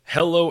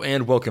Hello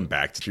and welcome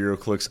back to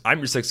Heroclix. I'm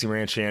your sexy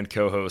ranch hand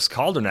co-host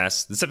Calder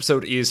Ness. This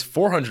episode is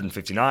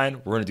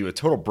 459. We're going to do a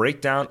total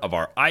breakdown of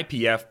our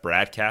IPF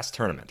broadcast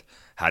tournament.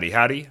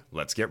 Howdy,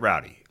 let's get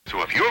rowdy.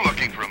 So if you're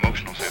looking for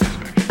emotional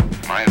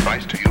satisfaction, my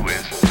advice to you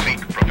is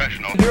seek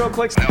professional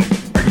Heroclix help.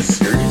 Are you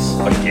serious?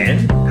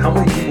 Again? How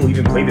many people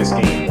even play this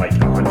game? Like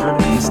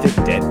 100? Instant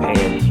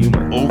deadpan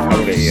humor.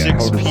 Over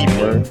six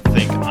people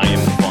think I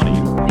am funny.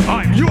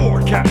 I'm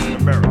your Captain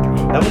America.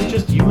 That was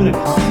just you in a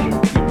costume.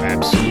 You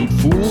absolute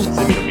fool.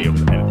 Simi will be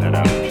able to edit that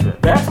out for sure.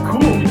 That's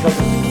cool because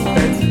it's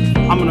expensive.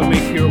 I'm gonna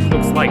make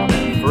Heroclix like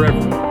that for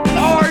everyone.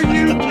 Are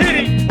you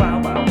kidding?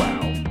 Wow.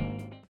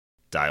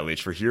 Dial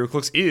H for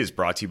Heroclix is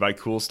brought to you by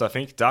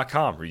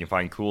CoolStuffInc.com, where you can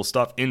find cool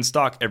stuff in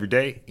stock every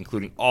day,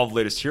 including all the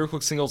latest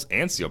Heroclix singles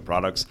and sealed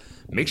products.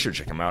 Make sure to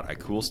check them out at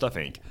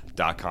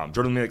CoolStuffInc.com.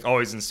 Joining me like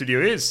always in the studio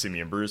is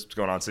Simeon Bruce. What's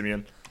going on,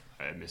 Simeon?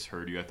 I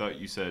misheard you. I thought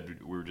you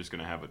said we were just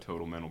going to have a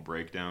total mental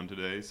breakdown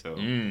today, so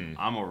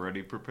I'm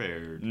already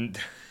prepared.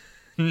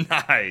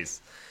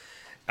 Nice.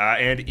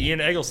 And Ian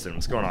Eggleston.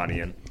 What's going on,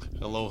 Ian?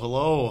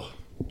 Hello.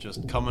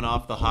 Just coming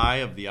off the high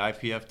of the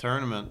IPF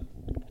tournament.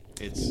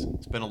 It's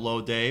been a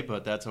low day,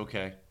 but that's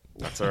okay.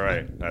 That's all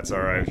right.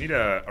 We need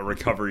a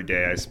recovery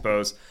day, I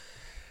suppose.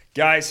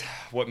 Guys,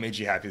 what made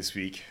you happy this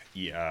week?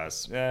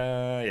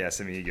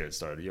 Simeon, you get it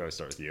started. You always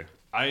start with you.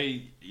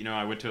 I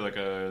went to like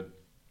a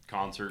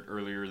concert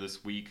earlier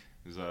this week.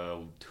 It was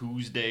a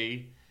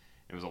Tuesday.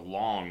 It was a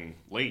long,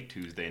 late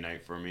Tuesday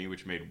night for me,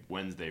 which made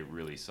Wednesday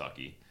really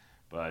sucky.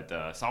 But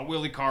saw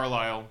Willie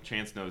Carlisle.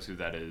 Chance knows who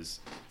that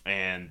is.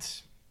 And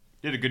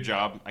did a good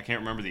job. I can't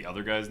remember the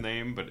other guy's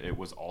name, but it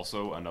was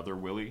also another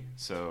Willie.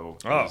 So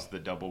it was the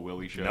double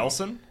Willie show.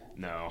 Nelson?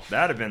 No.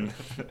 That'd have been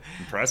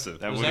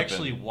impressive. It was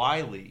actually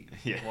Wiley.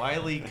 Yeah.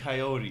 Wiley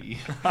Coyote.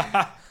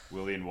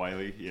 Willie and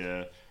Wiley,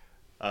 yeah.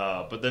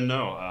 But then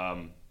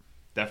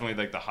definitely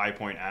like the high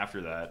point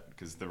after that,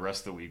 because the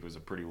rest of the week was a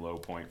pretty low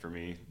point for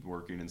me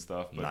working and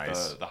stuff. But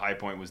nice. The high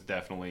point was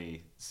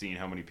definitely seeing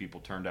how many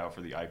people turned out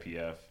for the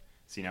IPF,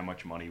 seeing how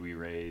much money we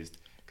raised.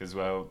 Because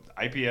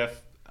IPF,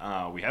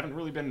 we haven't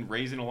really been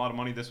raising a lot of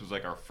money. This was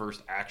like our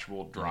first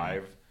actual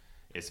drive.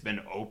 It's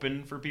been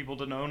open for people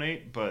to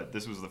donate, but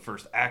this was the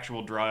first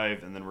actual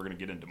drive, and then we're going to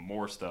get into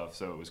more stuff.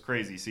 So it was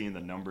crazy seeing the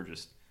number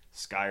just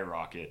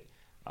skyrocket.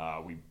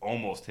 We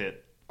almost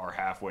hit our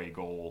halfway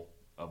goal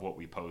of what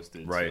we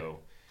posted. Right. So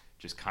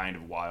just kind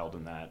of wild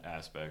in that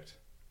aspect.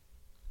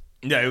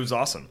 Yeah, it was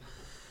awesome.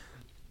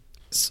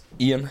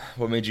 Ian,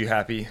 what made you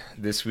happy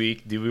this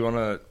week? Do we want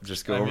to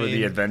just go over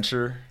the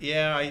adventure?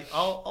 Yeah,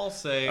 I'll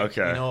say.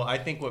 Okay. I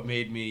think what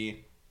made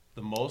me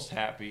the most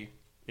happy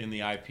in the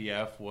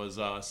IPF was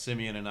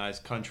Simeon and I's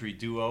country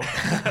duo,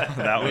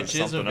 which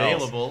is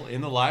available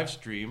in the live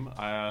stream.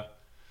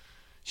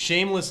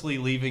 Shamelessly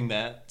leaving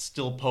that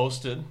still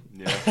posted.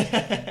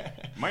 Yeah.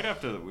 We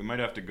might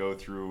have to go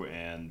through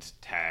and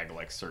tag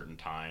like certain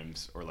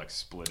times or like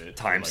split it.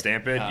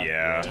 Timestamp it?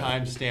 Yeah.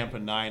 Timestamp a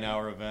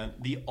 9-hour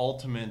event. The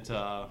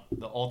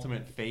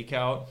ultimate fake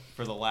out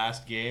for the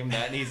last game.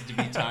 That needs to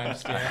be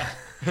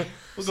timestamped.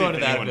 We'll go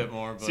into that a bit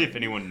more. But see if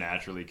anyone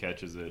naturally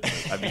catches it.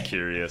 I'd be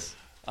curious.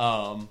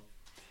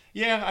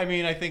 Yeah,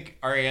 I think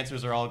our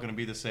answers are all going to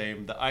be the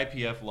same. The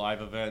IPF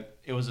live event,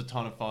 it was a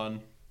ton of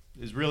fun. It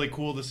was really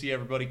cool to see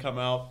everybody come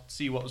out,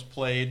 see what was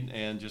played,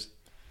 and just,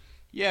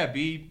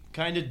 be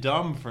kind of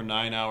dumb for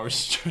 9 hours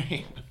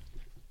straight.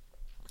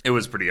 It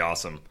was pretty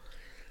awesome.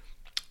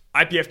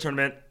 IPF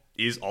tournament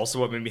is also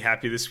what made me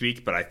happy this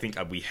week, but I think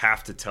we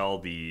have to tell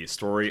the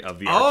story of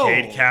the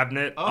arcade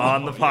cabinet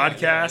on the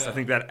podcast. Yeah. I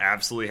think that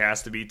absolutely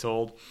has to be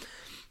told.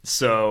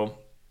 So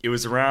it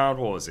was around,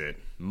 what was it?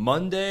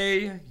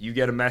 Monday, you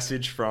get a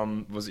message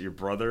from, was it your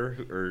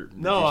brother? Or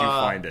no, did you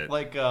find it?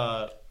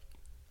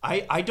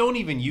 I don't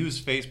even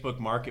use Facebook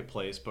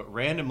Marketplace, but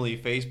randomly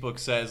Facebook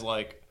says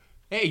like,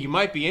 hey, you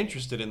might be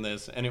interested in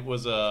this. And it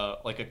was a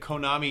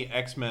Konami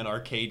X-Men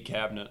arcade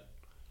cabinet.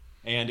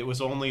 And it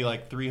was only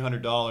like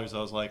 $300. I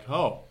was like,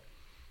 oh,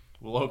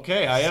 well,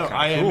 okay,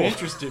 I am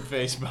interested,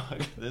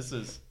 Facebook. This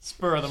is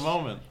spur of the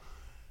moment.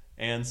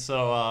 And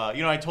so,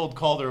 I told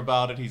Calder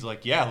about it. He's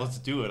like, yeah, let's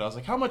do it. I was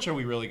like, how much are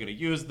we really going to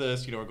use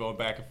this? We're going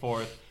back and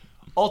forth.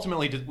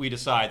 Ultimately, we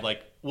decide,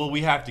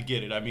 we have to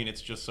get it.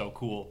 It's just so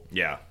cool.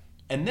 Yeah.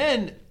 And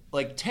then,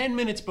 10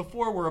 minutes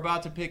before we're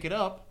about to pick it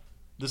up,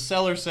 the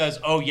seller says,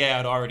 oh, yeah,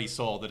 it already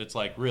sold. That it's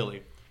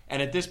really.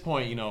 And at this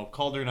point,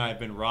 Calder and I have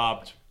been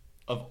robbed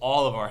of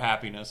all of our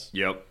happiness.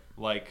 Yep.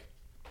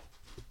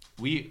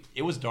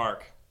 It was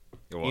dark.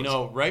 It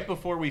was. Right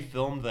before we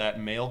filmed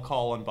that mail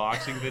call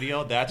unboxing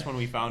video, that's when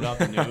we found out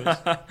the news.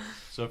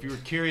 So if you were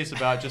curious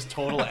about just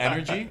total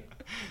energy,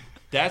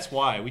 that's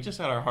why. We just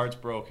had our hearts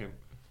broken.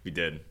 We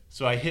did.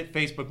 So I hit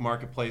Facebook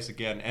Marketplace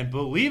again, and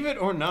believe it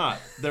or not,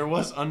 there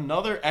was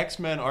another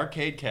X-Men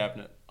arcade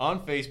cabinet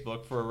on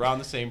Facebook for around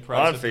the same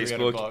price. On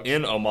Facebook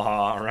in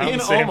Omaha, around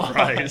the same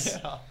price.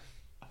 Yeah.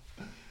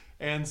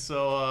 And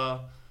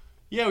so,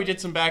 we did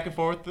some back and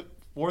forth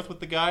with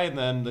the guy, and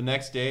then the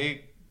next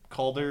day,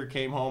 Calder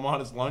came home on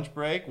his lunch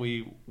break.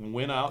 We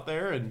went out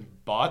there and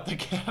bought the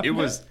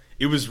cabinet.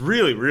 It was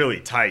really, really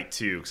tight,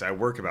 too, because I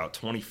work about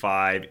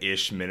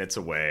 25-ish minutes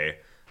away.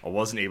 I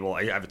wasn't able...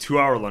 I have a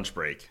 2-hour lunch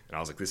break, and I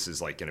was like, this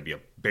is like going to be a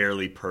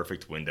barely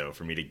perfect window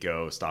for me to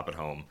go, stop at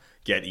home,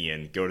 get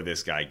Ian, go to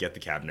this guy, get the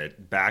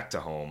cabinet, back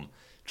to home,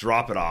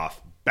 drop it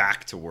off,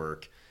 back to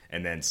work,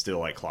 and then still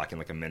like clock in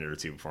like a minute or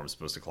two before I'm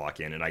supposed to clock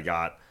in. And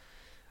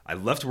I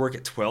left work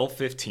at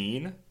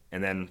 12:15,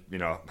 and then, you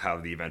know,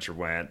 how the adventure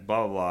went,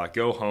 blah, blah, blah,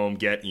 go home,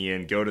 get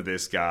Ian, go to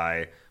this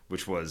guy,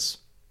 which was...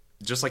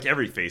 just like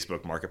every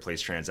Facebook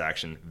Marketplace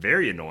transaction,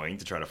 very annoying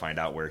to try to find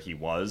out where he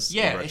was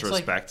in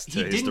retrospect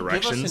to his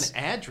directions. He didn't give us an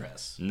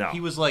address. No.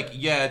 He was like,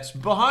 yeah, it's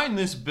behind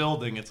this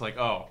building. It's like,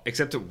 oh.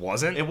 Except it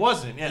wasn't. It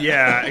wasn't, yeah.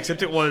 Yeah,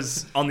 except it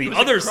was on the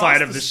other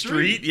side of the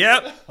street.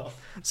 Yep.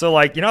 So,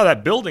 like, you know,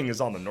 that building is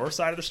on the north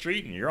side of the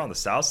street, and you're on the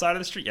south side of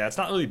the street. Yeah, it's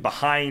not really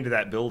behind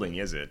that building,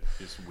 is it?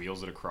 Just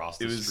wheels it across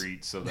the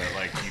street so that,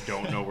 like, you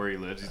don't know where he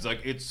lives. He's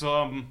like, it's,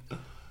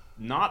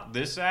 not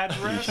this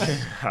address,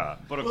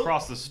 but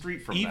across the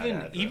street from that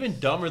address. Even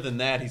dumber than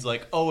that, he's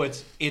like, oh,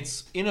 it's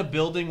in a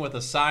building with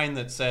a sign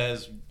that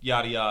says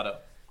yada yada.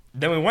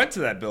 Then we went to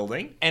that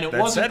building, and it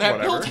wasn't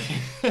that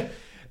building.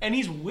 And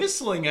he's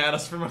whistling at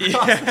us from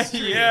across the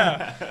street.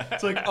 Yeah.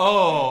 It's like,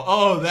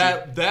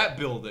 that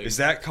building. Is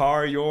that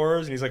car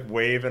yours? And he's like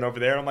waving over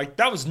there. And I'm like,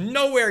 that was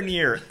nowhere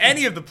near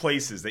any of the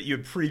places that you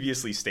had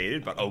previously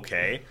stated, but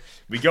okay.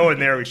 We go in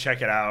there, we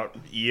check it out.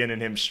 Ian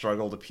and him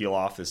struggle to peel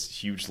off this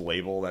huge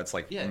label that's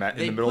like in the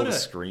middle of the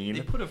screen.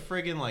 They put a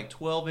friggin' like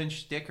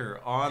 12-inch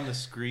sticker on the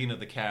screen of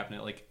the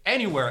cabinet, like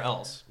anywhere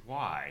else.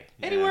 Why?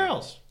 Anywhere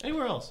else.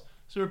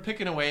 So we're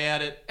picking away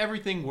at it.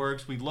 Everything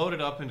works. We load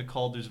it up into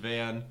Calder's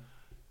van.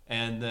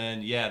 And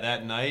then,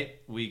 that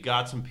night, we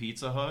got some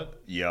Pizza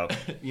Hut. Yep.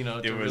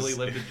 Really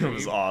live the dream. It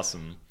was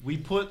awesome. We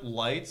put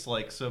lights,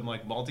 like some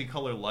like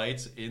multicolor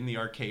lights in the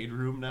arcade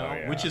room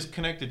now, which is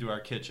connected to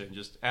our kitchen.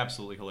 Just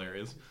absolutely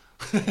hilarious.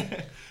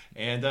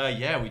 And,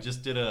 we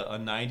just did a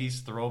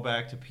 90s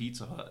throwback to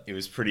Pizza Hut. It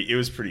was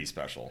pretty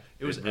special.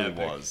 It was really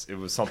epic. It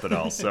was something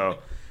else. So,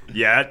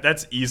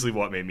 that's easily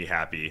what made me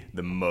happy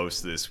the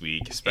most this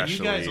week,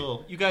 especially. And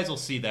you guys will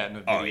see that in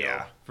a video. Oh,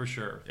 yeah. For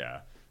sure.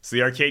 Yeah. So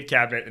the arcade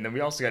cabinet, and then we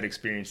also got to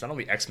experience not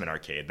only X-Men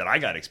Arcade that I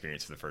got to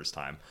experience for the first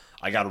time.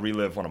 I got to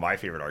relive one of my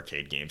favorite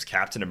arcade games,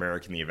 Captain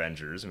America and the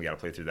Avengers, and we got to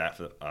play through that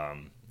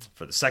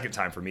for the second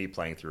time for me,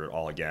 playing through it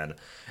all again.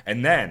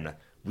 And then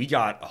we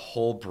got a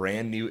whole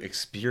brand new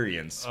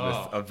experience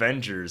with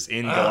Avengers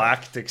in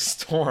Galactic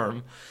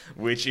Storm,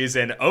 which is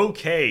an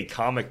okay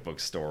comic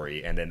book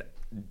story and an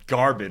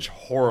garbage,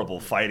 horrible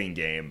fighting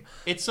game.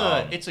 It's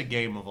a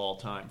game of all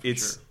time. For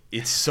sure.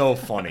 It's so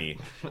funny.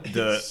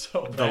 The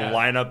bad.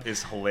 lineup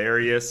is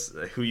hilarious.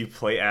 Who you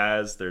play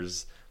as,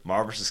 there's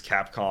Marvel vs.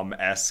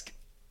 Capcom-esque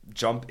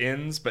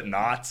jump-ins, but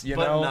not,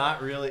 But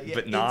not really.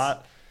 But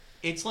not.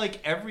 It's like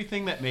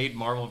everything that made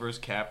Marvel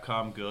vs.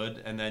 Capcom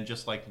good, and then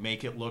just like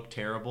make it look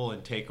terrible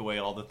and take away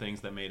all the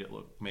things that made it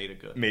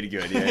good. Made it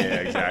good, yeah,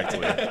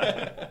 exactly.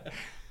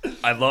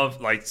 I love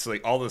like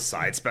all the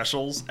side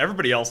specials.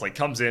 Everybody else like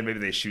comes in, maybe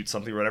they shoot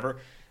something or whatever.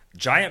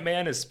 Giant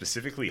Man is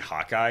specifically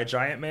Hawkeye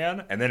Giant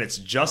Man, and then it's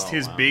just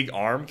his big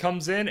arm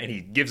comes in, and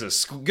he gives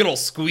a good old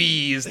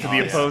squeeze to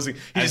the opposing.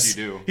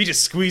 He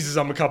just squeezes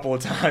him a couple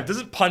of times.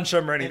 Doesn't punch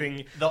him or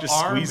anything. The just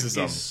arm squeezes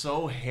him. is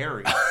so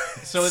hairy.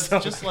 So it's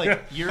just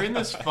like you're in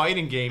this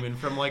fighting game, and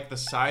from like the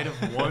side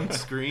of one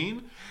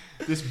screen,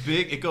 this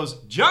big, it goes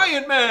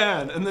Giant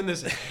Man, and then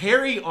this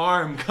hairy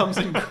arm comes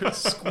and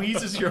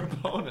squeezes your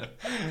opponent.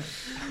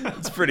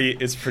 It's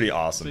pretty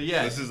awesome. So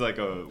yeah, this is like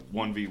a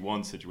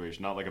 1v1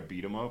 situation, not like a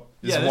beat 'em up.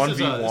 This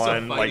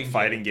 1v1 like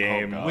fighting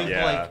game with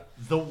like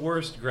the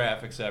worst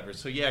graphics ever.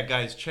 So yeah,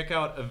 guys, check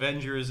out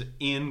Avengers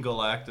in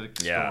Galactic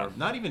Storm. Yeah.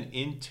 Not even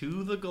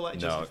into the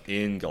Galactic. No,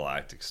 in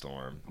Galactic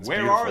Storm. It's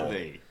Where beautiful. are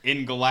they?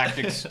 In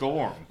Galactic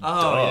Storm.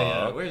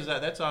 Yeah. Where's that?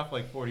 That's off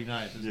like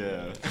 49th.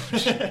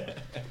 Yeah.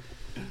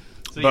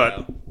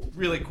 So,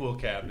 really cool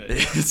cabinet.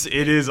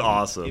 It is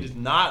awesome. It is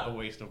not a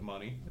waste of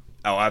money.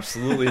 Oh,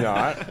 absolutely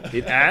not.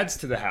 It adds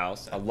to the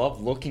house. I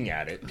love looking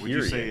at it. Would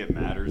you say it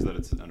matters that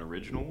it's an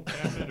original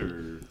cabinet,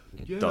 or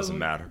doesn't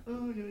matter?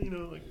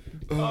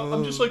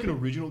 I'm just like an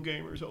original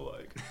gamer, so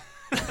like,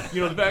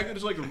 the fact that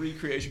it's like a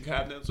recreation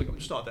cabinet, it's like I'm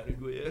just not that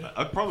into it.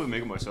 I'd probably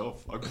make it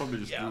myself. I'd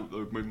probably just make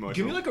it myself.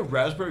 Give me like a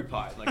Raspberry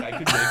Pi, like I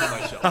could make it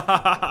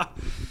myself.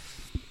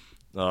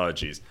 Oh,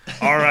 jeez.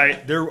 All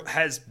right. There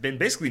has been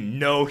basically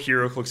no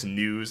Heroclix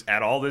news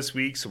at all this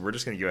week, so we're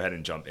just going to go ahead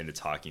and jump into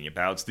talking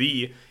about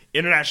the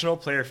International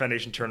Player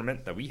Foundation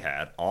Tournament that we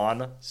had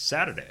on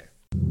Saturday.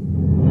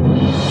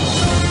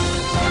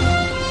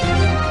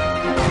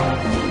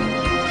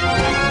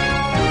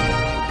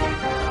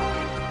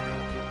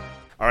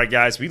 All right,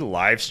 guys, we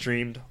live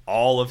streamed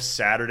all of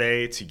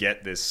Saturday to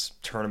get this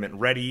tournament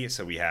ready.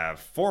 So we have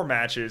 4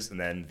 matches, and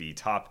then the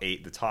top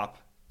 8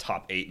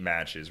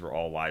 matches were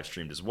all live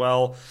streamed as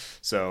well.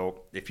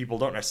 So if people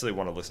don't necessarily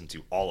want to listen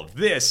to all of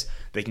this,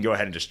 they can go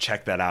ahead and just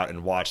check that out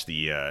and watch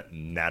the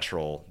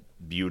natural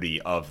beauty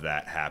of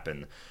that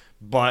happen.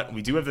 But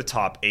we do have the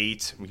top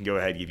 8. We can go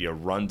ahead and give you a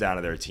rundown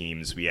of their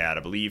teams. We had,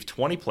 I believe,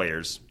 20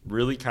 players,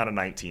 really kind of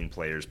 19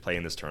 players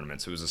playing this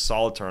tournament. So it was a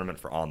solid tournament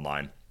for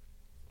online.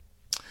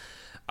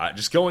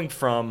 Just going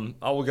from,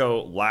 we'll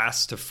go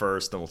last to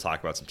first, then we'll talk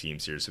about some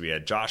teams here. So we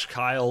had Josh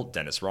Kyle,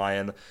 Dennis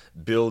Ryan,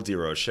 Bill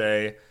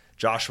DeRoche,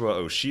 Joshua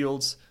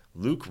O'Shields,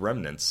 Luke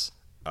Remnants,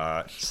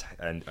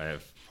 and I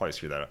have probably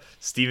screwed that up,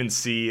 Stephen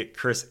C.,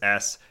 Chris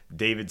S.,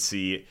 David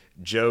C.,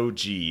 Joe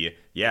G.,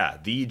 yeah,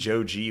 the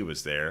Joe G.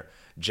 was there,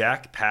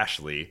 Jack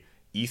Pashley,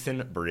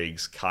 Ethan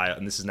Briggs, Kyle,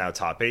 and this is now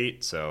top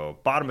 8, so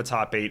bottom of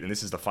top 8, and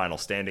this is the final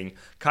standing.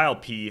 Kyle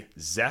P.,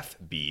 Zeph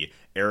B.,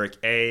 Eric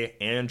A.,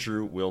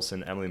 Andrew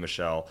Wilson, Emily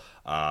Michelle,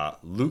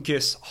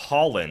 Lucas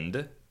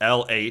Holland,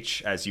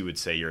 LH, as you would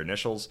say your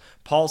initials,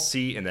 Paul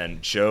C., and then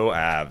Joe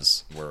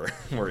Avs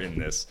were in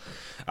this.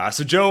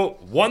 So Joe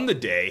won the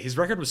day. His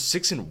record was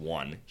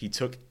 6-1. He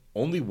took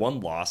only one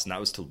loss, and that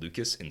was to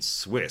Lucas in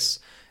Swiss.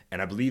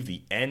 And I believe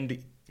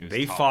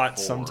they fought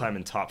 4. sometime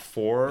in top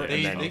 4. They,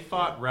 and then they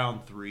fought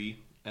round 3,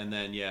 and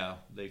then,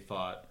 they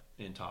fought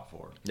in top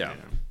 4. Yeah.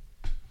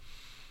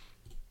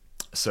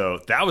 So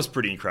that was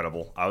pretty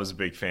incredible. I was a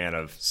big fan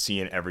of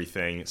seeing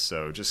everything.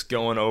 So just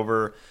going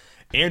over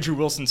Andrew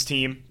Wilson's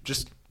team,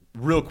 just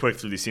real quick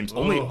through these teams.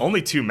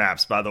 Only 2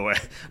 maps, by the way.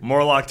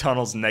 Morlock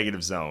Tunnels,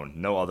 Negative Zone.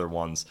 No other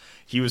ones.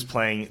 He was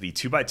playing the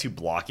 2x2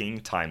 blocking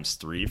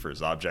 ×3 for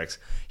his objects.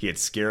 He had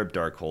Scarab,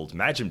 Darkhold,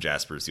 Magim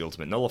Jaspers, the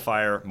Ultimate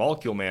Nullifier,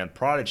 Molecule Man,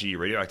 Prodigy,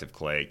 Radioactive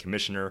Clay,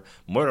 Commissioner,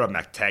 Moira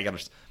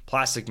MacTaggart,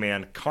 Plastic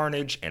Man,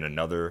 Carnage, and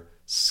another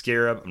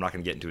Scarab. I'm not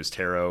going to get into his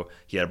tarot.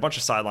 He had a bunch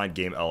of sideline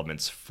game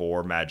elements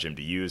for Magim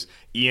to use.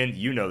 Ian,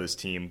 you know this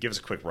team. Give us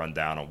a quick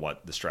rundown on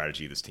what the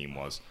strategy of this team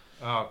was.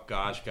 Oh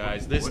gosh,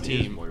 guys, this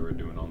team. What is Moira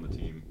doing on the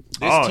team?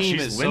 This team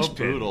she's is so linchpin.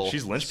 brutal.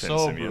 She's linchpin, so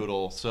Simeon.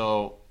 brutal.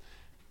 So,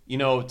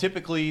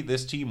 typically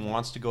this team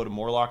wants to go to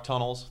Morlock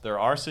Tunnels. There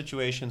are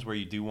situations where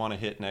you do want to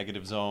hit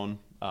Negative Zone.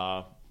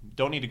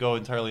 Don't need to go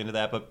entirely into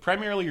that, but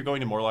primarily you're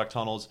going to Morlock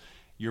Tunnels.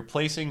 You're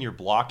placing your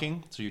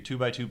blocking, so your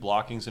 2x2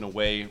 blockings in a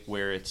way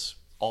where it's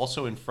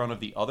also in front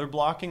of the other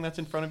blocking that's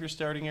in front of your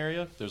starting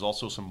area. There's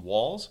also some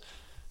walls.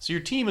 So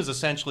your team is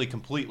essentially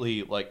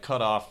completely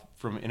cut off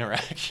from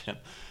interaction.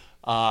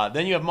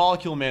 Then you have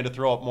Molecule Man to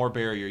throw up more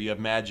barrier. You have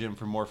Magim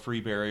for more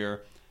free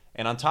barrier.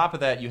 And on top of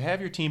that, you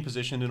have your team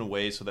positioned in a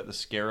way so that the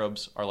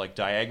Scarabs are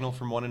diagonal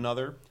from one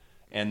another.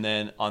 And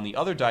then on the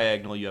other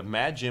diagonal, you have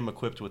Magim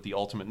equipped with the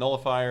Ultimate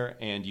Nullifier,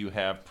 and you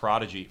have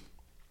Prodigy.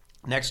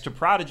 Next to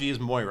Prodigy is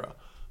Moira.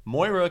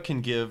 Moira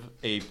can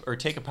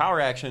take a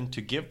power action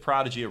to give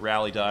Prodigy a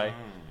rally die.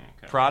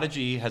 Okay.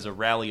 Prodigy has a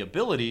rally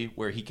ability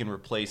where he can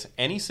replace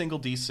any single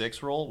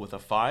D6 roll with a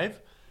 5.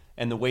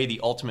 And the way the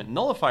Ultimate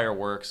Nullifier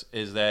works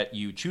is that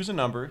you choose a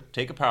number,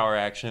 take a power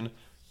action,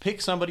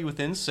 pick somebody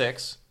within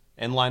 6,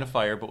 and line of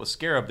fire. But with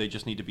Scarab, they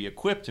just need to be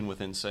equipped and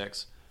within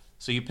 6.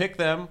 So you pick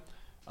them,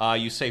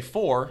 you say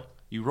 4,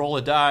 you roll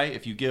a die.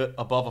 If you get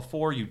above a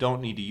 4, you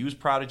don't need to use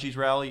Prodigy's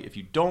Rally. If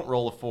you don't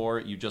roll a 4,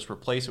 you just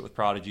replace it with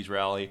Prodigy's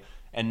Rally.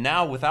 And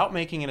now, without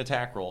making an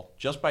attack roll,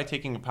 just by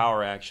taking a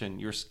power action,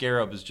 your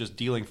Scarab is just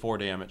dealing 4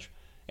 damage.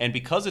 And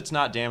because it's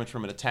not damage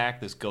from an attack,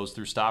 this goes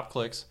through stop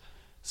clicks.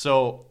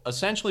 So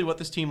essentially what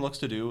this team looks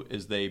to do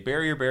is they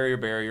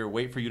barrier,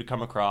 wait for you to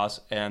come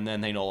across, and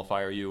then they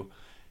nullifier you.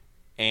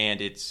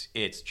 And it's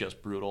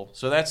just brutal.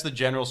 So that's the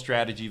general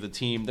strategy of the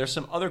team. There's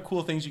some other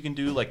cool things you can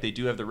do, like they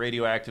do have the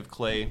radioactive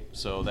clay,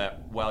 so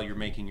that while you're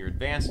making your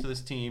advance to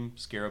this team,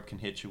 Scarab can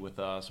hit you with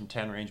some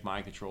 10-range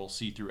mind control,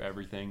 see through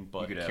everything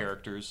but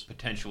characters.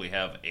 Potentially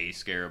have a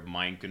Scarab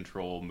mind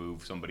control,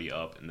 move somebody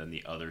up, and then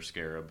the other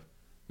Scarab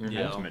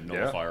ultimate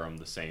nullifier on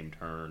the same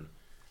turn.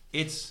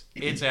 It's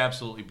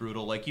absolutely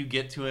brutal. You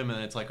get to him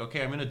and it's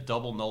okay, I'm going to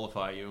double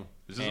nullify you.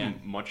 This is a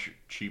much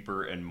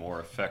cheaper and more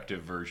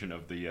effective version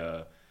of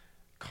the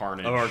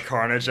Carnage. Our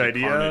Carnage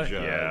idea?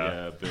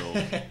 Carnage, build,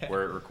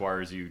 where it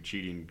requires you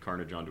cheating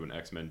Carnage onto an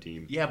X-Men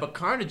team. Yeah, but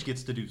Carnage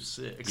gets to do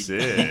 6. He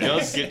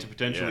does get to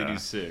potentially do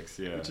 6,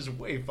 which is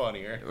way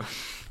funnier.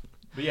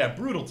 But yeah,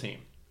 brutal team.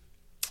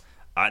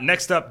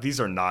 Next up, these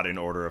are not in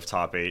order of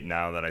top 8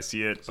 now that I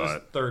see it. This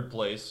is third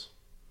place.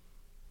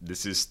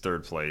 This is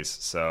third place.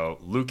 So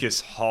Lucas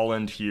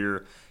Holland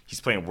here. He's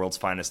playing World's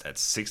Finest at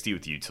 60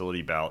 with the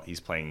utility belt. He's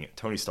playing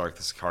Tony Stark,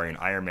 the Sicarian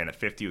Iron Man at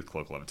 50 with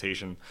Cloak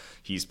Levitation.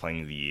 He's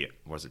playing the,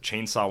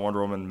 Chainsaw Wonder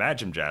Woman,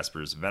 Magim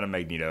Jaspers, Venom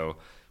Magneto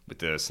with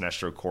the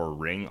Sinestro Core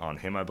ring on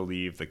him, I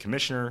believe. The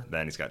Commissioner,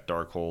 then he's got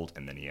Darkhold,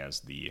 and then he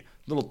has the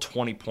little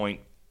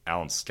 20-point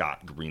Alan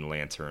Scott Green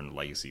Lantern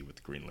Legacy with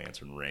the Green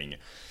Lantern ring.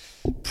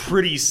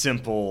 Pretty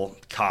simple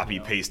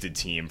copy-pasted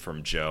team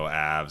from Joe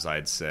Avs,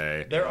 I'd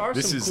say. There are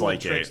some cool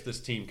tricks this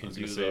team can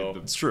do, though.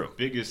 It's true. The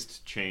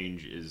biggest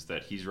change is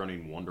that he's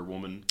running Wonder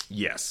Woman.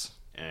 Yes.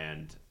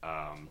 And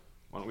why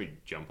don't we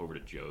jump over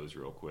to Joe's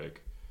real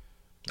quick?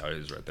 Oh, it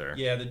is right there.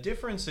 Yeah, the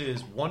difference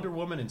is Wonder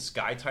Woman and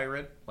Sky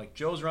Tyrant.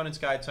 Joe's running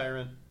Sky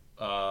Tyrant.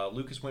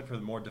 Lucas went for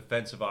the more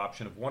defensive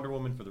option of Wonder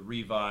Woman for the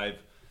revive.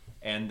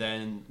 And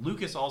then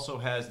Lucas also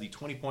has the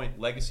 20-point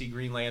Legacy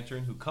Green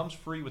Lantern, who comes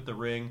free with the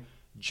ring.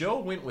 Joe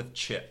went with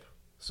Chip.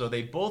 So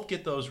they both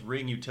get those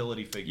ring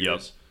utility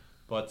figures.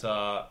 But,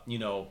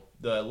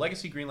 the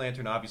Legacy Green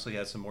Lantern obviously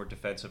has some more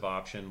defensive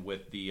option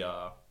with the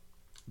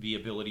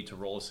ability to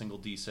roll a single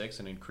D6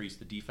 and increase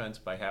the defense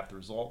by half the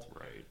result.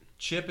 Right.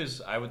 Chip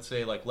is, I would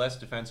say, like less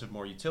defensive,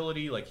 more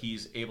utility. Like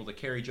he's able to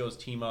carry Joe's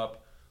team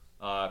up.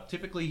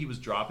 Typically, he was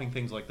dropping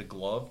things like the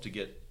glove to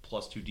get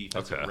 +2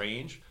 defensive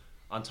range.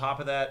 On top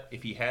of that,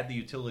 if he had the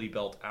utility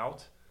belt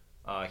out,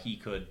 he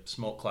could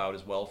smoke cloud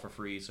as well for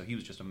free. So he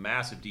was just a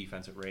massive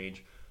defensive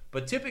range.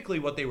 But typically,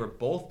 what they were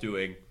both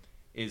doing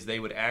is they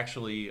would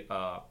actually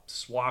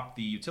swap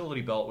the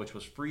utility belt, which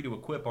was free to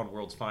equip on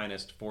World's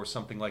Finest, for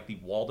something like the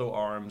Waldo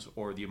Arms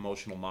or the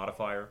Emotional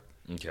Modifier.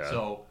 Okay.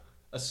 So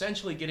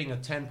essentially getting a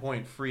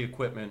 10-point free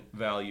equipment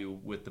value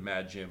with the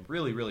Mad Gym.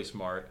 Really, really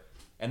smart.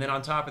 And then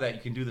on top of that,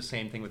 you can do the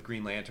same thing with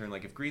Green Lantern.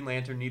 Like if Green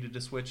Lantern needed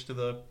to switch to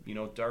the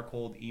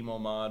Darkhold, Emo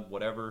mod,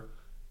 whatever,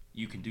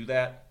 you can do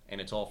that, and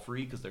it's all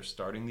free because they're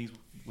starting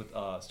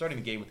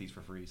the game with these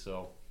for free.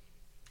 So,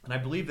 and I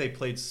believe they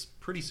played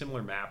pretty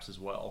similar maps as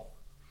well.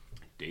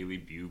 Daily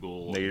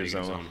Bugle, Native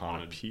Zone, Zone,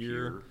 Haunted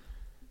Pier,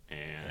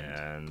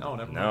 and No,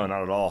 never no, mind.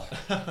 not at all.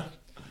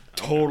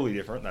 Totally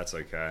different. That's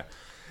okay.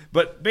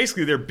 But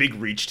basically, they're big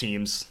reach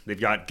teams. They've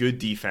got good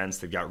defense.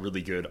 They've got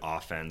really good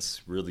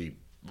offense. Really,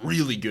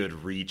 really good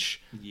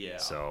reach. Yeah.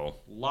 So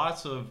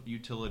Lots of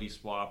utility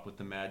swap with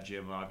the Mad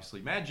Gym,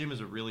 obviously. Mad Gym is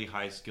a really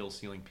high skill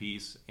ceiling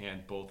piece,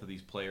 and both of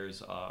these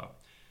players,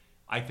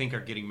 I think, are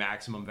getting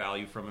maximum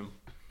value from him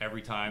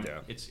every time. Yeah.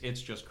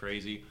 It's just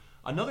crazy.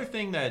 Another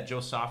thing that Joe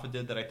Safa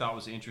did that I thought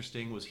was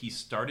interesting was he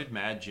started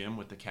Mad Gym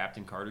with the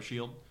Captain Carter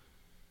shield.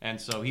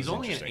 And so he's That's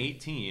only an interesting.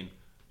 18,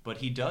 but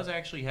he does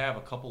actually have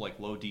a couple like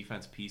low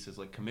defense pieces.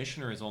 Like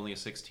Commissioner is only a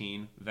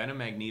 16. Venom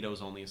Magneto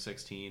is only a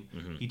 16.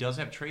 Mm-hmm. He does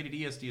have traded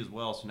ESD as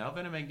well. So now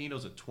Venom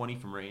Magneto's a 20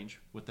 from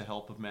range with the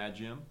help of Mad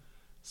Gym.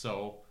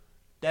 So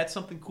that's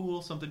something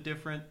cool, something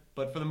different.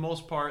 But for the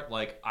most part,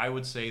 like I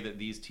would say that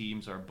these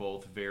teams are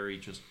both very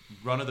just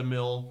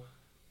run-of-the-mill,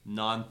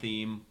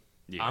 non-theme.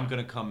 Yeah. I'm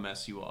going to come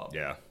mess you up.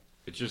 yeah,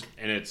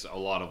 it's a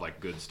lot of like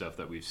good stuff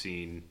that we've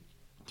seen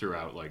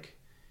throughout. Like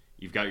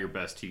you've got your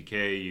best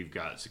TK, you've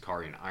got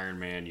Sakari and Iron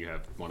Man, you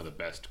have one of the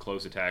best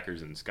close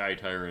attackers in Sky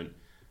Tyrant.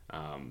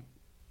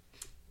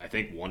 I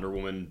think Wonder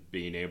Woman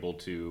being able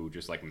to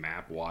just like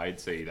map wide,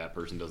 say that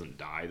person doesn't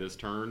die this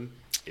turn,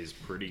 is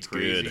pretty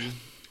crazy. good.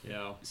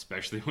 Yeah.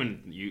 Especially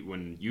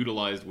when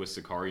utilized with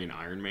Sakari and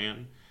Iron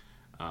Man,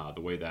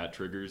 the way that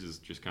triggers is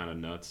just kind of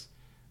nuts.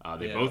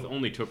 They both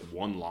only took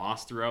one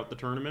loss throughout the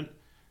tournament.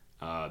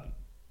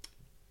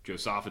 Joe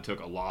Safa took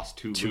a loss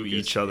to Lucas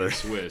each other. and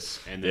Swiss,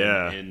 and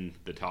then in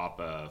the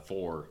top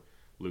 4,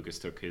 Lucas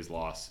took his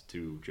loss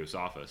to Joe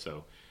Safa.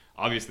 So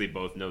obviously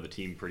both know the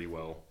team pretty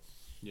well.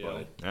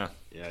 Yeah. But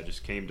yeah, it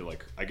just came to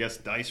like I guess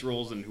dice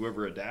rolls and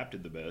whoever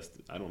adapted the best.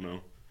 I don't know.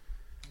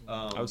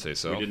 I would say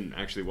so. We didn't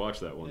actually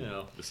watch that one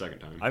Yeah. the second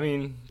time. I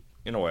mean,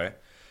 in a way.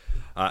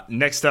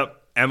 Next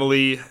up,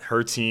 Emily,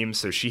 her team.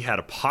 So she had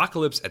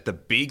Apocalypse at the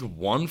big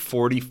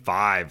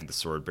 145 in the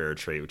Sword Bearer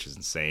trait, which is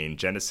insane.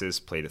 Genesis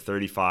played at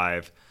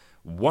 35.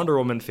 Wonder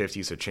Woman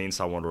 50, so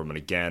Chainsaw Wonder Woman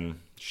again.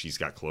 She's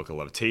got Cloak of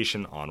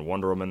Levitation on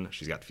Wonder Woman.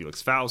 She's got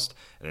Felix Faust,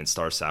 and then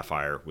Star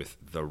Sapphire with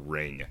the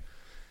Ring.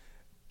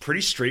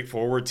 Pretty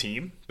straightforward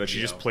team, but she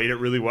just played it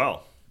really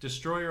well.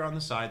 Destroyer on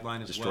the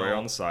sideline as well. Destroyer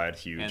on the side,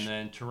 huge. And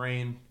then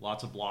terrain,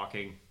 lots of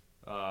blocking.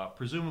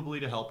 Presumably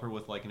to help her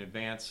with like an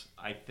advance.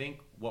 I think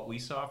what we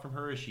saw from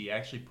her is she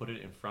actually put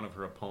it in front of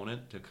her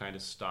opponent to kind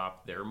of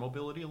stop their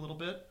mobility a little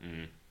bit.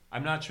 Mm-hmm.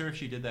 I'm not sure if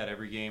she did that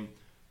every game.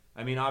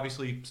 I mean,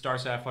 obviously, Star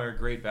Sapphire,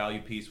 great value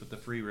piece with the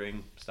free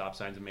ring. Stop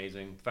sign's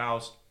amazing.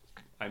 Faust,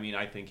 I mean,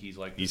 I think he's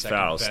like the second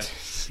Faust.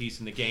 best piece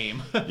in the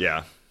game.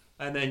 Yeah.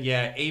 And then,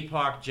 yeah,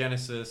 APOC,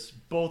 Genesis,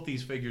 both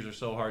these figures are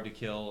so hard to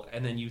kill.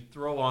 And then you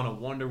throw on a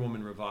Wonder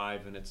Woman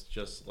revive, and it's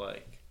just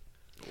like...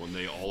 when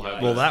they all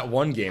have Well, that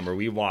one game where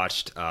we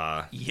watched,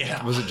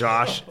 Yeah. was it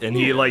Josh? And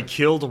he like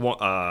killed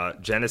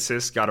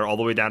Genesis, got her all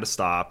the way down to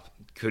stop,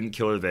 couldn't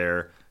kill her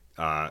there,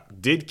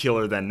 did kill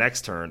her then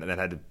next turn, and then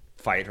had to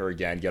fight her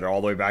again, get her all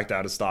the way back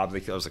down to stop.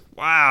 I was like,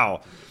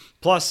 wow.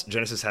 Plus,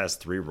 Genesis has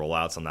 3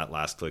 rollouts on that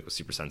last click with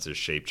super sensitive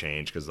shape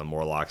change because of the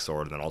Morlock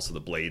sword, and then also the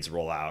blades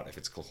roll out if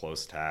it's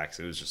close attacks.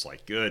 It was just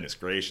like, goodness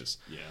gracious.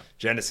 Yeah.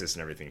 Genesis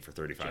and everything for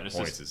 35 Genesis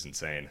points is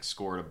insane.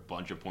 scored a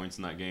bunch of points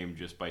in that game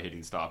just by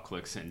hitting stop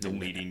clicks and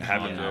deleting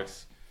having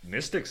objects.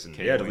 Mystics and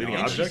Cabling deleting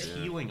And objects. she's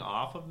healing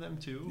off of them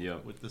too, Yeah.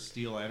 with the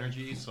steel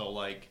energy. So,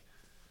 like,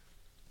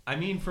 I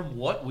mean, from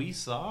what we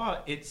saw,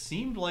 it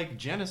seemed like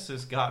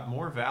Genesis got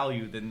more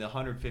value than the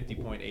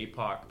 150-point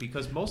APOC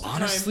because most of the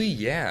Honestly,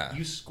 time, yeah.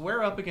 you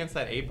square up against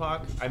that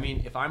APOC. I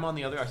mean, if I'm on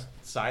the other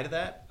side of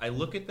that, I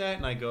look at that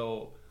and I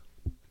go,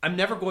 I'm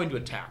never going to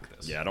attack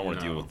this. Yeah, I don't want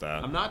to deal with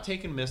that. I'm not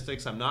taking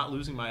Mystics. I'm not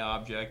losing my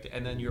object.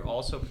 And then you're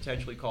also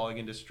potentially calling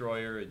in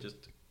Destroyer. It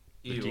just...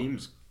 The ew.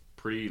 team's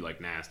pretty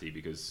like nasty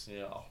because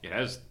Yeah. it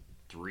has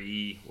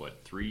three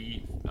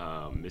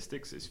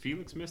mystics. Is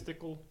Felix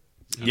mystical?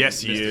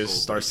 Yes, he Mystical,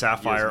 is. Star but he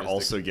Sapphire Mystic.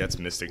 also gets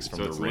Mystics from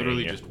So the it's ring.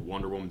 literally just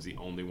Wonder Woman's the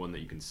only one that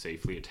you can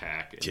safely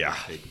attack and Yeah.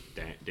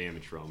 take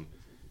damage from.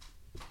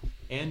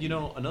 And,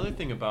 another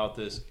thing about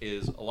this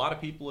is a lot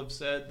of people have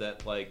said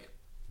that, like,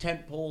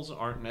 tent poles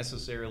aren't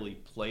necessarily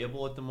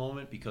playable at the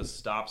moment because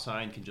stop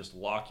sign can just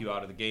lock you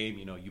out of the game.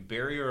 You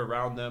barrier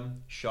around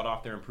them, shut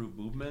off their improved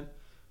movement.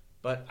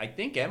 But I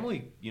think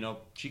Emily,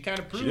 she kind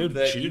of proved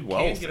that she you did well,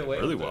 can get away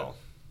really with well.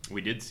 it.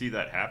 We did see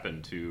that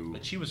happen to...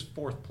 But she was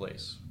 4th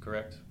place,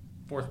 correct?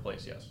 4th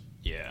place, yes.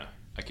 Yeah.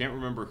 I can't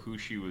remember who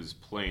she was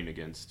playing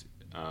against.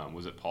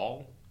 Was it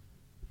Paul?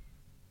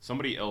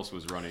 Somebody else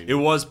was running. It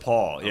was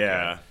Paul, Okay.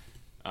 yeah.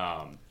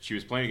 She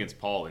was playing against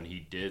Paul, and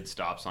he did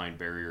stop sign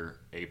barrier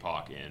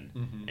APOC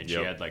in, and she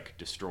had like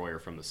Destroyer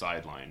from the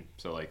sideline.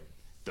 So like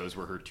those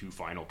were her 2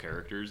 final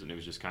characters, and it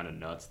was just kind of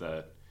nuts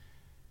that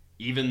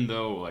even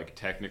though like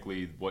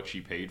technically what she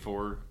paid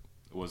for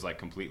was like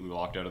completely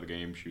locked out of the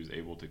game, she was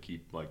able to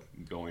keep like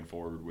going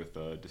forward with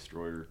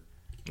Destroyer.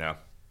 Yeah.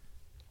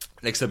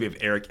 Next up, we have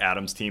Eric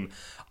Adams' team.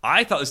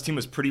 I thought this team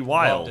was pretty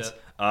wild.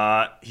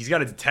 He's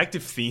got a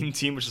detective theme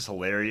team, which is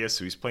hilarious.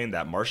 So he's playing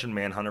that Martian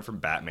Manhunter from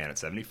Batman at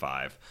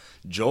 75.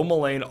 Joe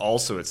Mullane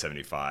also at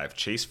 75.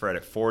 Chase Fred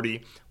at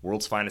 40.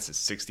 World's Finest at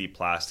 60.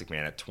 Plastic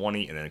Man at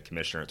 20. And then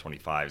Commissioner at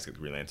 25. He's got the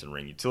Green Lantern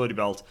Ring utility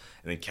belt.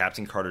 And then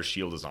Captain Carter's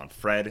shield is on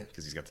Fred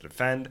because he's got to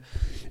defend.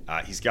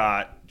 He's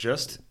got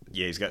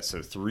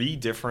 3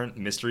 different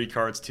mystery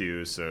cards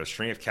too. So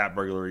String of Cat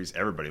Burglaries,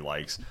 everybody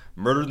likes.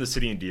 Murder in the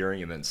City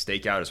Endearing, and then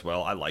Stakeout as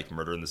well. I like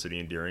Murder in the City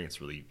Endearing.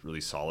 It's really,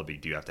 really solid, but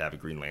you do have to have a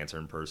Green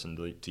Lantern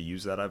person to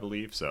use that, I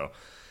believe. So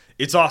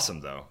it's awesome,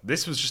 though.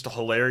 This was just a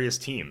hilarious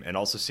team, and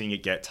also seeing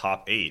it get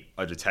top 8,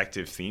 a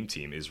detective theme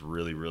team, is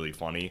really, really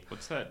funny.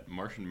 What's that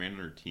Martian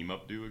Manhunter team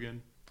up do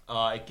again?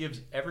 It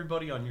gives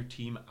everybody on your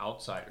team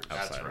outsiders.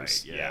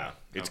 Outsiders, right, yeah.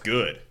 It's Okay.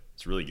 good.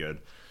 It's really good.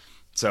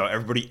 So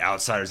everybody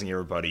outsiders and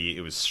everybody,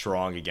 it was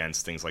strong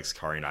against things like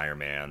Sakari and Iron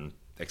Man,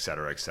 et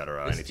cetera, This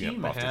anything that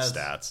team buffed has its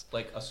stats.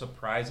 like a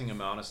surprising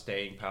amount of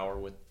staying power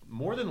with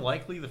more than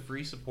likely the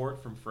free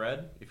support from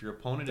Fred. If your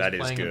opponent That is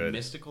is playing a good.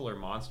 mystical or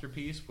monster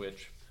piece,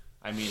 which,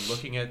 I mean,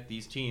 looking at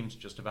these teams,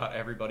 just about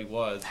everybody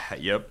was.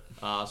 Yep.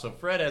 So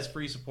Fred has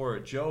free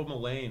support. Joe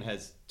Mullane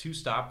has 2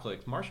 stop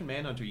clicks. Martian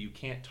Manhunter you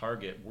can't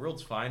target.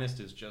 World's Finest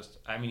is just,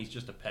 he's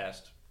just a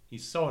pest.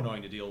 He's so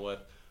annoying to deal with.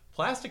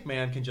 Plastic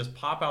Man can just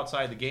pop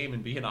outside the game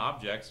and be an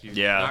object. So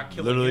you're not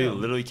killing him.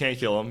 Literally can't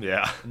kill him.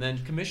 Yeah. And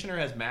then Commissioner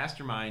has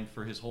Mastermind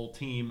for his whole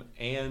team,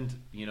 and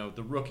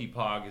the rookie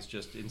Pog is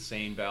just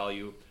insane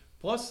value.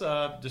 Plus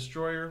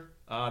Destroyer.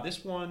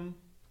 This one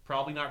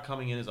probably not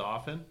coming in as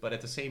often, but at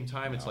the same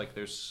time, it's like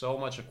there's so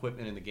much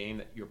equipment in the game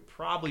that you're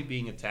probably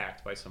being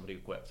attacked by somebody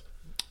equipped.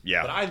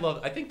 Yeah.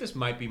 But I think this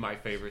might be my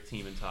favorite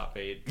team in top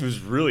 8. It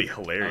was really I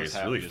hilarious, was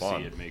happy really to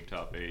fun. see it make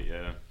top 8.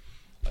 Yeah.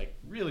 Like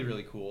really,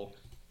 really cool.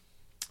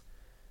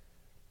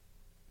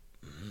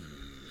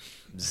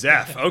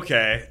 Zeph,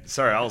 okay.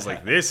 Sorry, I was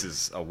like, this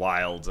is a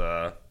wild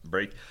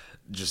break.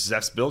 Just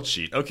Zeph's build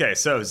sheet. Okay,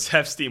 so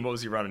Zeph's team, what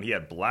was he running? He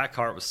had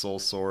Blackheart with Soul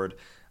Sword.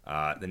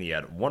 Then he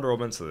had Wonder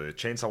Woman, so the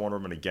Chainsaw Wonder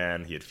Woman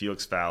again. He had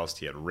Felix Faust.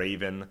 He had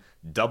Raven.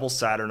 Double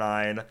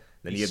Saturnine.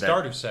 Then he had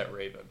starter set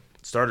Raven.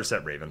 Starter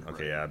set Raven.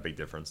 Okay, yeah, big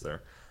difference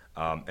there.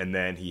 And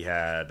then he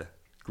had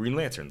Green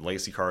Lantern,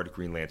 Legacy card,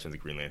 Green Lantern, the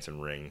Green Lantern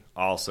ring.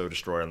 Also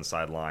Destroyer on the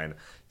sideline.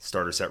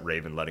 Starter set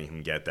Raven, letting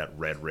him get that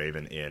red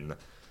Raven in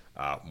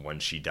when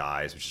she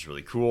dies, which is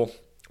really cool.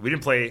 We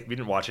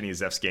didn't watch any of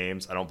Zeph's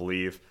games, I don't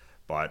believe,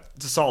 but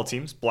it's a solid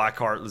team.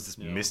 Blackheart was this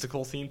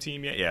mystical theme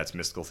team yet? Yeah, it's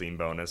mystical theme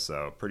bonus,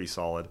 so pretty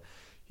solid.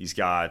 He's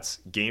got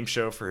Game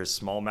Show for his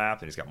small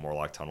map, and he's got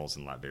Morlock Tunnels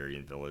and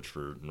Latverian Village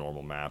for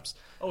normal maps.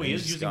 Oh, he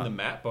is using the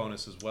map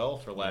bonus as well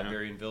for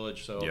Latverian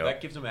Village, so Yep.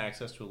 that gives him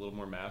access to a little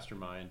more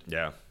Mastermind.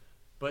 Yeah.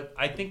 But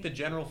I think the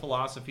general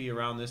philosophy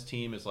around this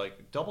team is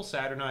like Double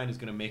Saturnine is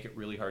going to make it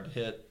really hard to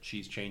hit.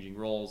 She's changing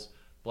roles.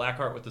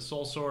 Blackheart with the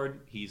Soul Sword,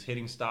 he's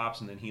hitting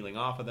stops and then healing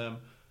off of them.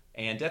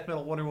 And Death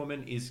Metal Wonder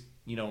Woman is,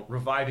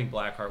 reviving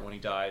Blackheart when he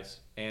dies.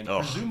 And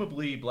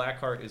presumably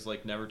Blackheart is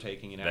like never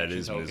taking an action That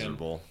is token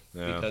miserable.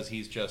 Yeah. because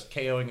he's just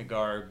KOing a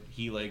guard,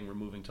 healing,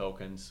 removing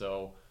tokens.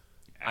 So,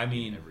 I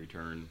mean, every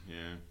turn,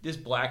 yeah. this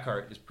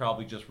Blackheart is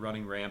probably just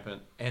running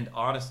rampant. And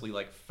honestly,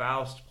 like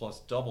Faust plus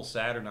Double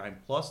Saturnine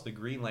plus the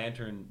Green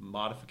Lantern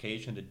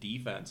modification to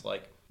defense,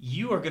 like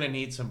you are going to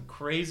need some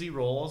crazy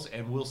rolls,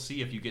 and we'll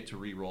see if you get to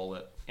re-roll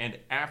it. And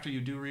after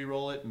you do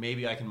re-roll it,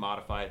 maybe I can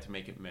modify it to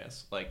make it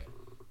miss. Like,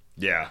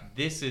 Yeah.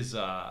 this is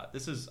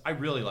I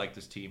really like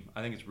this team.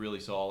 I think it's really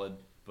solid,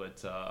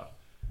 but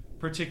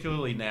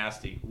particularly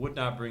nasty. Would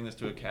not bring this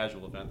to a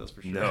casual event, that's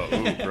for sure. No,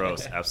 ooh,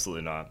 gross.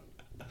 Absolutely not.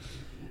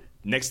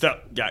 Next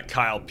up, got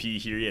Kyle P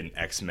here. He had an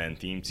X-Men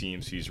theme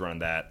team, so he's running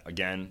that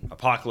again.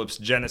 Apocalypse,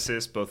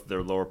 Genesis, both of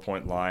their lower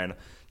point line.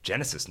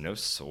 Genesis, no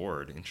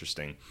sword.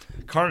 Interesting.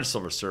 Carnage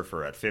Silver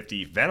Surfer at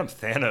 50. Venom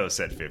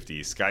Thanos at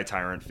 50. Sky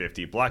Tyrant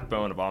 50.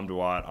 Blackbone of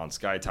Omduat on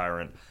Sky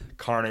Tyrant.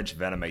 Carnage,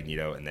 Venom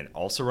Magneto, and then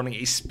also running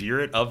a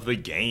Spirit of the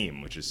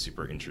Game, which is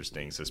super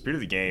interesting. So Spirit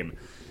of the Game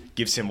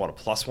gives him, a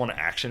 +1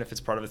 action if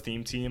it's part of a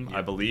theme team,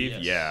 I believe.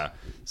 Yes. Yeah.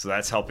 So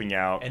that's helping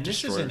out. And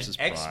this is an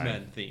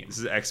X-Men theme. This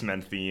is an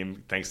X-Men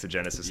theme, thanks to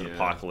Genesis and Yeah.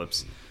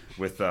 Apocalypse.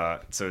 With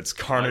so it's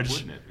Carnage,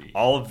 wouldn't it be?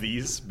 all of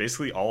these,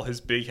 basically all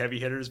his big heavy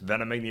hitters,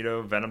 Venom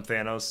Magneto, Venom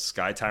Thanos,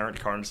 Sky Tyrant,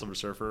 Carnage Silver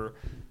Surfer,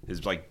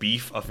 his like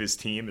beef of his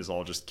team is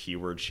all just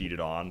keyword cheated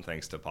on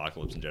thanks to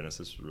Apocalypse and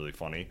Genesis. Really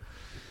funny.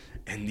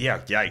 And yeah,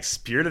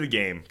 spirit of the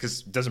game,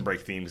 because it doesn't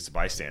break theme, it's a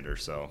bystander,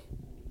 so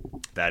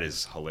that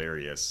is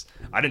hilarious.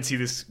 I didn't see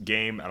this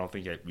game. I don't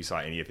think we saw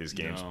any of his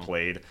games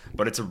played,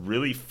 but it's a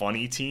really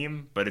funny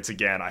team. But it's,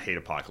 again, I hate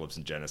Apocalypse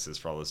and Genesis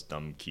for all this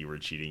dumb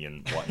keyword cheating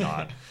and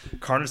whatnot.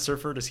 Carnage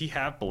Surfer, does he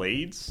have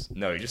blades?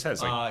 No, he just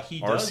has like he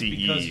does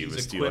RCE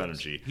with Steel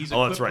Energy. He's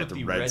Oh, that's right, with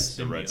the red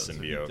symbiote. So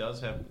he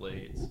does have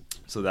blades.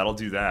 So that'll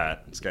do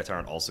that. Sky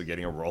Tyrant also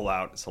getting a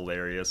rollout. It's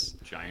hilarious.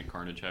 Giant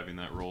Carnage having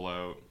that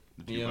rollout.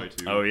 The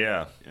 2x2. Oh,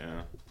 yeah.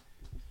 Yeah.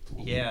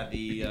 Yeah,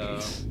 the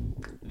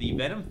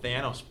Venom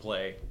Thanos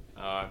play,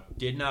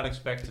 did not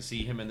expect to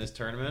see him in this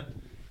tournament.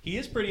 He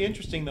is pretty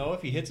interesting, though.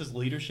 If he hits his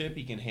leadership,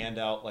 he can hand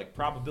out like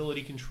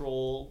probability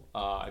control,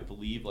 I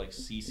believe like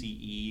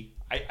CCE.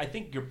 I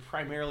think you're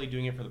primarily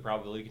doing it for the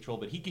probability control,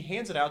 but he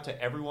hands it out to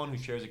everyone who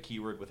shares a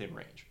keyword within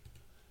range.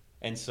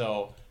 And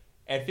so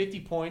at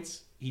 50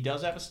 points, he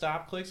does have a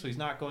stop click, so he's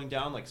not going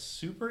down like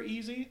super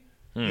easy.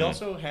 He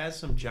also has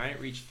some Giant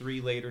Reach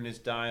 3 later in his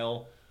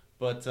dial,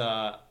 but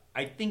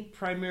I think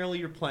primarily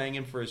you're playing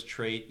him for his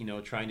trait,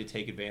 trying to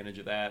take advantage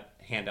of that,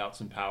 hand out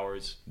some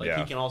powers.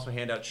 He can also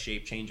hand out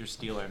Shape Changer,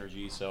 Steel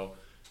Energy, so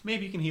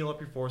maybe you can heal up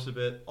your force a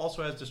bit.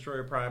 Also has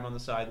Destroyer Prime on the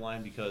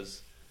sideline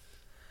because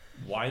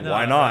why not?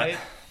 Why not? Right?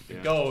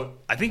 Go.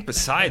 I think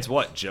besides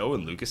Joe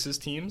and Lucas's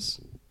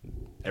teams,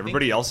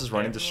 everybody else is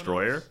running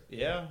Destroyer.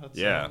 Yeah,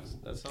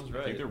 that sounds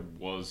right. I think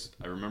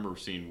I remember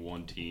seeing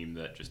one team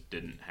that just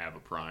didn't have a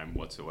Prime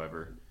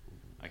whatsoever.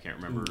 I can't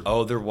remember.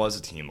 Oh, there was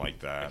a team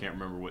like that. I can't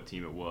remember what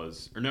team it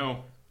was. Or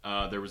no,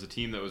 there was a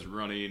team that was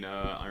running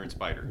Iron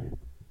Spider.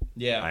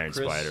 Yeah, Iron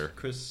Spider.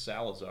 Chris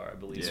Salazar, I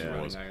believe, is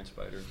running Iron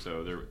Spider.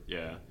 So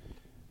yeah.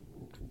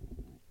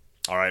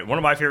 All right, one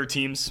of my favorite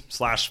teams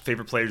 /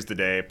 favorite players of the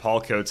day,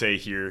 Paul Cote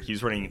here.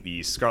 He's running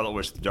the Scarlet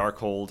Witch, the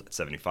Darkhold at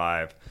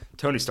 75,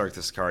 Tony Stark,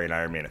 the Sicari, and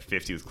Iron Man at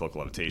 50 with Cloak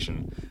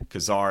Levitation,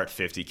 Kazar at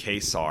 50,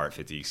 Kesar at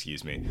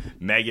 50,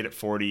 Maggot at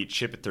 40,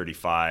 Chip at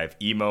 35,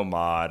 Emo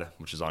Mod,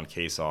 which is on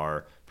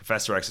Kesar,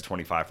 Professor X at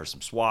 25 for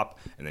some swap,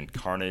 and then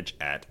Carnage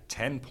at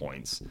 10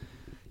 points.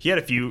 He had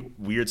a few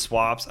weird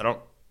swaps. I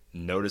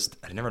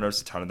never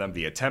noticed a ton of them.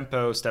 The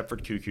Tempo,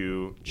 Stepford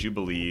Cuckoo,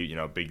 Jubilee,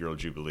 Big Girl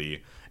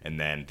Jubilee, and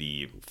then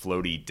the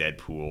floaty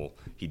Deadpool.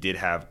 He did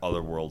have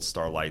Otherworld,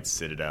 Starlight,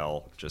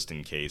 Citadel, just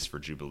in case for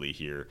Jubilee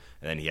here.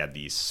 And then he had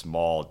the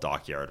small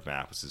Dockyard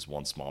map, which is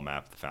one small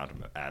map, the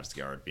Fountain of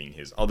Asgard being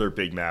his other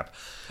big map.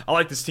 I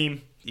like this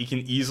team. He can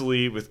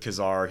easily, with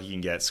Kazar, he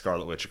can get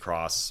Scarlet Witch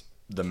across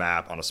the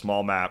map on a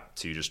small map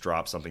to just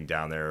drop something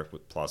down there,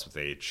 plus with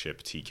a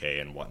chip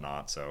TK and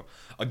whatnot. So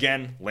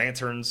again,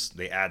 lanterns,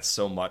 they add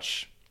so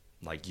much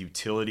like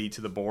utility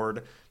to the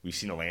board. We've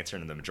seen a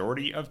lantern in the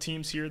majority of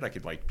teams here that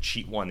could like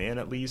cheat one in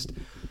at least.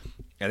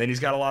 And then he's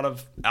got a lot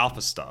of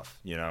alpha stuff,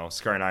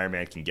 Scar and Iron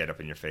Man can get up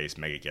in your face,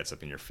 Mega gets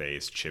up in your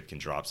face, Chip can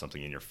drop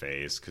something in your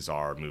face,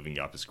 Kazar moving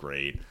up is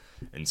great,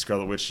 and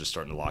Scarlet Witch just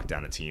starting to lock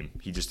down a team.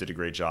 He just did a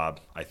great job,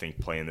 I think,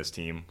 playing this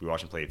team. We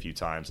watched him play a few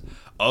times.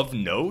 Of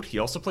note, he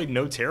also played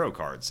no tarot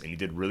cards, and he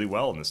did really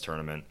well in this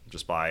tournament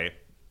just by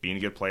being a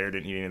good player,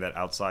 didn't need any of that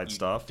outside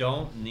stuff.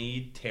 Don't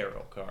need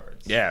tarot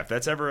cards. Yeah, if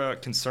that's ever a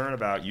concern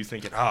about you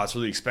thinking, it's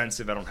really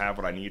expensive, I don't have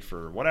what I need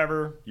for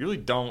whatever, you really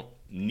don't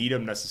need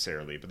them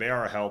necessarily, but they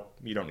are a help.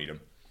 You don't need them.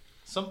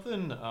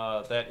 Something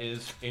that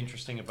is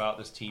interesting about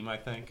this team, I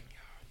think,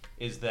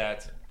 is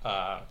that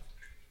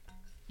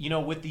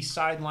with the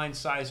sideline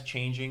size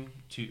changing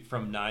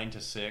from 9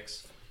 to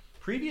 6,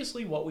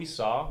 previously what we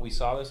saw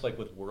this like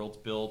with Worlds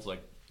builds,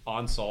 like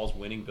on Saul's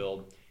winning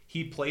build.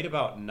 He played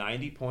about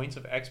 90 points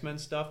of X-Men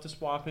stuff to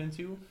swap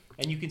into,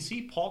 and you can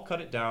see Paul cut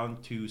it down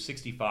to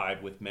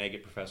 65 with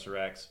Maggot, Professor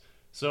X.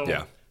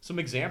 So some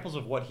examples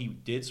of what he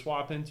did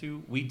swap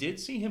into, we did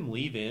see him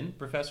leave in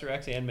Professor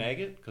X and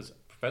Maggot, because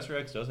Professor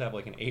X does have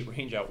like an 8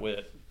 range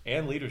outwit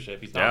and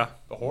leadership. He's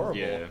not horrible.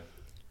 Yeah.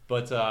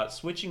 But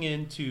switching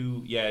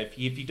into, if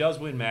he does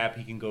win map,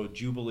 he can go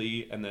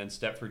Jubilee and then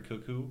Stepford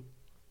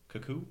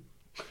Cuckoo.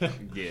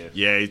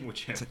 Yeah, he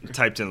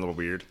typed in a little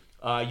weird.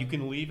 You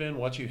can leave in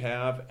what you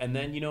have, and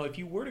then, if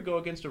you were to go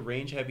against a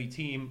range-heavy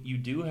team, you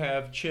do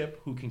have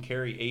Chip, who can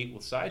carry 8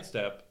 with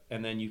Sidestep,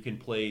 and then you can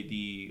play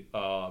the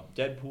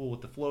Deadpool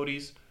with the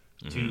floaties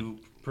to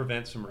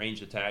prevent some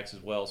ranged attacks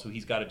as well. So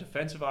he's got a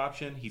defensive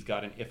option, he's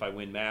got an if I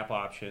win map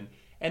option,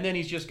 and then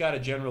he's just got a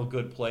general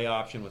good play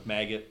option with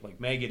Maggot.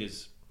 Like, Maggot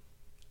is,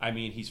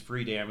 he's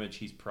free damage,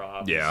 he's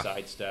prob, he's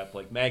Sidestep.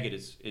 Like, Maggot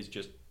is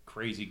just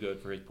crazy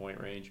good for his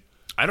point range.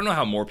 I don't know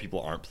how more people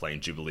aren't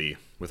playing Jubilee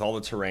with all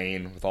the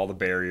terrain, with all the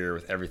barrier,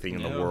 with everything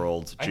in the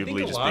world.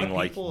 Jubilee just being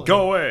like,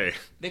 go away.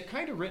 They've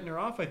kind of written her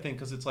off, I think,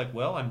 because it's like,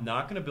 well, I'm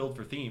not going to build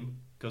for theme.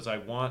 because I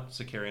want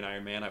Sakarian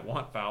Iron Man, I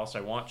want Faust,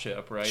 I want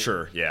Chip, right?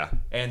 Sure, yeah.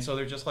 And so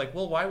they're just like,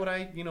 well, why would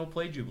I,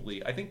 play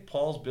Jubilee? I think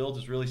Paul's build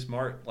is really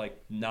smart,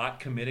 like not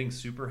committing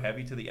super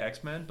heavy to the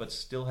X-Men, but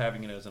still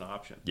having it as an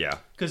option. Yeah.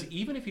 Because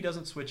even if he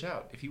doesn't switch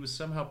out, if he was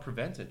somehow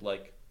prevented,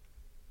 like,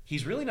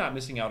 he's really not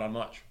missing out on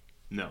much.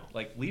 No.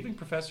 Like, leaving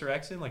Professor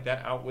X in, like,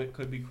 that outwit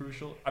could be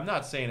crucial. I'm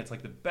not saying it's,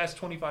 like, the best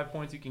 25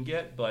 points you can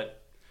get,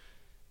 but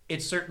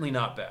it's certainly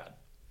not bad.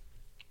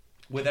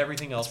 With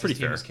everything else this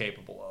team is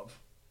capable of.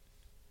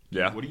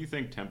 Yeah. What do you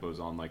think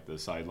tempo's on, like, the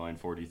sideline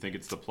for? Do you think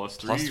it's the +3?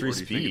 +3 or do you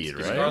think speed, it's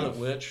right? Scarlet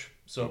Witch.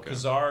 So Okay.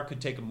 Kazar could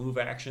take a move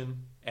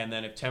action, and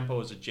then if tempo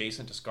is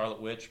adjacent to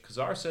Scarlet Witch,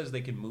 Kazar says they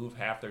can move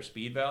half their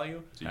speed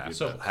value. So you get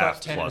So that. cut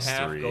half 10 plus and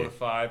half, 3. go to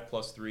 5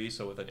 plus 3.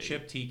 So with a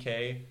chip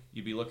TK,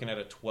 you'd be looking at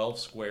a 12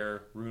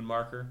 square rune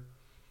marker.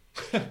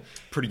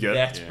 Pretty good.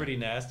 That's Yeah. pretty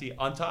nasty.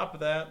 On top of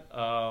that,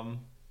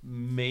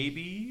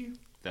 maybe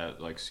That,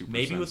 like, super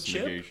Maybe with sense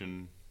Chip?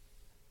 negation.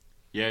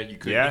 Yeah, you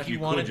could. Yeah. if you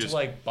could wanted just to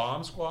like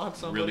bomb squad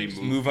somebody, really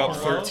just Move up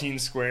far 13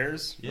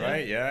 squares, Yeah.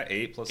 right? Yeah,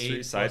 8 plus 8 3,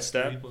 plus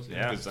sidestep. 3 plus-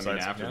 Yeah, Because, I mean,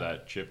 sidestep, after yeah.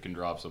 that, Chip can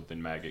drop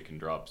something, Maggot can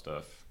drop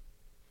stuff.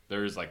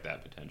 There is, like,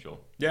 that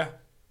potential. Yeah.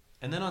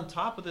 And then on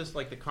top of this,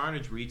 like the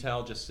Carnage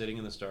retail just sitting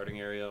in the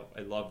starting area,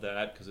 I love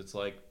that because it's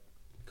like,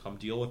 come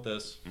deal with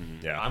this.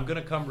 Yeah. I'm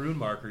gonna come rune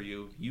marker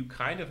you. You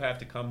kind of have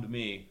to come to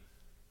me.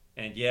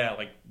 And yeah,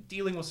 like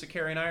dealing with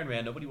Sakarian Iron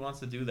Man, nobody wants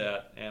to do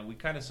that, and we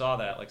kind of saw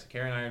that. Like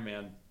Sakarian Iron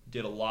Man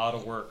did a lot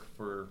of work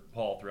for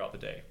Paul throughout the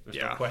day. There's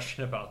no Yeah.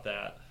 question about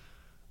that.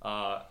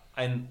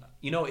 And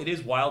it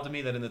is wild to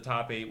me that in the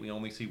top 8 we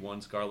only see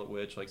one Scarlet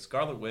Witch. Like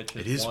Scarlet Witch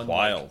has It is won,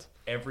 wild. like,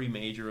 every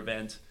major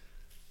event.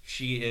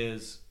 She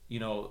is.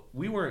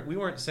 We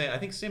weren't saying. I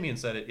think Simeon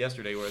said it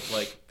yesterday, where it's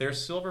like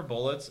there's silver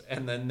bullets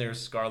and then there's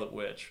Scarlet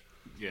Witch,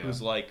 Yeah.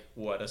 who's like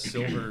what, a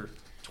silver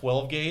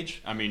 12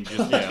 gauge. I mean,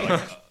 just,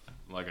 yeah,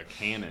 like a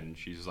cannon.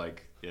 She's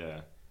like,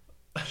 yeah.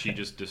 She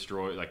just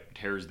destroys, like,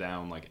 tears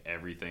down, like,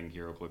 everything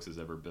Heroclix has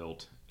ever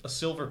built. A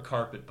silver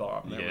carpet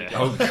bomb. There we Yeah. go.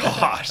 Oh,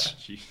 gosh.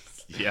 She,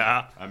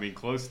 Yeah. I mean,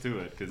 close to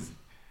it, because,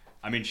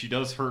 I mean, she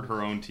does hurt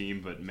her own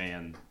team, but,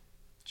 man,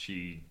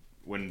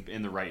 when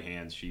in the right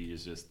hands, she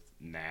is just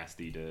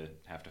nasty to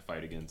have to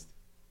fight against.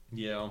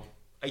 Yeah.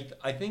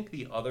 I think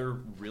the other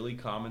really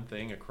common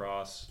thing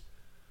across,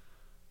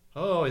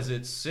 is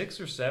it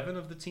 6 or 7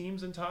 of the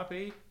teams in top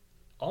 8?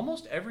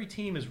 Almost every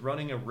team is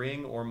running a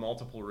ring or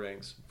multiple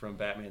rings from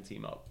Batman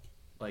Team Up.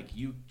 Like,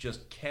 you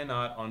just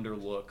cannot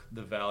underlook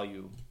the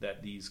value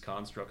that these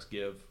constructs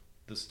give.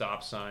 The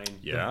stop sign,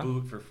 Yeah. the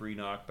boot for free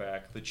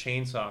knockback, the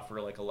chainsaw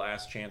for like a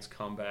last chance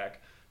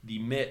comeback, the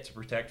mitt to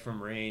protect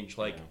from range.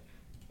 Like,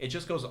 it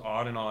just goes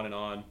on and on and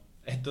on.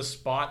 And the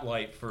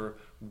spotlight for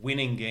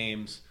winning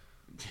games.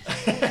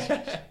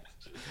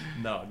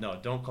 No,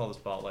 don't call the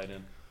spotlight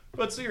in.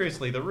 But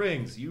seriously, the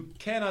rings, you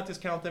cannot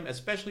discount them,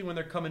 especially when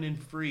they're coming in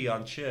free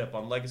on Chip,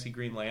 on Legacy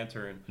Green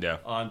Lantern, Yeah.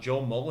 on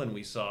Joe Mullen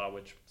we saw,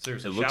 which,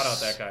 seriously, It shout out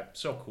looks- that guy.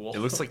 So cool. It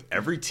looks like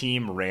every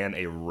team ran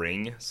a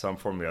ring, some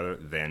form or the other,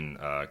 than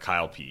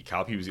Kyle P.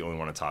 Kyle P was the only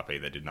one in top 8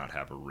 that did not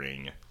have a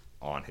ring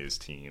on his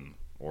team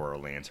or a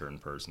lantern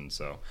person.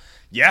 So,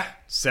 yeah,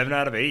 7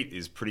 out of 8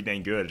 is pretty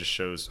dang good. It just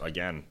shows,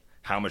 again,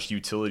 how much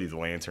utility the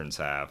lanterns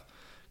have.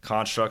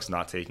 Constructs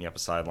not taking up a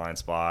sideline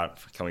spot,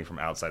 coming from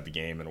outside the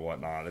game and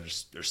whatnot.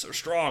 They're so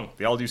strong.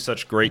 They all do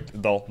such great.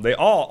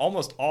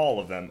 Almost all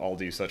of them all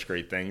do such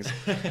great things.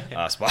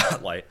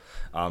 Spotlight.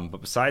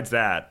 But besides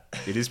that,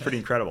 it is pretty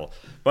incredible.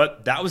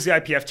 But that was the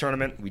IPF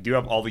tournament. We do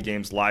have all the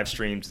games live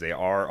streamed. They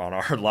are on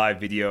our live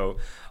video.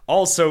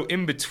 Also,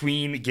 in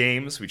between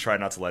games, we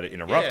tried not to let it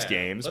interrupt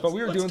games, but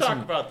we were doing talk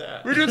about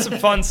that. We were doing some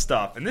fun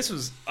stuff, and this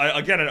was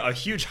again a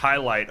huge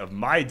highlight of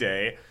my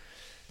day.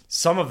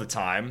 Some of the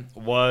time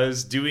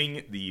was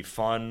doing the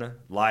fun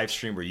live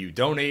stream where you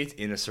donate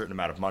in a certain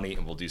amount of money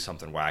and we'll do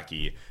something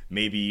wacky.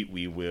 Maybe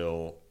we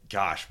will.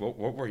 Gosh, what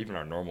were even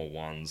our normal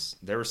ones?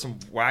 There were some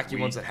wacky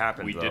ones that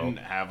happened. We though. didn't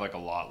have like a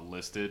lot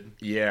listed.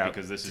 Yeah,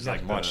 because this is not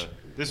like much.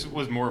 This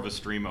was more of a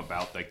stream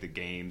about like the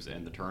games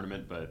and the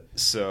tournament, but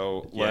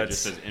So yeah,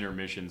 let's. just as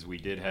intermissions, we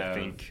did have. I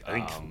think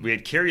we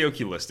had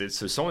karaoke listed.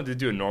 So someone did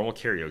do a normal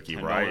karaoke,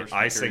 $10 right? for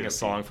I sang a karaoke.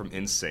 song from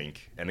NSYNC,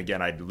 and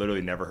again, I'd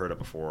literally never heard it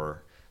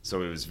before.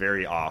 So it was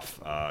very off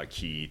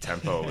key.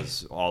 Tempo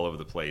was all over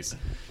the place.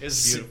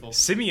 It's beautiful.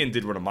 Simeon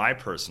did one of my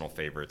personal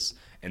favorites,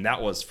 and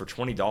that was for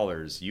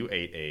 $20. You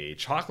ate a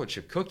chocolate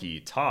chip cookie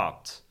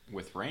topped.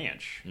 with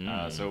ranch.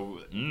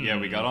 Yeah,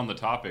 we got on the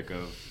topic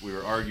of we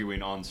were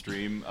arguing on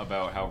stream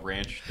about how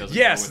ranch doesn't.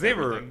 Yes, go with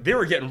everything. they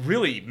were getting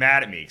really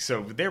mad at me.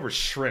 So they were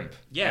shrimp.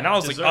 Yeah, and I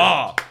was deserved.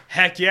 like, oh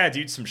heck yeah,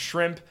 dude, some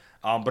shrimp.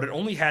 But it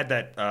only had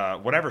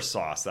that whatever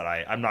sauce that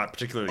I'm not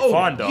particularly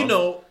fond of. You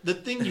know, the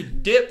thing you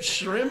dip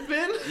shrimp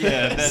in?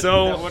 Yeah,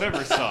 that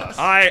whatever sauce.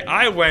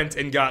 I went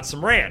and got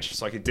some ranch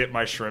so I could dip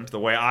my shrimp the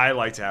way I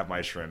like to have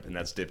my shrimp, and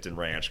that's dipped in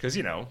ranch because,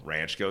 you know,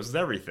 ranch goes with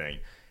everything.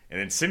 And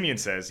then Simeon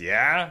says,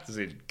 yeah, does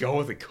it go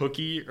with a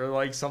cookie or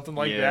like something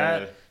like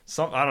that?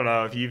 I don't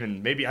know if you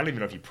even maybe I don't even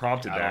know if you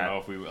prompted that.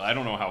 I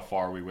don't know how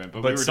far we went,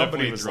 but we were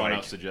somebody definitely was throwing like-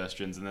 out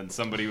suggestions, and then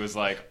somebody was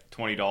like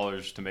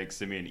 $20 to make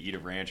Simeon eat a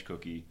ranch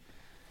cookie,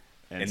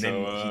 And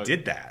so, then he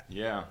did that.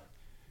 Yeah,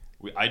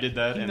 I did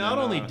that. He and not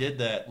then, only did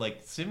that,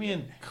 like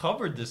Simeon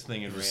covered this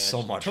thing in ranch,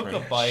 so much took a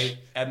ranch. bite,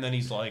 and then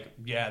he's like,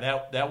 "Yeah,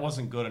 that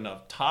wasn't good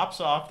enough."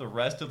 Tops off the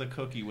rest of the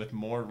cookie with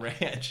more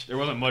ranch. there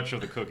wasn't much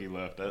of the cookie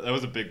left. That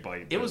was a big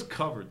bite. It but was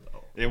covered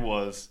though. It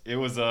was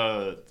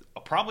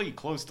probably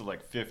close to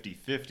like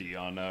 50-50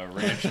 on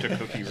ranch to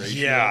cookie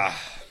ratio. Yeah.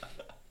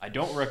 I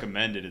don't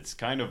recommend it. It's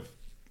kind of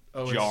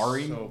Oh, it's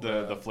jarring. so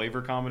The bad.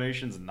 flavor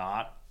combination's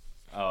not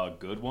a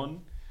good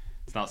one.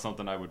 It's not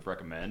something I would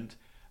recommend.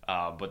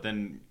 But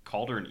then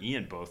Calder and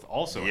Ian both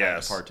also had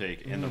Yes. to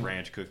partake in the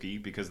ranch cookie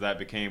because that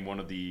became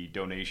one of the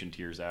donation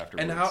tiers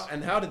afterwards.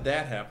 And how did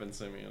that happen,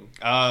 Simeon?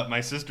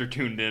 My sister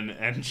tuned in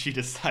and she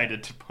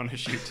decided to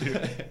punish you too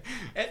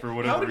for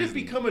whatever How did reason.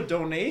 it become a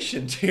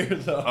donation tier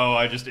though? Oh,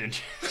 I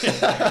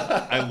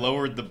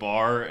lowered the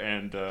bar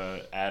and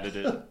added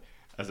it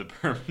as a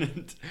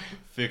permanent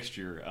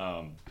fixture.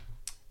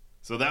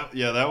 So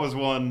that was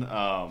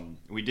one.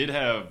 We did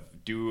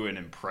do an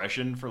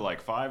impression for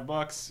like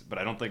 $5, but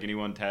I don't think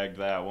anyone tagged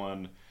that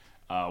one.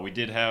 We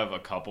did have a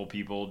couple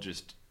people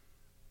just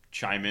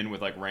chime in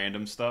with like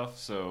random stuff.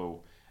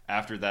 So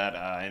after that,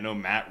 I know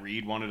Matt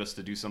Reed wanted us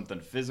to do something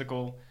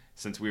physical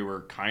since we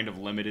were kind of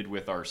limited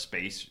with our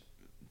space,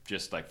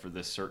 just like for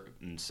this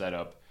certain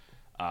setup.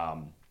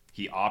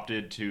 He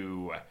opted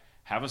to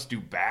have us do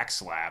back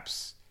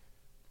slaps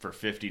for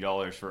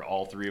 $50 for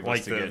all three of Like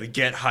us to the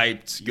get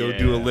hyped, go Yeah.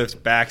 do a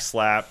lift back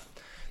slap.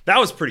 That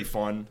was pretty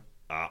fun.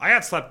 I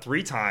got slapped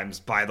 3 times,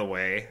 by the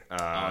way,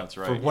 that's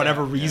right. for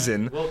whatever Yeah,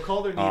 reason. Well,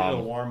 Calder needed a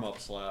warm-up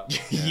slap.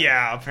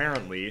 Yeah,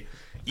 apparently.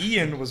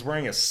 Ian was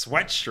wearing a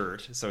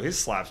sweatshirt, so his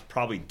slaps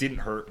probably didn't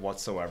hurt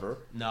whatsoever.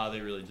 No,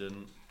 they really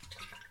didn't.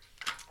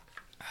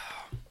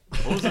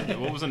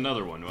 What was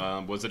another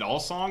one? Was it all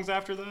songs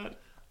after that?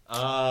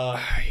 I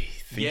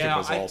think Yeah, it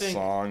was I all think-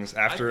 songs.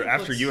 I After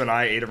think let's- you and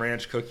I ate a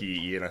ranch cookie,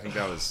 Ian, I think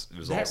it was all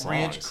That songs.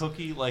 ranch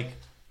cookie, like,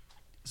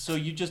 so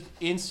you just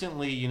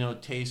instantly,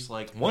 taste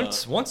like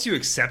Once you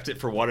accept it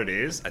for what it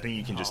is, I think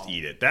you can just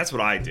eat it. That's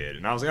what I did,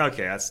 and I was like,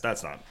 okay, that's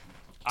not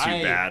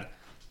too bad.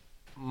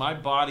 My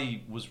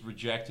body was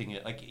rejecting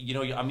it. Like,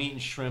 I'm eating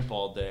shrimp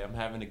all day. I'm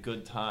having a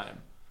good time.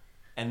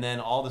 And then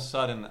all of a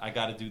sudden, I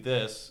got to do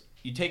this.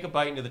 You take a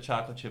bite into the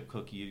chocolate chip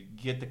cookie, you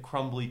get the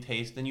crumbly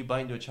taste, then you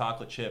bite into a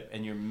chocolate chip,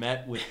 and you're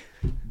met with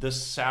the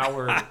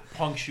sour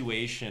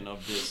punctuation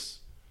of this,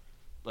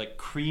 like,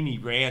 creamy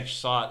ranch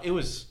sauce. It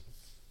was,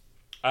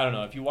 I don't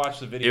know, if you watch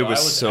the video, It was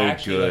I was so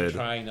actually like, good.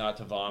 trying not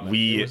to vomit.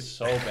 We- It was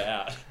so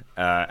bad.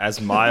 As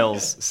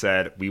Miles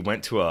said, we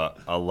went to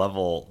a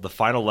level, the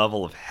final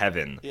level of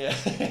heaven Yeah.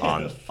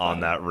 on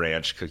that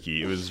ranch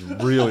cookie. It was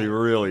really,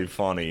 really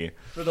funny.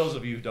 For those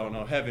of you who don't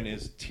know, heaven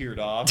is tiered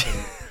off,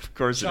 and Of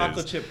course it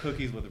chocolate is. chip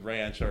cookies with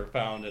ranch are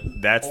found at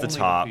That's the only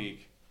top.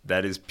 peak.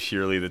 That is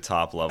purely the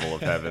top level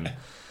of heaven.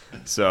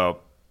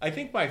 So, I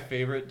think my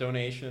favorite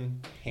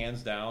donation,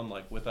 hands down,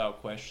 like without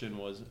question,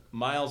 was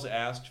Miles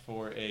asked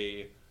for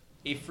a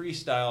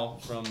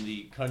freestyle from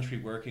the country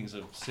workings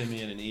of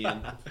Simeon and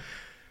Ian,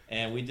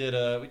 and we did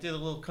a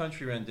little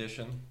country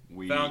rendition.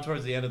 Found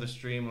towards the end of the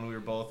stream when we were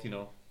both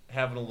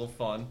having a little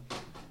fun.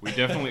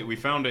 We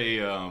found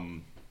a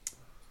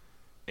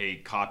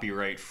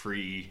copyright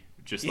free,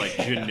 just like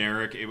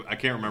generic. I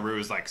can't remember. It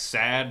was like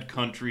sad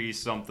country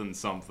something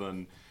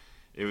something.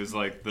 It was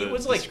like the It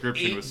was like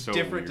description 8 was so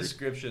different weird.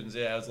 descriptions.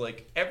 Yeah, it was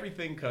like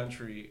everything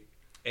country,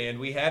 and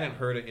we hadn't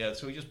heard it yet,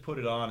 so we just put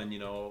it on,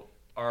 and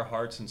our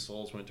hearts and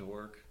souls went to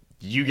work.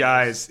 you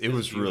guys, it It was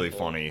was really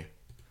beautiful. funny.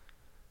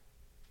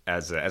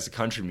 As a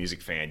country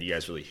music fan, you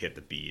guys really hit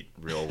the beat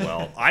real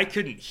well. I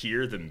couldn't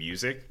hear the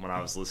music when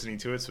I was listening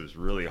to it, so it was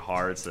really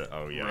hard to.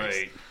 Oh yeah,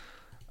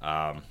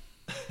 Right.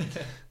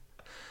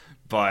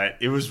 But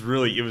it was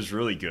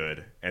really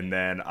good. And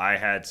then I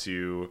had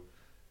to,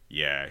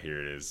 here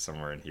it is,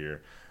 somewhere in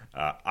here.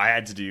 I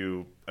had to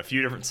do a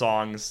few different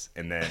songs,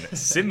 and then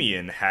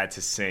Simeon had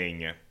to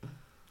sing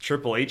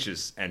Triple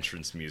H's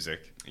entrance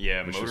music.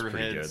 Yeah, which was pretty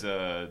Motorhead's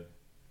good.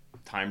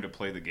 Time to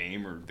Play the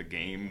Game, or the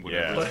game,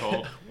 whatever Yeah. it's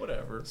called.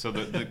 Whatever. So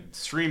the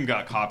stream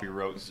got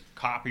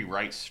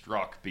copyright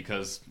struck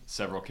because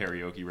several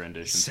karaoke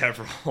renditions.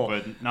 Several,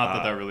 But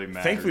not that really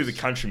matters. Thankfully, the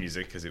country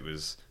music, because it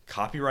was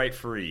copyright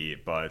free,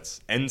 but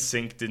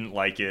NSYNC didn't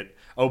like it.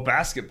 Oh,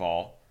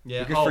 basketball.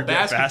 Yeah. Who could Oh,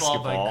 forget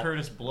basketball by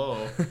Curtis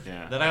Blow.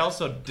 Yeah. That I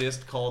also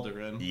dissed Calder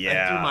in.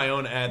 Yeah, I threw my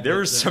own ad. There were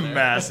libs in some there.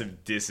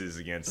 massive disses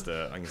against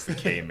the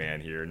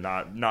K-man here.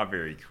 Not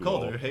very cool.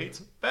 Calder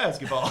hates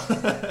basketball.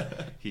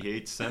 He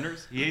hates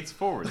centers. He hates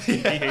forwards. He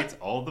hates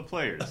all the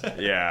players.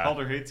 Yeah.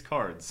 Calder hates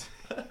cards.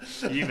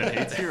 He even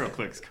hates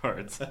Heroclix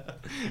cards.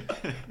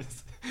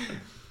 There's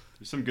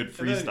some good And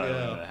then,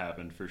 freestyling that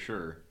happened for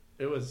sure.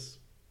 It was,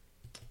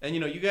 and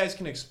you guys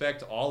can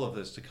expect all of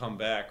this to come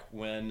back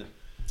when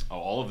Oh,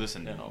 all of this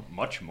and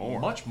much more.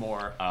 much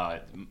more.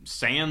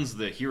 Sans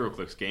the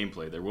Heroclix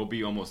gameplay, there will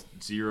be almost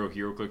zero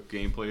Heroclix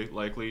gameplay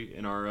likely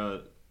in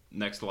our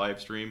next live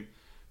stream.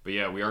 But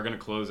yeah, we are going to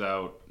close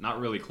out, not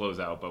really close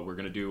out, but we're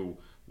going to do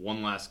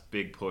one last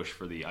big push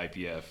for the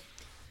IPF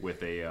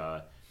with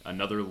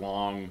another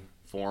long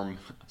form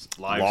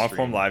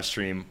live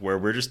stream where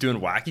we're just doing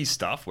wacky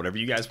stuff, whatever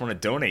you guys want to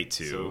donate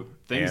to, so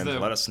things and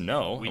that let us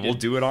know, and we'll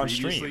do it on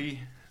stream.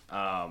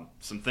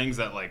 Some things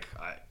that like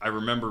I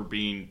remember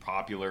being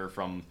popular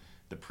from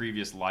the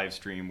previous live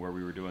stream where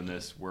we were doing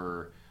this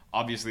were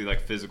obviously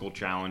like physical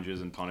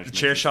challenges and punishments.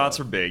 Chair shots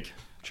are big.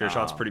 Chair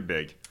shots pretty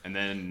big. And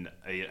then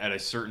at a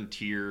certain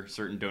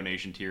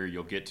donation tier,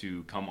 you'll get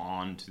to come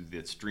on to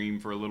the stream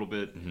for a little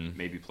bit,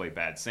 maybe play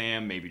Bad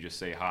Sam, maybe just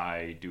say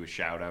hi, do a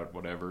shout out,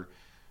 whatever.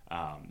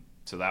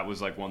 So that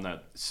was like one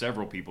that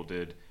several people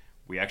did.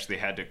 We actually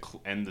had to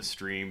end the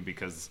stream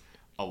because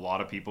a lot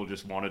of people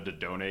just wanted to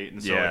donate,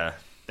 and so like,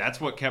 that's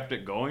what kept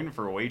it going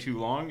for way too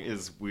long.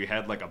 Is we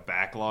had like a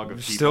backlog of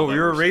people. We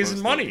were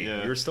raising money.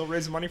 We were still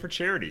raising money for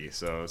charity,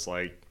 so it's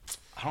like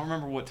I don't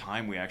remember what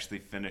time we actually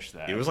finished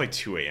that. It was like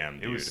 2 a.m.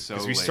 Dude. It was so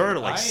because late. we started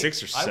at like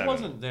 6 or 7. I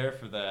wasn't there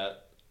for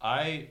that.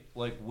 I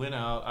like went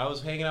out. I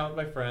was hanging out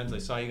with my friends. I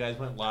saw you guys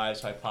went live,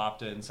 so I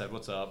popped in and said,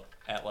 "What's up?"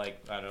 At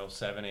like, I don't know,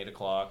 7, 8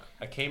 o'clock.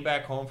 I came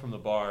back home from the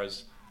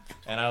bars,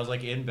 and I was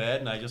like in bed,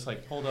 and I just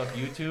like pulled up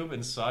YouTube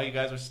and saw you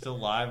guys were still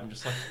live. I'm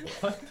just like,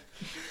 what?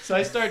 So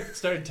I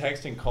started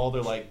texting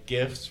Calder like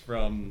gifts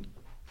from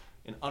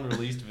an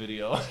unreleased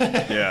video.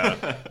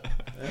 Yeah.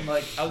 And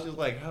like I was just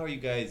like, how are you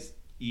guys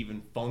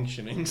even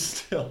functioning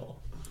still?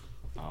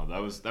 Oh,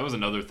 that was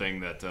another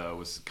thing that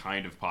was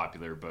kind of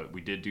popular, but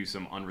we did do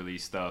some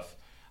unreleased stuff.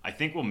 I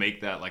think we'll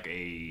make that like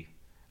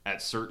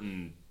at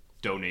certain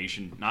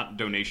not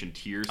donation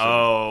tiers.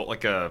 Oh,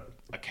 like a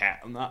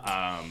cat,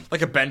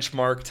 like a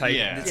benchmark type.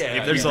 Yeah.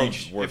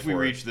 If we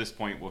reach this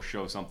point, we'll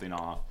show something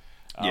off.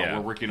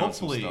 We're working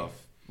Hopefully, on some stuff.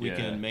 We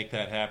can make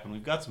that happen.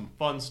 We've got some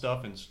fun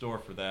stuff in store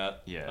for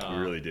that. Yeah,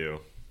 we really do.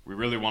 We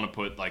really want to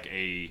put like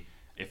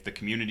if the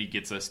community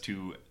gets us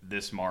to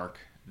this mark,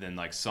 then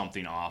like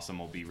something awesome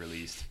will be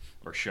released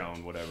or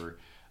shown, whatever.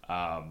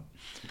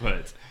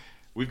 But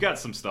we've got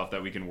some stuff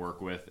that we can work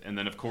with, and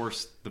then of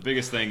course the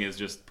biggest thing is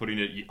just putting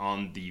it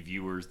on the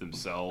viewers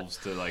themselves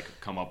to like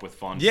come up with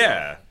fun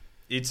stuff.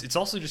 It's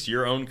also just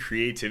your own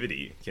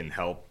creativity can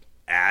help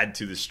add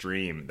to the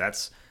stream.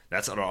 That's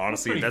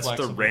honestly that's where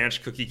the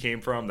ranch cookie came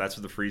from. That's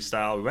where the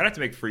freestyle. We might have to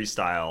make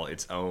freestyle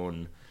its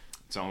own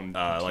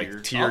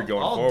like tier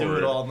going forward. I'll do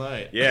it all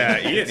night.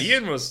 Yeah,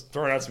 Ian was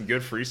throwing out some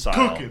good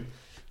freestyle. Cooking.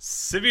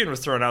 Sibian was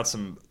throwing out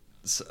some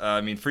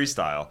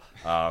freestyle.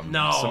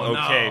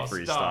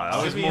 Freestyle. Stop.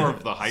 I was more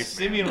of the hype man.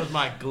 Simeon was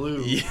my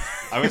glue. Yeah.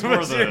 I was more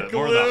of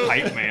the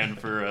hype man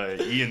for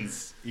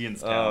Ian's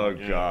talent. Oh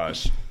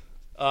gosh.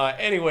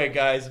 Anyway,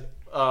 guys,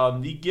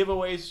 the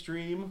giveaway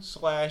stream /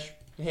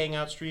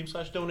 hangout stream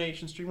 /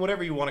 donation stream,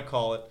 whatever you want to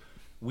call it,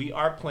 we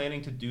are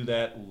planning to do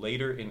that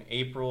later in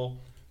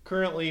April.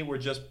 Currently, we're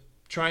just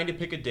trying to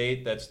pick a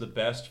date that's the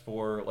best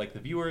for like the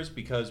viewers,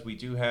 because we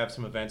do have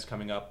some events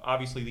coming up.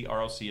 Obviously, the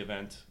RLC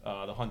event,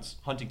 the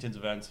Huntington's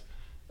event,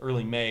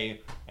 early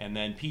May, and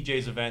then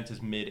PJ's event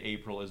is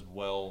mid-April as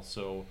well.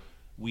 So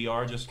we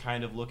are just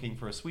kind of looking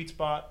for a sweet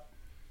spot.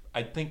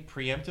 I think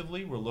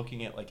preemptively we're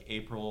looking at like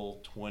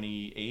April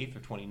 28th or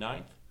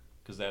 29th,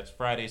 because that's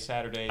Friday,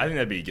 Saturday. I think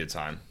that'd be a good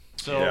time.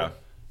 So,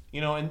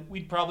 and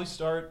we'd probably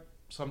start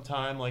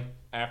sometime like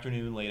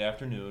late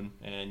afternoon,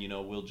 and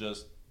we'll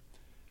just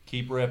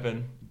keep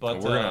ripping. But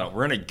we're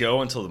gonna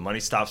go until the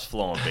money stops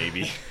flowing,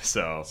 baby.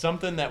 So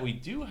something that we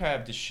do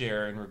have to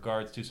share in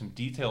regards to some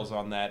details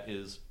on that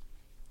is,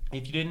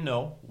 if you didn't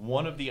know,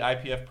 one of the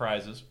IPF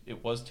prizes,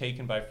 it was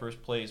taken by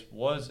first place,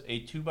 was a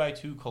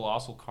 2x2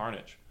 Colossal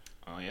Carnage.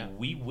 Oh yeah.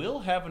 We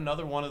will have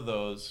another one of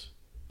those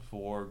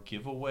for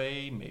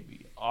giveaway,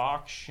 maybe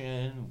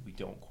auction. We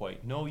don't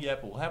quite know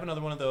yet, but we'll have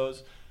another one of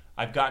those.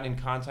 I've gotten in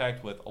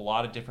contact with a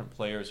lot of different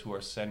players who are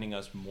sending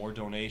us more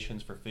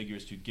donations for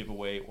figures to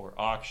giveaway or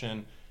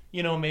auction.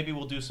 Maybe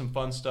we'll do some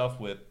fun stuff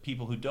with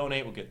people who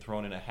donate. We'll get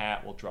thrown in a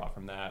hat. We'll draw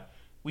from that.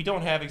 We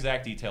don't have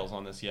exact details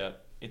on this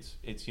yet. It's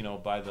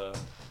by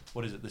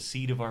the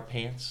seat of our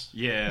pants.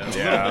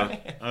 Yeah.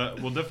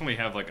 We'll definitely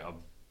have like a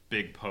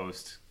big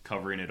post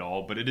covering it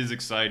all, but it is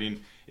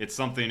exciting. It's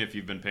something, if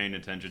you've been paying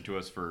attention to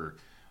us for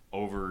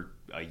over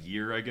a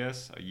year, I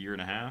guess, a year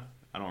and a half.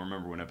 I don't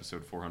remember when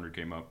episode 400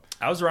 came up.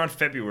 I was around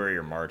February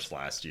or March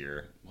last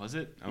year. Was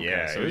it? Okay,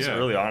 yeah, it was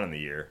early on in the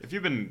year. If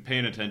you've been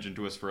paying attention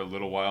to us for a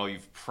little while,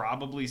 you've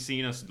probably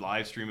seen us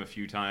live stream a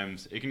few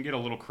times. It can get a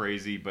little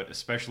crazy, but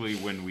especially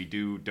when we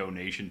do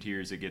donation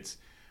tiers, it gets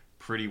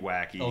pretty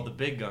wacky. Oh, the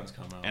big guns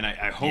come out. And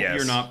I hope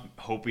you're not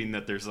hoping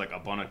that there's like a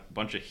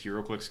bunch of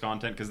Heroclix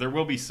content, because there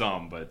will be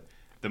some, but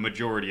the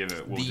majority of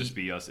it will just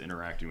be us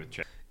interacting with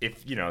chat.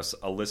 If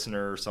a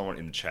listener or someone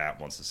in the chat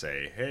wants to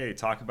say, hey,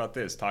 talk about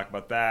this, talk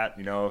about that,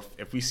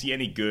 if we see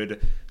any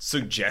good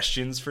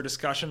suggestions for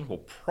discussion, we'll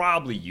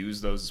probably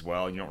use those as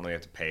well. You don't really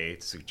have to pay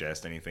to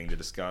suggest anything to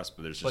discuss,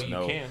 but there's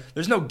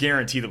no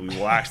guarantee that we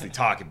will actually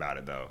talk about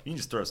it, though. You can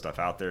just throw stuff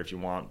out there if you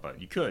want,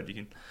 but you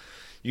can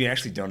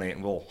actually donate,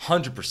 and we'll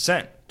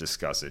 100%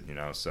 discuss it.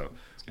 So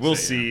We'll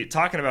see.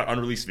 Talking about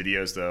unreleased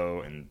videos,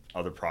 though, and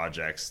other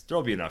projects, there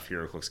will be enough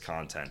Heroclix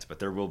content, but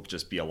there will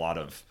just be a lot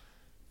of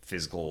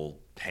physical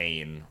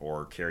pain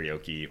or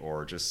karaoke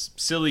or just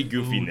silly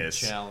goofiness.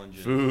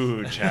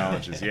 Food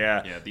challenges,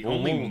 yeah. Yeah, the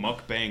only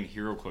mukbang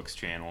Heroclix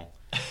channel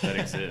that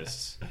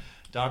exists.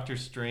 Doctor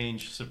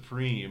Strange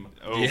Supreme.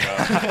 Oh,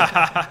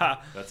 yeah.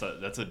 That's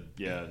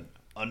an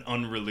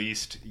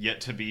unreleased,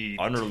 yet to be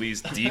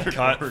unreleased deep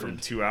cut from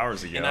 2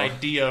 hours ago. An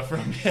idea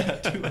from 2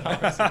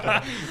 hours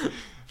ago.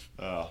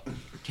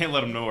 Can't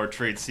let them know our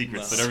trade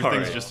secrets. That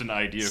everything's just an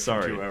idea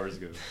from 2 hours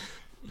ago.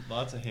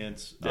 Lots of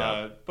hints.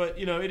 Yeah. But,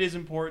 it is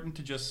important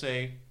to just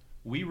say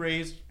we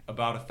raised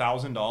about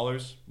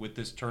 $1,000 with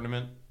this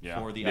tournament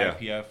for the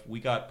IPF. We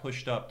got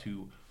pushed up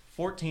to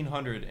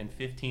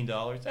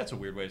 $1,415. That's a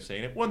weird way of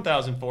saying it.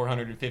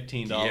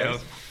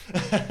 $1,415.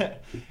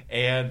 Yep.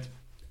 And,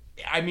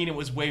 it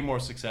was way more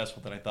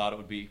successful than I thought it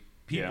would be.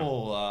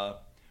 People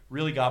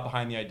really got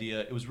behind the idea.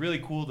 It was really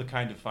cool to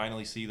kind of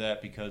finally see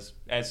that because,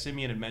 as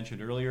Simeon had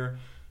mentioned earlier,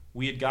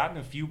 we had gotten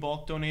a few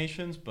bulk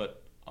donations,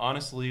 but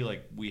honestly,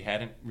 we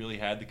hadn't really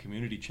had the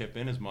community chip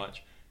in as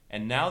much.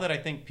 And now that I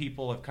think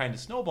people have kind of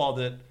snowballed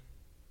it,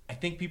 I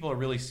think people are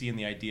really seeing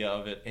the idea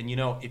of it. And,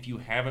 if you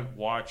haven't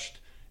watched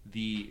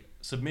the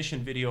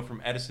submission video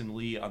from Edison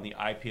Lee on the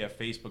IPF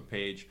Facebook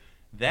page,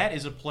 that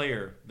is a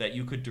player that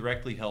you could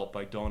directly help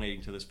by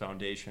donating to this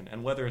foundation.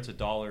 And whether it's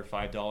 $1,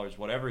 $5,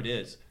 whatever it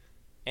is,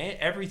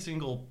 every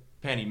single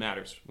penny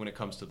matters when it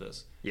comes to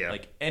this. Yeah.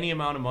 Any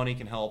amount of money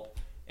can help.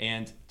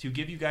 And to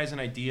give you guys an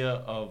idea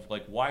of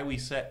why we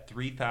set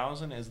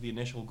 3,000 as the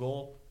initial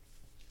goal,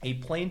 a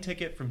plane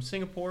ticket from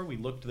Singapore, we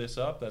looked this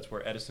up, that's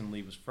where Edison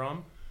Lee was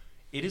from,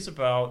 it is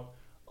about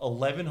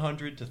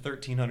 $1,100 to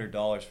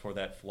 $1,300 for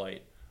that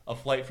flight. A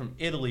flight from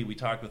Italy, we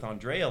talked with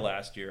Andrea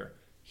last year,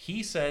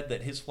 he said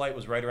that his flight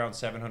was right around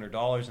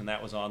 $700, and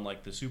that was on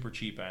the super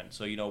cheap end.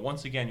 So,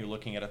 once again, you're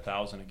looking at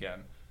 $1,000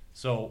 again.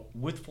 So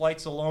with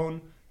flights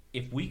alone,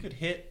 if we could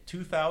hit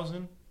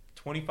 2,000,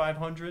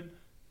 2,500,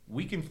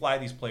 we can fly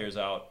these players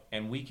out,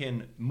 and we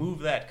can move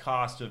that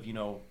cost of,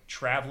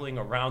 traveling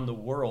around the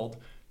world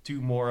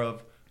to more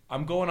of,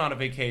 I'm going on a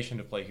vacation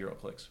to play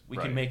Heroclix. We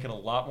can make it a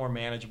lot more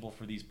manageable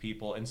for these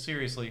people. And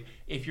seriously,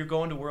 if you're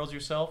going to Worlds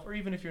yourself, or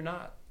even if you're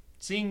not,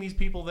 seeing these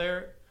people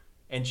there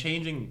and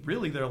changing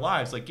really their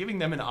lives, giving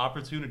them an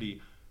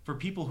opportunity for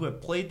people who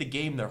have played the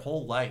game their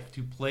whole life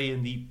to play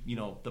in the,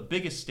 the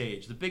biggest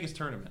stage, the biggest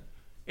tournament.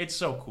 It's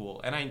so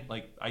cool. And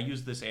I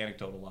use this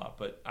anecdote a lot,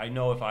 but I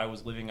know if I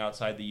was living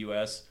outside the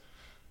US,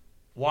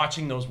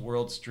 watching those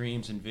world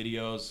streams and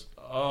videos,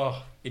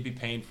 it'd be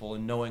painful.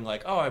 And knowing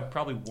I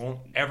probably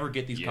won't ever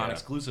get these con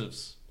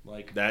exclusives.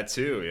 That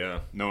too, yeah.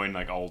 Knowing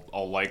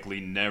I'll likely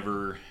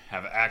never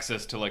have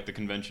access to the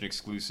convention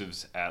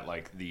exclusives at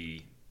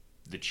the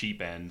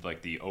cheap end,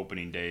 the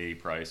opening day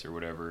price or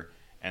whatever,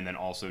 and then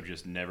also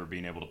just never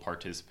being able to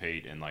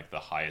participate in the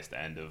highest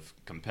end of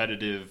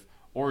competitive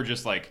or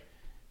just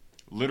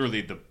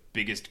literally the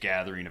biggest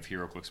gathering of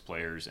Heroclix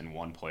players in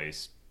one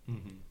place.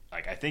 Mm-hmm.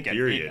 I think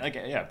period.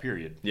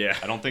 Period. Yeah.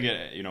 I don't think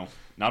it.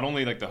 Not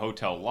only the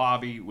hotel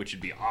lobby, which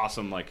would be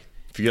awesome.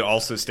 If you could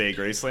also stay at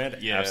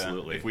Graceland, yeah,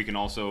 absolutely. If we can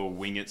also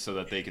wing it so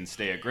that they can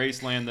stay at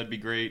Graceland, that'd be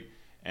great.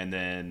 And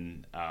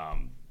then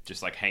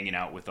just hanging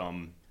out with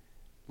them,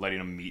 letting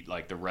them meet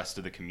the rest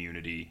of the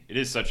community. It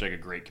is such a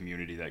great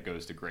community that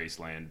goes to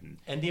Graceland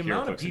and the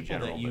amount of people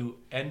that you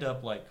end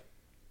up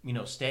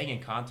staying in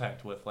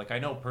contact with. I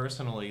know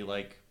personally,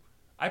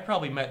 I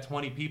probably met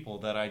 20 people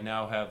that I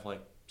now have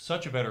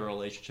such a better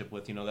relationship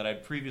with, that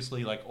I'd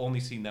previously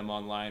only seen them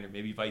online or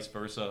maybe vice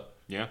versa.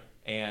 Yeah.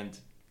 And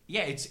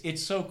yeah,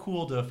 it's so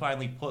cool to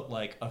finally put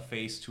a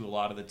face to a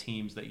lot of the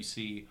teams that you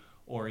see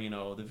or,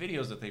 the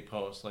videos that they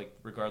post,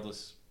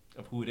 regardless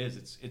of who it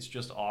is. It's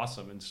just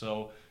awesome. And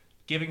so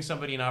giving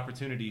somebody an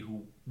opportunity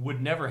who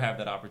would never have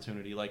that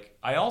opportunity,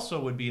 I also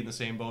would be in the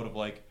same boat of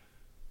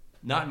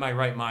not in my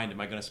right mind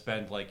am I going to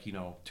spend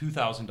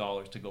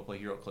 $2,000 to go play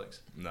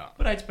Heroclix. No.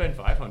 But I'd spend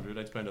 $500,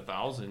 I'd spend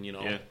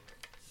 $1,000, Yeah.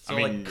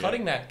 So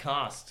cutting that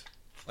cost,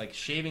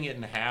 shaving it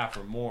in half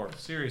or more,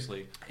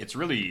 seriously. It's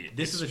really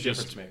this is a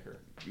difference maker.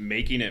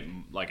 Making it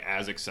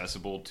as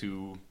accessible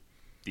to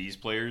these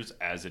players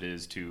as it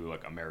is to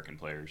American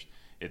players.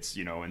 It's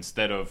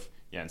instead of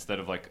a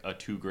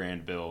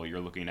 $2,000 bill, you're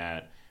looking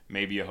at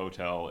maybe a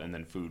hotel and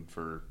then food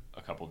for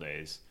a couple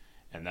days,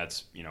 and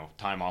that's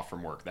time off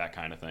from work, that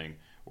kind of thing.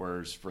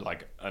 Whereas for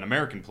an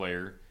American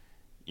player,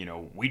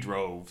 we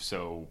drove,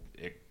 so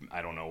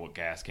I don't know what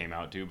gas came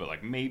out to,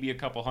 but maybe a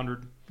couple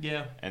hundred.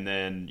 Yeah. And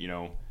then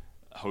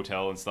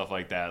hotel and stuff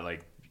like that.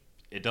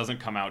 It doesn't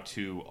come out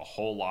to a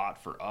whole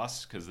lot for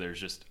us because there's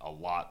just a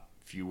lot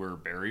fewer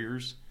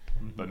barriers.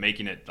 Mm-hmm. But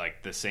making it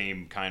the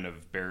same kind of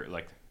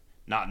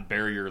not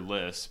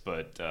barrierless,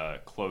 but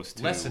close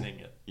to lessening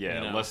it.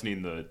 Yeah,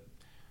 lessening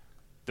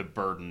the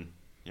burden.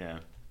 Yeah.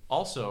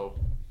 Also,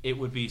 it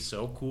would be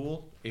so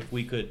cool if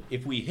we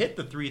hit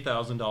the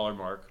 $3,000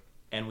 mark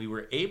and we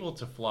were able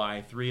to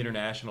fly 3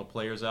 international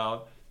players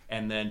out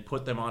and then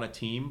put them on a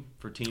team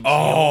for Team Seal.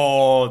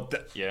 Oh,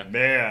 Yeah.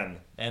 man.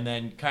 And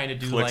then kind of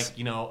do Clicks.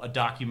 a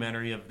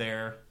documentary of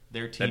their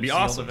Team That'd be Sealed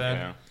awesome. event.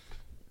 Yeah.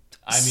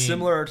 I mean,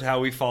 Similar to how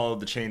we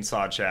followed the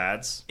Chainsaw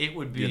Chads. it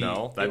would be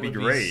that'd be it would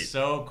great.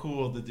 so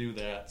cool to do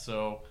that.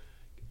 So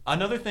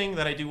another thing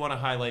that I do want to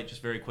highlight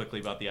just very quickly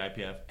about the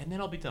IPF, and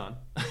then I'll be done,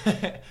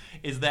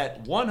 is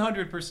that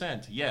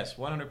 100%, yes,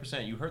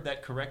 100%, you heard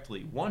that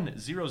correctly,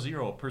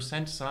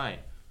 100% sign,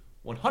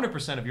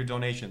 100% of your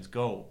donations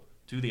go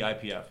to the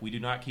IPF. We do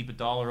not keep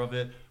 $1 of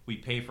it. We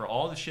pay for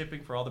all the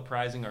shipping, for all the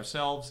prizing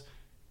ourselves.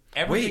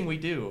 Everything we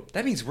do.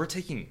 That means we're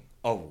taking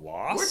a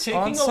loss. We're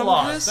on taking a some of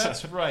loss. this?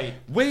 That's right.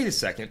 Wait a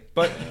second,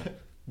 but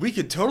we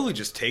could totally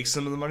just take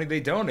some of the money they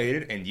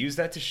donated and use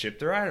that to ship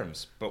their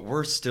items. But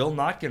we're still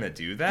not going to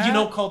do that. You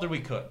know, Calder, we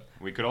could.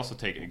 We could also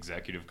take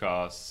executive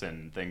costs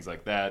and things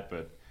like that,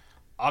 but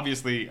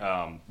obviously,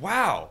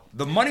 Wow,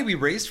 the money we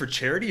raised for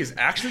charity is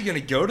actually going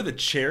to go to the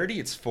charity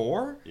it's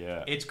for?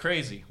 yeah. It's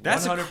crazy.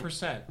 That's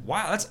 100%.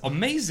 Wow, that's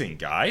amazing,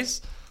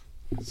 guys.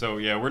 So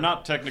yeah, we're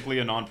not technically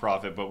a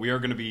nonprofit, but we are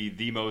going to be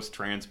the most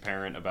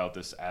transparent about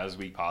this as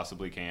we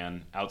possibly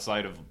can.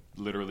 Outside of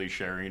literally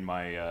sharing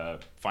my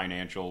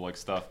financial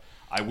stuff,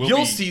 I will.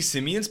 You'll see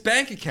Simeon's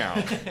bank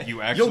account.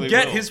 You actually You'll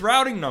get will. his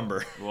routing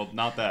number. Well,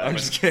 not that. I'm but,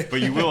 just kidding.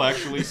 But you will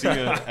actually see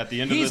at the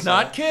end of this. He's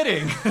not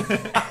kidding.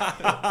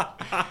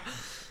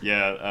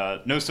 Yeah,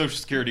 no social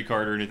security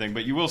card or anything,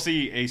 but you will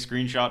see a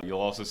screenshot. You'll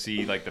also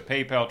see the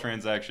PayPal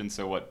transaction.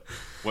 So what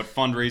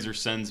fundraiser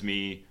sends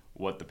me,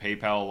 what the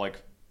PayPal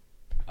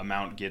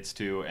amount gets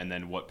to, and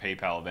then what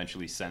PayPal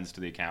eventually sends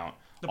to the account.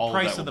 The All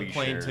price that of will the be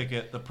plane shared.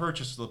 ticket, the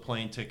purchase of the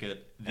plane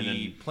ticket, And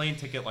the then- plane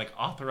ticket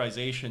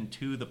authorization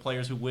to the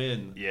players who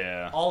win.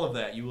 Yeah. All of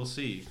that you will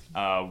see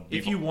if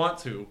We've you want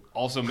to.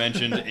 also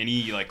mentioned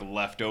any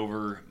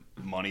leftover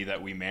money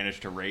that we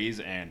managed to raise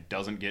and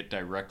doesn't get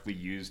directly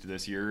used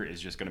this year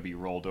is just going to be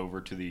rolled over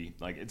to the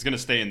it's going to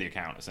stay in the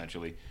account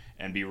essentially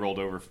and be rolled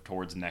over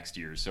towards next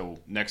year. So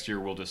next year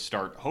we'll just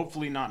start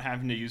hopefully not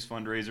having to use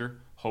fundraiser.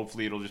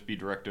 Hopefully it'll just be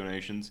direct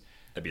donations,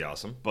 That'd be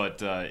awesome.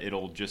 but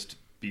it'll just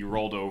be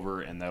rolled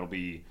over and that'll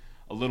be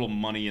a little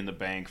money in the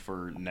bank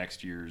for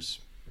next year's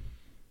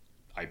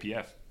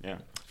IPF. Yeah.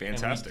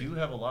 Fantastic. And we do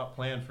have a lot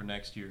planned for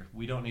next year.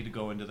 We don't need to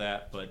go into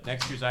that, but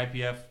next year's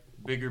IPF,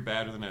 bigger,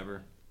 badder than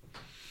ever.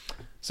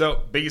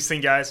 So, biggest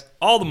thing, guys,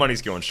 all the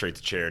money's going straight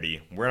to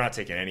charity. We're not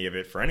taking any of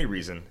it for any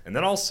reason. And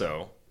then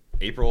also,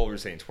 April, we were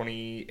saying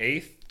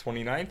 28th,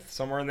 29th,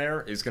 somewhere in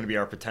there, is going to be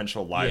our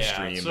potential live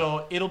stream.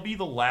 So it'll be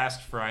the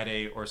last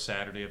Friday or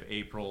Saturday of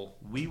April.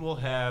 We will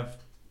have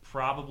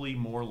probably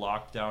more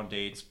lockdown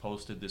dates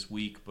posted this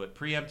week, but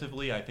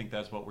preemptively, I think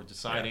that's what we're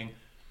deciding.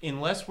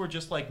 Unless we're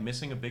just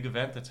missing a big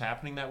event that's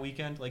happening that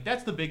weekend.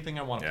 That's the big thing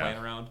I want to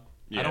plan around.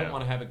 I don't Yeah.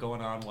 want to have it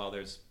going on while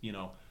there's,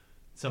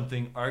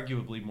 something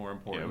arguably more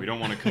important. Yeah, we don't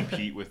want to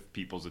compete with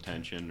people's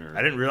attention or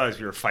I didn't realize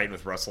we were fighting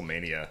with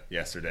WrestleMania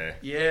yesterday.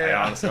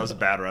 Yeah. I was a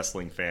bad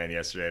wrestling fan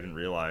yesterday. I didn't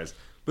realize.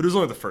 But it was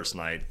only the first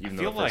night, even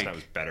though feel the first like- night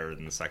was better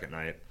than the second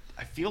night.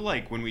 I feel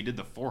like when we did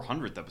the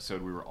 400th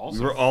episode, we were also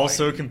We were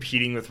also fighting.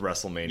 competing with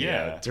WrestleMania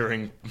Yeah.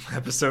 during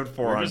episode We're just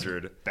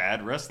 400.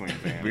 bad wrestling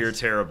fans. We were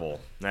terrible.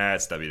 Nah,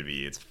 it's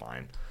WWE. It's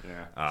fine.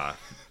 Yeah.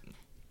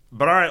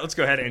 But all right, let's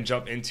go ahead and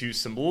jump into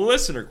some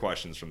listener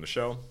questions from the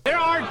show. There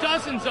are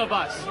dozens of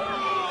us.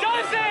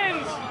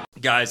 Dozens!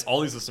 Guys,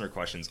 all these listener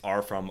questions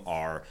are from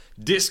our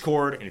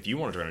Discord, and if you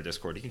want to join our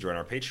Discord, you can join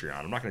our Patreon.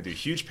 I'm not going to do a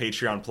huge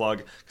Patreon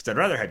plug, because I'd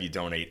rather have you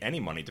donate any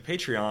money to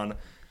Patreon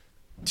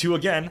to,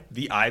 again,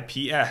 the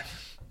IPF.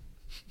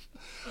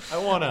 I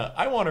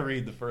wanna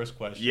read the first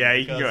question. Yeah,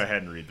 you can go because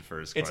ahead and read the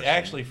first It's question.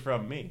 actually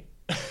from me.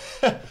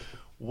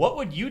 What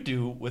would you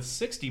do with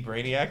 60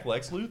 Brainiac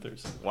Lex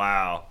Luthers?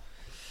 Wow.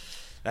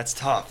 That's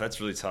tough. That's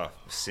really tough.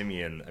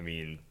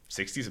 Simeon,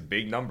 60 is a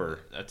big number.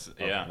 That's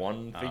Of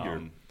one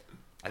figure.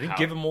 I think how-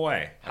 give them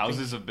away.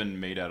 Houses have been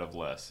made out of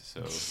less,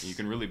 so you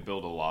can really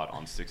build a lot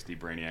on 60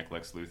 Brainiac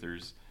Lex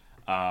Luthers.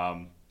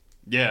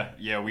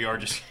 We are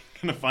just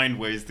going to find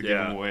ways to give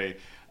them away.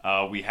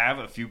 We have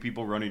a few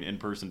people running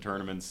in-person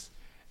tournaments,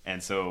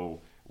 and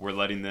so we're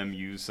letting them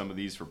use some of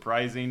these for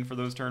prizing for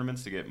those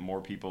tournaments to get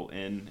more people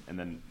in, and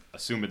then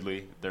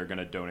assumedly they're going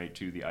to donate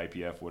to the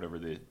IPF, whatever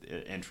the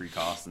entry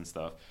costs and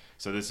stuff.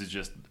 So this is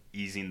just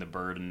easing the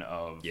burden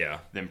of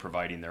them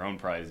providing their own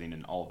prizing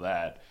and all of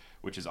that,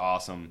 which is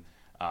awesome.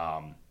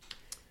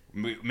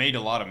 We made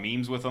a lot of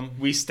memes with them.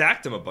 We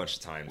stacked them a bunch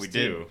of times, We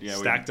too. did. Yeah,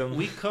 stacked them.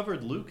 We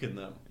covered Luke in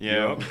them.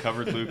 Yeah, Yep. we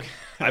covered Luke.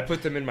 I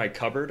put them in my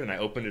cupboard, and I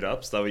opened it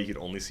up so that way you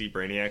could only see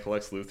Brainiac and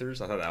Lex Luthers.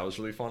 I thought that was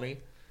really funny.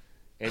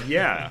 And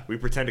yeah, we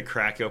pretend to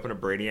crack open a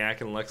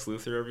Brainiac and Lex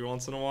Luthor every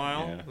once in a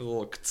while. Yeah. A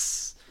little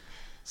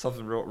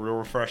something real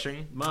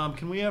refreshing. Mom,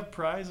 can we have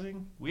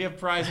prizing? We have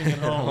prizing at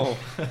home.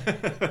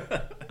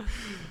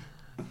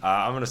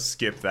 I'm going to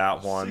skip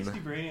that one. 60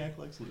 Brainiac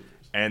Lex Luthers.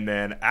 And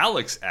then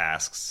Alex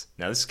asks,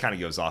 now this kind of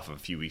goes off of a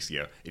few weeks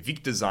ago, if you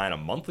could design a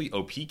monthly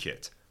OP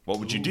kit, what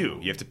would you do?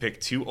 You have to pick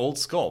 2 old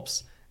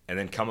sculpts and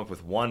then come up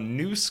with 1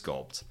 new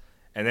sculpt.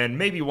 And then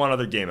maybe 1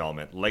 other game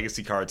element,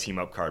 legacy card, team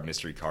up card,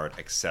 mystery card,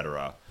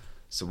 etc.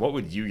 So what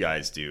would you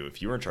guys do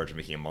if you were in charge of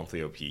making a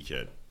monthly OP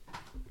kit?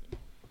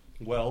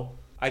 Well,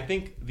 I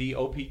think the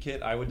OP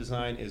kit I would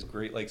design is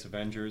Great Lakes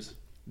Avengers.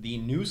 The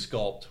new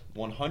sculpt,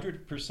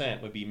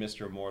 100% would be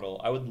Mr.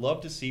 Immortal. I would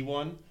love to see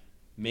one,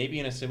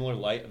 maybe in a similar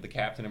light of the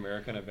Captain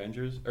America and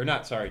Avengers, or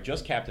not, sorry,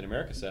 just Captain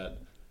America set.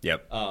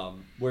 Yep.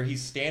 Where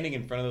he's standing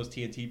in front of those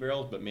TNT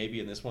barrels, but maybe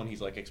in this one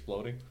he's like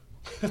exploding.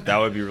 That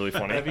would be really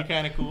funny. That'd be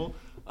kind of cool.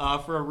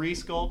 For a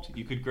resculpt,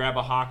 you could grab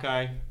a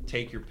Hawkeye,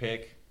 take your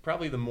pick.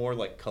 Probably the more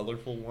like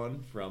colorful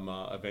one from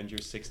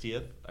Avengers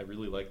 60th. I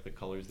really like the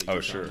colors they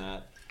use on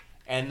that.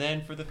 And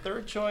then for the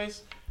third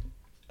choice,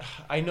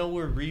 I know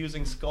we're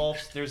reusing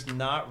sculpts. There's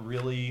not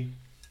really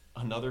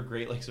another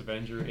Great Lakes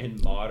Avenger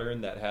in Modern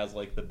that has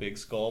like the big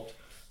sculpt.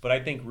 But I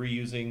think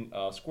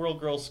reusing Squirrel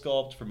Girl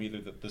sculpt from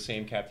either the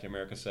same Captain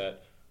America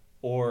set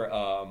or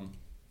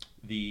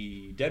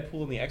the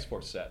Deadpool and the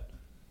X-Force set.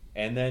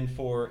 And then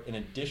for an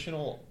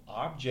additional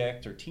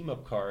object or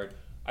team-up card,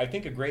 I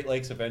think a Great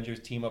Lakes Avengers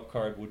team-up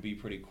card would be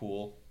pretty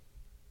cool.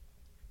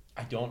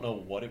 I don't know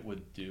what it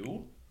would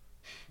do.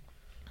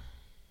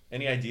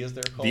 Any ideas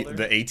there, Calder?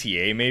 The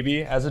ATA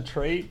maybe as a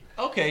trait?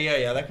 Okay,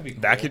 yeah, that could be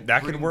cool. That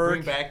could work.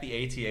 Bring back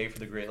the ATA for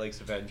the Great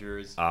Lakes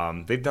Avengers.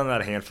 They've done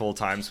that a handful of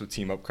times with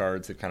team-up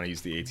cards. They've kind of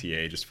used the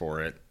ATA just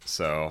for it.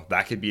 So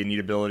that could be a neat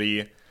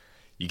ability.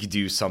 You could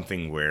do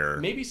something where...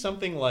 Maybe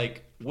something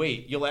like,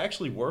 wait, you'll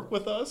actually work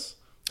with us?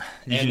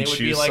 You can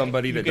choose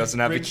somebody that doesn't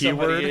have a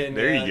keyword.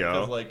 There you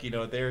go. Like,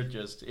 they're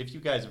just... If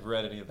you guys have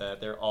read any of that,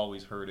 they're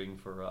always hurting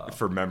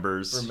for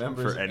members.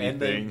 For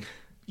anything.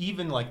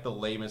 Even like the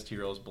lamest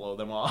heroes blow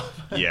them off.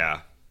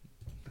 Yeah.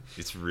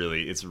 It's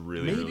really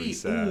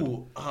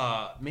sad.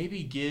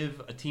 Maybe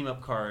give a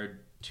team-up card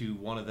to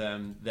one of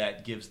them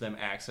that gives them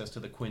access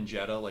to the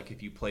Quinjetta. Like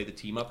if you play the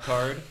team-up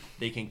card,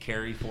 they can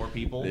carry 4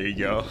 people. There you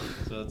go.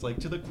 So it's like,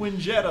 to the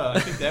Quinjetta.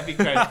 I think that'd be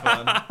kind of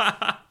fun.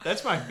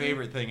 That's my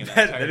favorite thing in that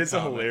entire That is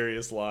comic. a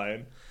hilarious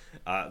line.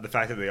 The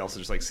fact that they also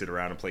just like sit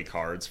around and play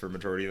cards for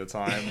majority of the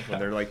time when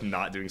they're like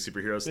not doing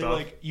superhero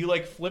stuff. You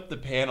like flip the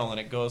panel and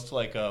it goes to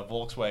like a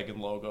Volkswagen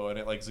logo and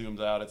it like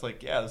zooms out. It's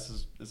like, yeah, this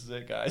is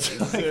it, guys.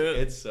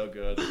 It's so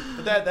good.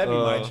 But that'd be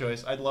my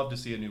choice. I'd love to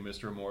see a new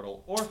Mr.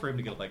 Immortal or for him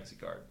to get a legacy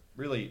card.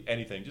 Really,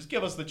 anything. Just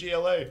give us the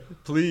GLA,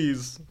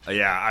 please.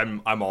 Yeah,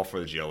 I'm all for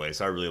the GLA.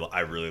 So I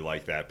really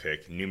like that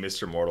pick. New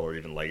Mr. Immortal or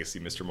even legacy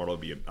Mr. Immortal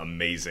would be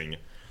amazing.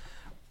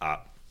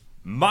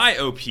 My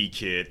OP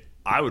kit,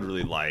 I would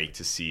really like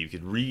to see. You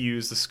could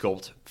reuse the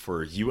sculpt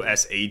for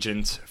U.S.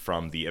 Agent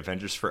from the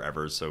Avengers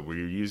Forever. So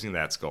we're using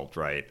that sculpt,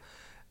 right?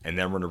 And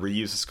then we're going to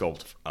reuse the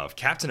sculpt of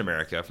Captain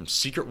America from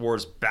Secret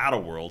Wars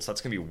Battle World. So that's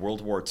going to be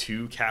World War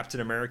II Captain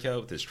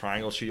America with his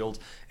triangle shield.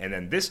 And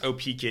then this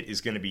OP kit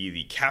is going to be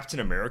the Captain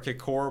America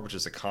Corps, which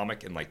is a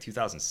comic in like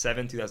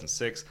 2007,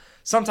 2006.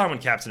 Sometime when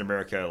Captain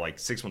America, like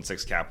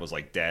 616 Cap, was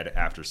like dead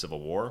after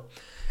Civil War.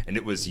 And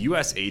it was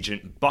U.S.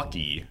 Agent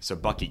Bucky, so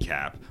Bucky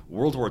Cap,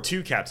 World War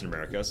II Captain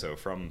America, so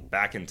from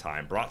back in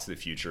time, brought to the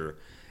future.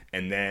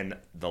 And then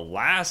the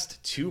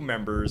last 2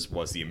 members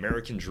was the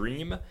American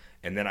Dream,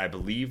 and then I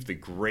believe the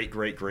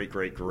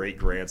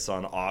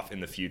great-great-great-great-great-grandson off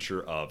in the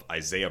future of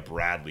Isaiah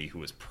Bradley, who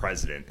was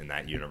president in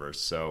that universe.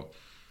 So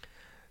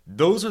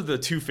those are the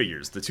 2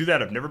 figures. The 2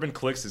 that have never been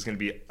clicked is going to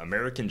be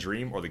American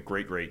Dream or the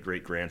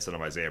great-great-great-grandson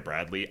of Isaiah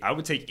Bradley. I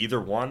would take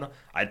either one.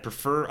 I'd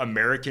prefer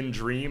American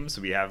Dream,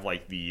 so we have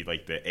like the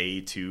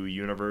A2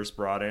 universe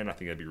brought in. I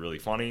think that'd be really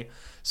funny.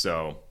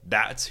 So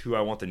that's who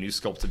I want the new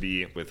sculpt to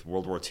be, with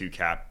World War II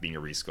Cap being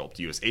a resculpt,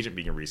 U.S. Agent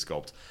being a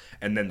resculpt.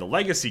 And then the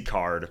legacy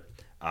card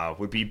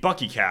would be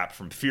Bucky Cap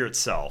from Fear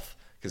Itself,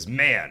 because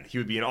man, he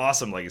would be an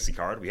awesome legacy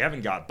card. We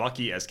haven't got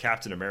Bucky as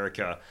Captain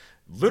America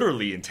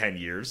literally in 10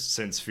 years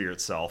since Fear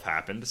Itself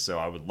happened, so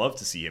I would love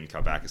to see him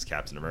come back as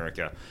Captain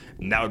America,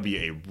 and that would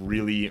be a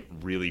really,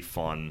 really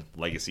fun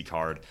legacy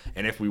card.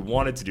 And if we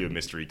wanted to do a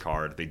mystery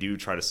card, they do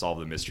try to solve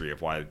the mystery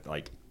of why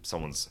like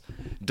someone's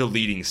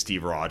deleting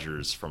Steve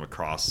Rogers from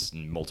across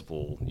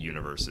multiple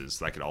universes.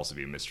 That could also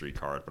be a mystery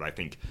card, but I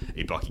think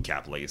a Bucky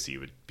Cap legacy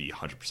would be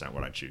 100%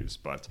 what I choose.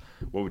 But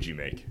what would you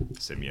make,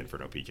 Simeon, for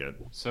an OP kid?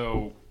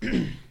 So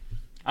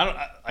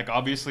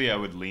obviously I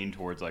would lean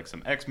towards like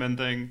some X-Men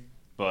thing,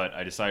 but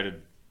I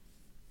decided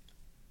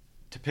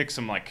to pick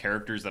some like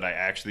characters that I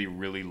actually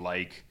really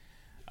like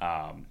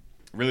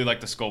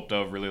the sculpt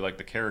of, really like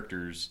the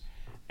characters,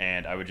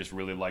 and I would just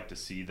really like to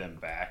see them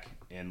back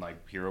in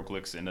like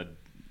HeroClix in a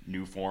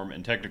new form.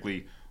 And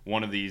technically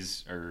one of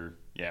these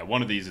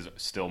is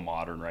still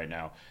modern right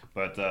now,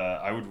 but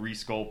I would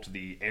resculpt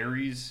the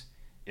Ares,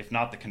 if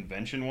not the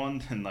convention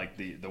one, then like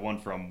the one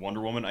from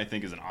Wonder Woman I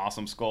think is an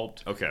awesome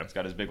sculpt. Okay. It's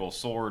got his big old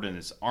sword and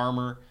his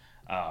armor.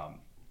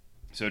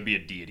 So it'd be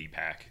a deity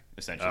pack,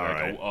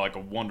 essentially, like a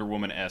Wonder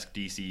Woman-esque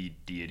DC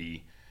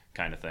deity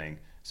kind of thing.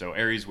 So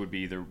Ares would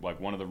be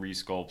one of the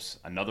resculpts.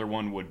 Another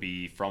one would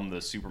be from the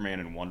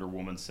Superman and Wonder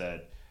Woman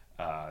set,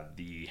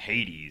 the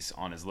Hades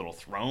on his little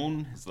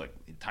throne. His like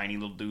tiny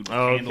little dude with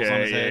candles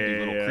on his head,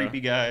 little creepy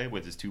guy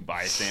with his 2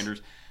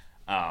 bystanders.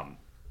 I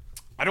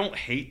don't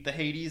hate the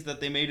Hades that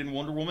they made in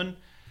Wonder Woman,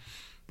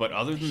 But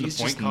other than He's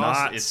the point just cost,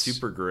 not it's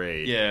super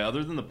great. Yeah,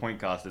 other than the point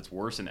cost, it's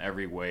worse in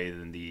every way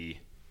than the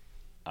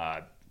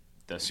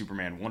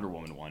Superman Wonder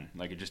Woman one.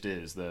 Like, it just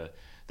is. The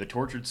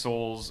tortured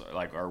souls,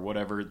 like, or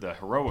whatever, the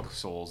heroic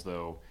souls,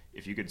 though,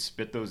 if you could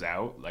spit those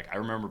out, like, I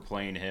remember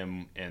playing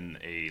him in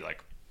a,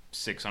 like,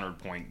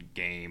 600-point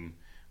game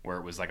where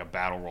it was, like, a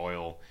battle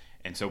royal.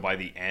 And so by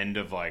the end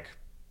of, like,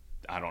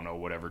 I don't know,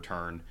 whatever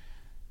turn,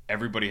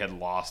 everybody had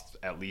lost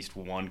at least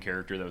one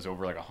character that was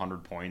over, like,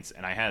 100 points.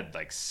 And I had,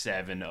 like,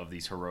 7 of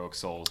these heroic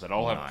souls that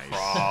all have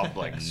prob,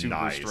 like,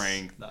 super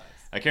strength. Nice.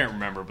 I can't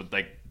remember, but,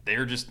 like,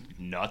 they're just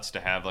nuts to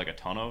have, like, a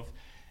ton of.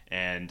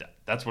 And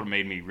that's what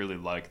made me really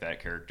like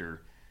that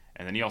character.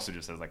 And then he also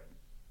just has, like,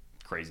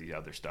 crazy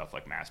other stuff,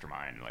 like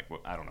Mastermind. Like,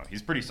 I don't know.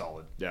 He's pretty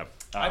solid. Yeah.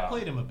 I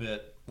played him a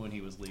bit when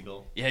he was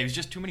legal. Yeah, he was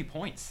just too many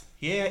points.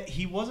 Yeah,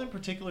 he wasn't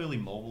particularly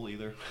mobile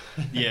either.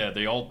 Yeah,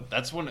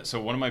 that's one.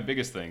 So one of my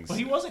biggest things. But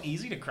he wasn't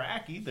easy to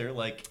crack either.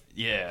 Like,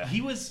 yeah.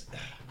 He was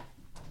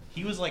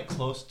like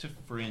close to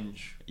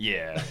fringe.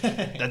 Yeah.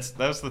 That's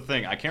the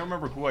thing. I can't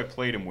remember who I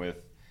played him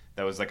with.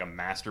 That was like a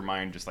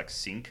Mastermind, just like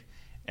sync.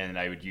 And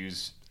I would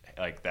use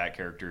like that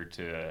character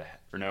to,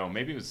 or no,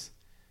 maybe it was,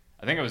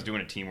 I think I was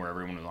doing a team where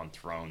everyone was on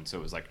Throne, so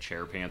it was like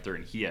Chair Panther,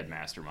 and he had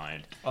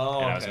Mastermind. Oh,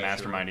 and I was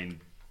masterminding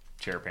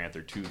Chair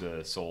Panther to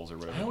the souls or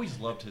whatever. I always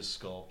loved his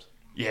sculpt.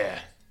 Yeah,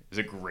 it was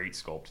a great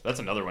sculpt. That's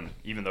another one,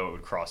 even though it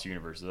would cross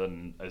universes,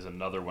 that is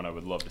another one I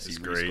would love to see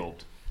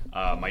resculpt.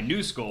 My new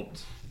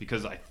sculpt,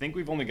 because I think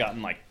we've only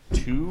gotten like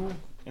 2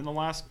 in the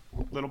last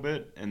little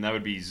bit, and that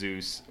would be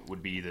Zeus,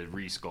 would be the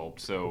resculpt.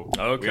 So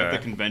we have the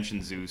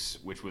convention Zeus,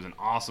 which was an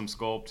awesome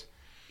sculpt.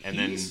 And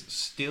He's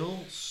still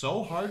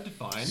so hard to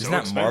find. Isn't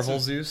that Marvel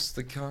Zeus,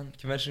 the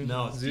convention?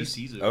 No, it's Zeus?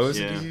 DC Zeus. Oh, is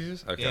it DC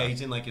Zeus? Okay. Yeah,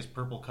 he's in like his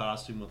purple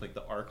costume with like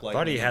the arc light. I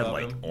thought he had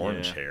like him.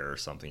 orange hair or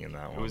something in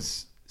that one. It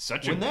was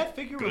such when a that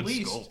figure good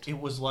released, sculpt.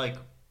 it was like,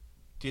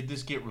 did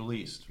this get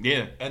released?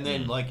 Yeah. And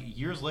then like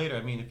years later,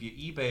 I mean, if you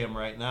eBay him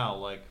right now,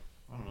 like,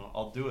 I don't know,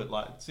 I'll do it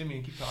live.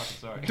 Simeon, keep talking.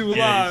 Sorry. Do it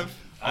live.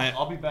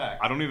 I'll be back.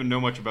 I don't even know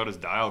much about his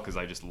dial because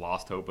I just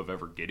lost hope of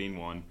ever getting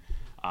one.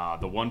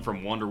 The one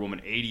from Wonder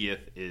Woman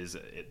 80th is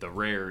the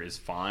rare is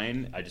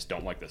fine. I just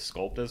don't like the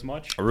sculpt as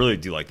much. I really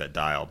do like that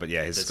dial, but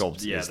yeah, his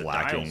sculpt is the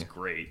lacking. Dial's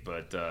great,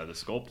 but the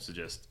sculpt is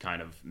just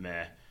kind of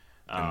meh.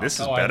 And this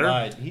is I better.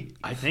 lied.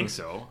 I think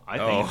so. I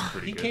think it's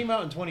pretty He good. came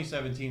out in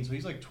 2017, so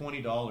he's like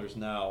 $20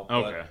 now.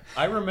 Okay. But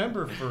I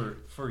remember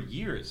for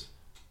years,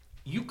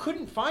 you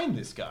couldn't find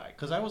this guy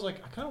because I was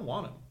like, I kind of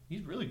want him.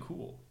 He's really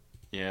cool.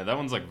 Yeah, that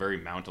one's like very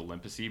Mount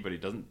Olympus-y, but he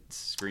doesn't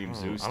scream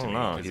Zeus I to don't me.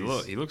 know.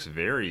 'Cause He looks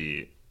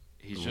very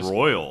he's just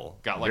royal,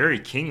 got, like, very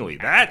kingly.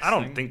 That I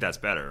don't thing. think that's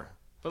better.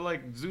 But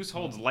like Zeus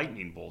holds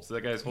lightning bolts.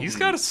 That guy's holding. He's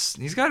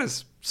got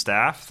his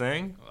staff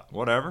thing.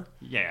 Whatever.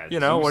 Yeah, You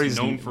know Zeus is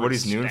known what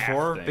his he's known staff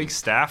for. thing. Big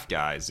staff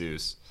guy,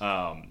 Zeus.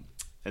 And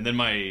then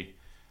I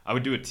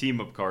would do a team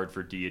up card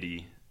for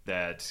deity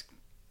that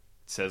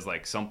says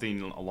like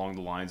something along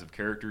the lines of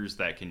characters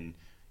that can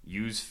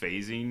use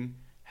phasing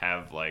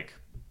have like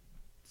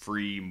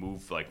free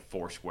move like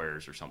 4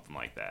 squares or something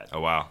like that. Oh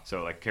wow.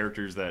 So like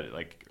characters that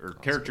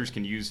characters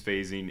can use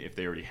phasing if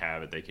they already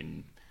have it. They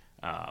can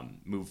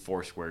move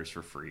 4 squares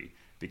for free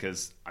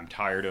because I'm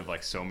tired of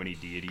like so many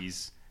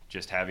deities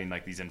just having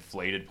like these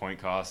inflated point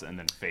costs and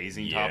then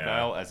phasing top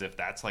dial as if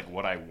that's like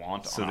what I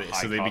want. So on a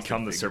they high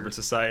become the costed Serpent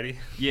figure. Society.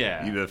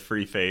 Yeah, You the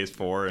free phase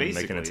 4 and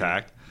make an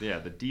attack. Yeah,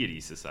 the deity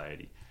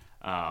society.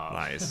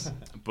 Nice.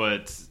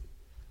 But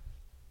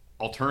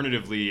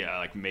alternatively,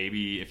 like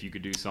maybe if you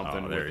could do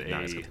something with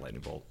nice with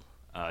lightning bolt.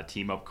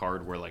 Team up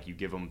card where like you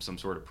give them some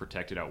sort of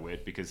protected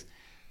outwit because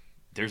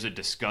there's a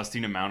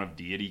disgusting amount of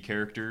deity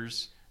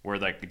characters where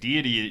like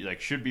deity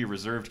like should be a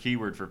reserved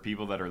keyword for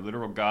people that are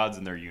literal gods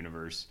in their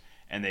universe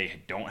and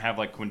they don't have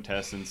like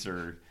quintessence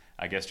or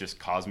I guess just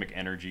cosmic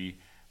energy,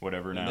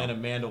 whatever. And then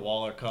Amanda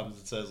Waller comes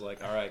and says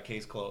like, all right,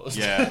 case closed.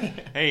 Yeah.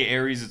 Hey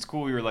Ares, it's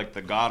cool you're like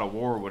the god of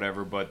war or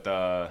whatever, but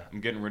I'm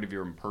getting rid of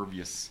your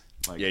impervious.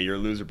 Like, Yeah, you're a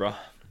loser, bro.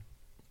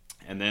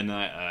 and then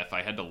if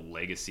I had to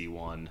legacy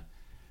one,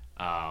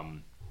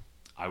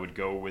 I would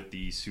go with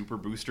the Super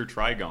Booster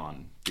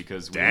Trigon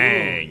because we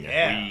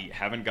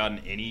haven't gotten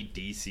any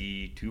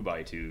DC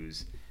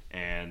 2x2s.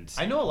 And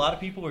I know a lot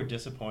of people are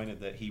disappointed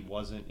that he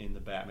wasn't in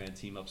the Batman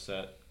team up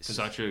set.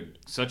 such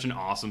an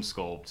awesome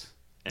sculpt.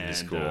 And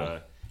It's cool.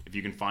 if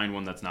you can find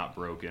one that's not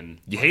broken.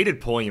 You hated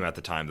pulling him at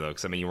the time though,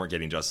 because I mean you weren't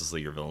getting Justice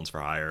League or Villains for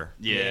Hire.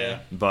 Yeah.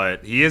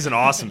 But he is an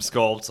awesome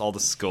sculpt. All the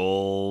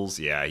skulls.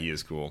 Yeah, he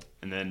is cool.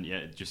 And then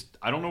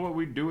I don't know what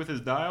we'd do with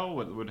his dial.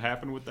 What would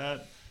happen with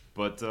that?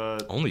 But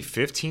Only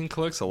 15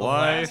 clicks The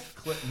alive. last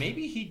clip,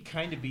 maybe he'd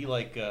kind of be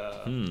like,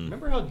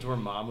 remember how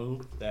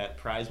Dormammu, that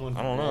prize one,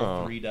 I don't roll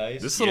know. 3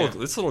 dice? This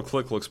little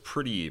click looks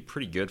pretty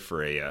good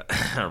for a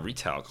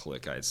retail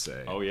click, I'd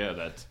say. oh yeah,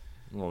 that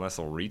A little nice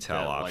little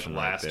retail that, option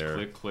like, right last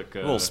there. click. A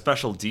little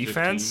special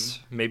defense.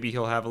 15. Maybe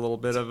he'll have a little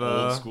bit of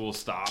old a school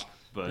stop.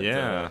 But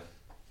yeah.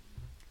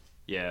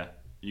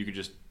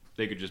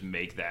 They could just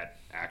make that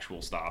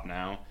actual stop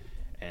now,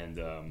 and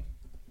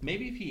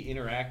Maybe if he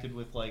interacted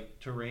with like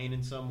terrain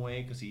in some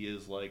way, because he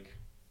is like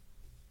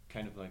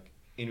kind of like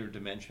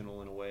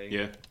interdimensional in a way.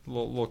 Yeah.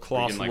 Little Where you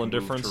colossal can, like,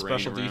 indifference, move terrain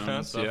special around and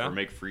defense. stuff, Yeah. or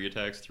make free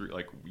attacks through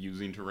like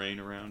using terrain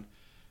around.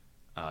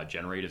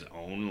 Generate his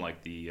own,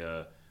 like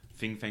the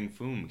Fing Fang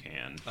Foom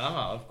can.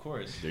 Ah, of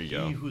course. There you He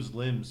go. whose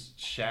limbs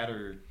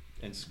shatter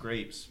and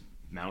scrapes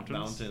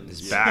Mountains.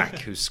 His Yeah. back,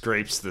 who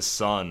scrapes the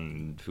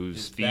sun, whose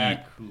His feet.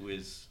 back, who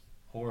is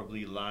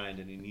horribly lined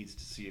and he needs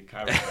to see a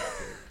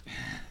chiropractor.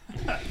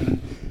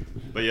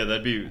 But yeah,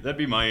 that'd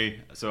be my.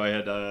 So I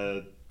had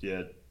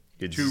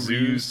Good two Zeus,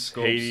 reused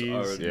sculpts,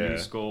 Hades, or yeah. new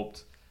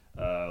sculpt,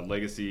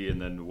 Legacy,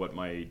 and then what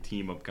my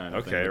team up kind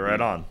of. Okay, thing would right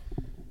be. on.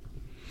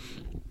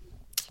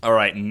 All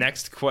right,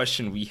 next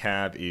question we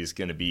have is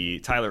going to be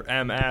Tyler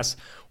M. asks,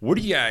 what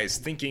are you guys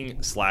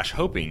thinking /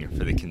 hoping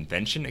for the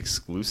convention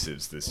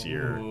exclusives this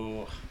year?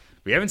 Ooh.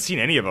 We haven't seen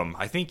any of them.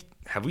 I think,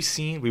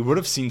 we would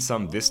have seen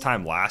some this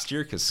time last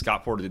year because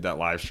Scott Porter did that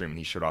live stream and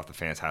he showed off the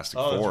Fantastic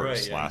Oh, that's Fours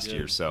right. Yeah, last he did.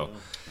 year. So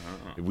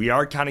Yeah. we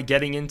are kind of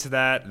getting into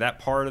that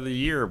part of the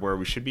year where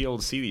we should be able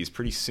to see these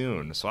pretty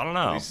soon. So I don't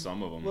At know. least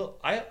some of them. Well,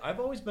 I've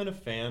always been a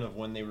fan of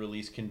when they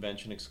release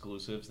convention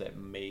exclusives that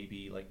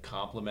maybe like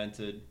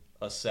complemented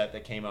a set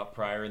that came out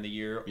prior in the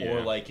year, Yeah.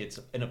 or like it's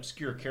an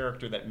obscure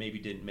character that maybe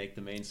didn't make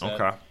the main set.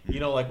 Okay.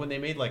 You know, like when they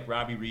made like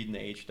Robbie Reed in the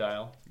H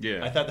dial.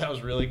 Yeah. I thought that was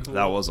really cool.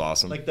 That was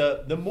awesome. Like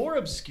the more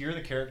obscure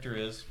the character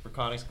is for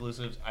con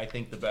exclusives, I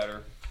think the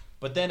better.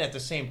 But then at the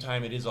same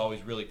time, it is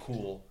always really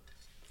cool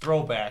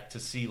throwback to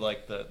see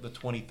like the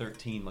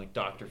 2013 like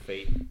Dr.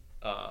 Fate, who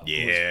was floating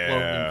in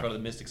Yeah. front of the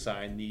Mystic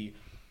Sign, the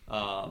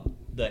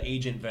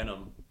Agent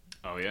Venom.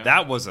 Oh yeah.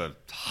 That was a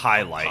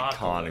highlight con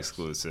Apocalypse.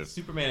 exclusive.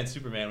 Superman and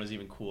Superman was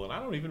even cool, and I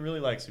don't even really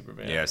like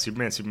Superman. Yeah,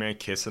 Superman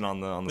kissing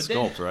on the But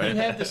sculpt, then right?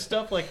 you have the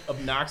stuff like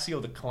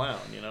Obnoxio the Clown,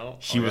 you know?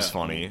 He was yeah.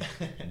 funny.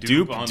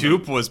 Dupe on the-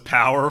 Dupe was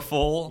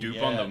powerful. Dupe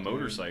Yeah, on the dude.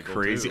 motorcycle.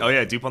 Crazy. Too. Oh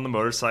yeah, Dupe on the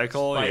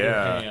motorcycle. Spider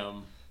yeah.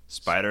 Ham.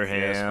 Spider Ham.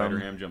 Yeah, Spider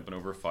Ham jumping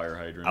over a fire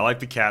hydrant. I like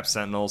the Cap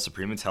Sentinel.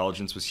 Supreme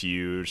Intelligence was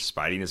huge.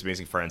 Spidey and His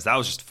Amazing Friends. That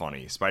was just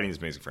funny. Spidey and His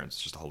Amazing Friends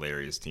was just a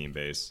hilarious team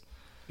base.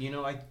 You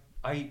know,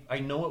 I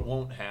know it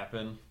won't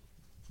happen.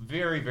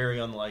 Very, very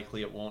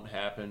unlikely it won't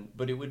happen,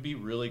 but it would be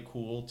really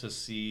cool to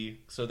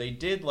see. So they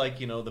did, like,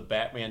 you know, the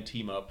Batman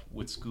team up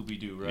with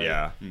Scooby-Doo, right?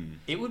 Yeah.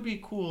 It would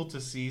be cool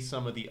to see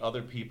some of the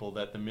other people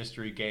that the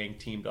Mystery Gang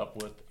teamed up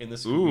with in the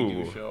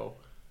Scooby-Doo Ooh. show.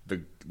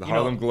 The You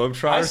Harlem know,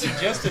 Globetrotters. I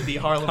suggested the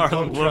Harlem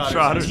Harlem Globetrotters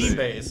Globetrotters. team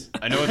base.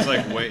 I know it's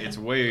like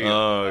way.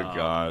 Oh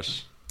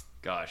gosh.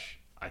 Gosh,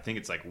 I think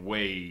it's like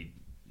way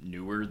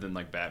newer than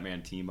like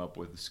Batman team up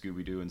with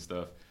Scooby Doo and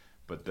stuff.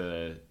 But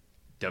the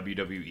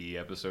WWE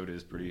episode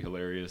is pretty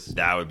hilarious.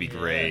 That would be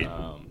great.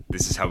 Um,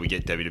 This is how we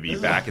get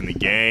WWE back in the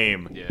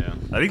game. Yeah.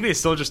 I think they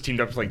still just teamed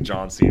up with like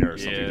John Cena or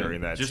something Yeah,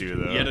 during that just too,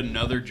 though. yet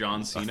another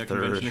John Cena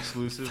convention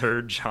exclusive.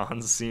 Third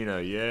John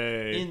Cena.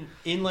 Yay.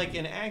 In like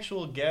an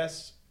actual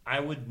guess, I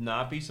would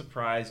not be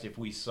surprised if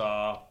we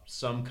saw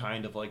some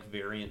kind of like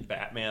variant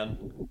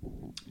Batman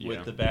Yeah.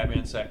 with the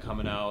Batman set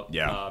coming out.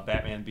 Yeah.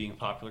 Batman being a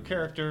popular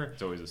character.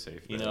 It's always a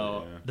safe bet. You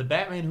know, yeah. the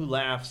Batman Who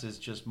Laughs is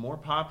just more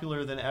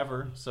popular than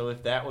ever. So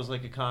if that was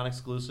like a con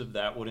exclusive,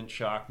 that wouldn't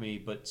shock me.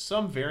 But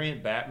some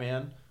variant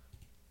Batman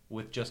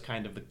with just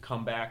kind of the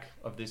comeback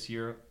of this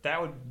year,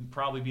 that would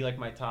probably be like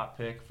my top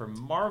pick. For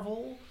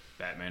Marvel,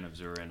 Batman of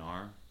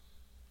Zur-En-Arr.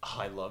 oh,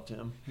 I loved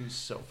him. He was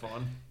so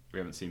fun. We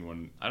haven't seen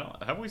one.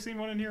 Have we seen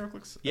one in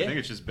Heroclix? Yeah, I think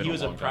it's just been he a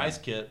was long a prize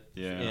time. kit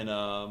Yeah.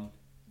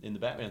 in the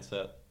Batman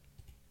set.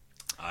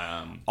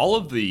 All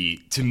the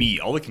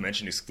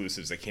convention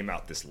exclusives that came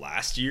out this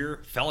last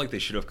year felt like they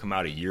should have come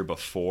out a year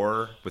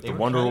before. With They the were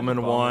Wonder kind of a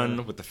Woman bummer.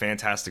 one, with the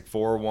Fantastic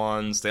Four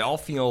ones, they all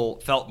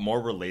felt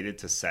more related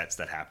to sets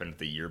that happened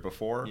the year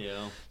before.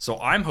 Yeah. So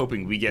I'm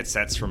hoping we get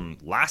sets from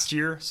last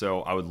year.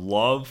 So I would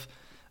love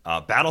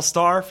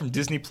Battlestar from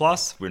Disney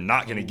Plus. We're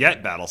not going to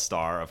get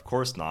Battlestar, of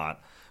course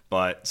not.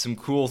 But some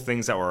cool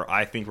things that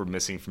I think we're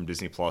missing from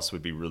Disney Plus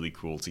would be really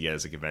cool to get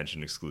as a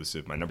convention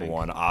exclusive. My number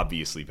one,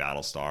 obviously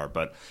Battlestar.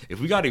 But if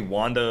we got a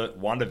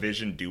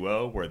WandaVision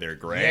duo where they're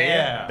gray,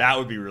 Yeah. that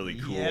would be really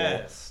cool.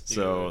 Yes,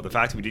 so dude. the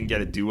fact that we didn't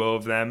get a duo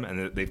of them and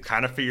that they've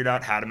kind of figured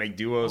out how to make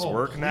duos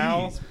work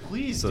now.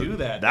 Please So do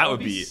that. That would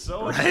be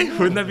so right. cool,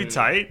 Wouldn't that be dude.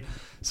 tight?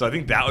 So I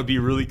think that would be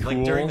really cool.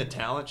 Like during the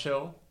talent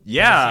show.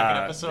 Yeah, the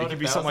second episode, it could if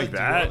be that something was like a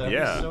duo, that, that'd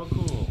yeah. be so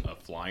cool. A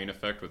flying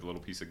effect with a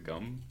little piece of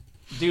gum.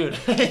 Dude,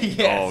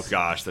 yes. Oh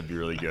gosh, that'd be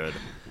really good.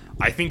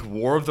 I think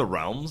War of the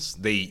Realms,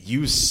 they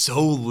use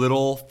so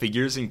little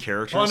figures and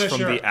characters from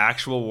Punisher. the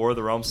actual War of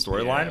the Realms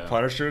storyline. Yeah.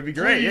 Punisher would be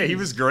great. Yeah, he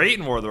was great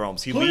in War of the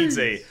Realms. He leads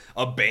Please.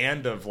 a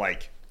band of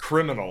like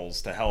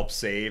criminals to help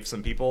save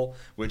some people,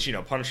 which, you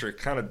know, Punisher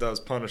kind of does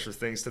Punisher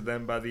things to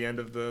them by the end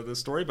of the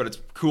story, but it's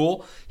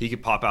cool. He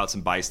could pop out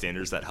some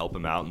bystanders that help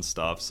him out and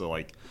stuff. So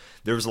like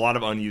there was a lot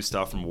of unused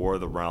stuff from War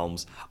of the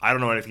Realms. I don't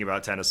know anything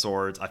about Ten of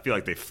Swords. I feel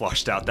like they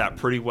flushed out that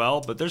pretty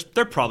well, but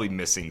they're probably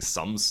missing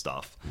some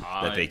stuff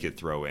that they could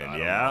throw in. I don't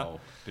Yeah. know.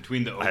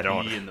 Between the I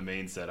don't- OP and the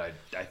main set, I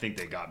think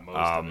they got most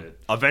of it.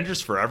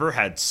 Avengers Forever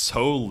had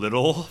so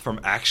little from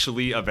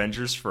actually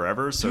Avengers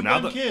Forever. So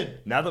Two-Gun Kid.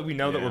 now that we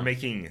know that Yeah. we're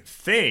making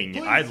Thing,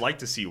 Please. I'd like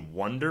to see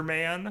Wonder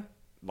Man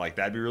Like,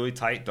 that'd be really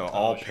tight. The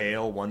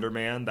all-pale Wonder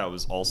Man that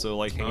was also,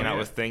 like, hanging out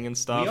with Thing and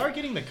stuff. We are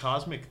getting the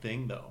Cosmic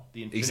Thing, though.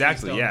 The Infinity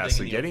exactly, Stone yeah. thing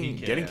So in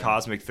the getting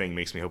Cosmic Thing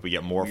makes me hope we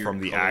get more Weird from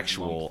the colored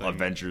actual lump thing.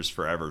 Avengers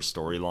Forever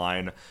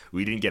storyline.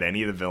 We didn't get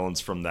any of the villains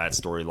from that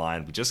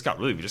storyline. We just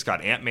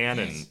got Ant-Man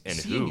and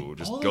who?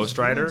 Just all those Ghost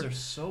Rider? villains are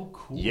so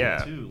cool, Yeah.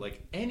 too.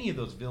 Like, any of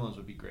those villains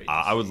would be great.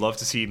 I would love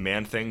to see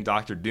Man-Thing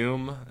Doctor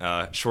Doom.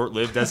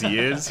 Short-lived as he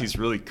is, he's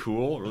really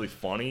cool, really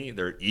funny.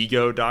 Their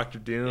ego Doctor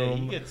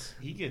Doom. Yeah,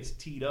 he gets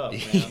teed up,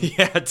 man.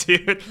 Yeah,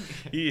 dude.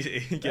 He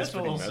gets That's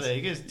what pretty we'll messy. say.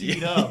 He gets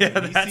teed up. Yeah,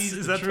 and he sees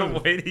is the that truth. the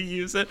way to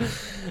use it?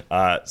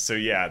 So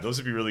yeah, those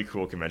would be really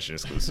cool convention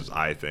exclusives,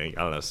 I think.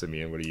 I don't know,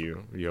 Simeon, what are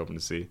you hoping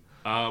to see?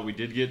 We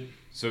did get,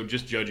 so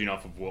just judging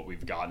off of what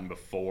we've gotten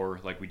before,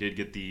 like we did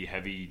get the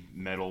heavy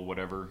metal,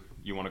 whatever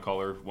you want to call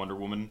her, Wonder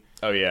Woman.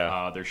 Oh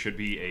yeah. There should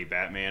be a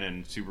Batman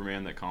and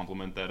Superman that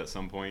complement that at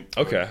some point.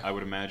 Okay. I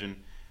would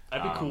imagine.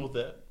 I'd be cool with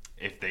that.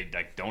 If they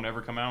like don't ever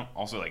come out.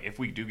 Also, like if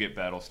we do get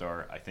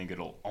Battlestar, I think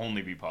it'll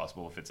only be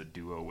possible if it's a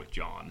duo with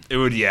John. It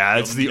would, yeah.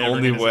 It's the He'll never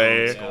only get his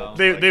way. own sculpt,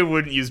 They like- they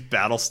wouldn't use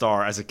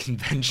Battlestar as a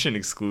convention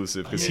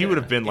exclusive because he would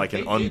have been like If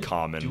an they did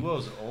uncommon.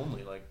 Duos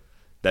only, like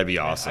That'd be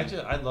awesome.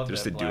 I love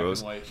Just that the black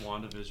duos. and white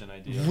WandaVision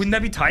idea. Wouldn't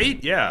that be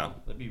tight? Yeah.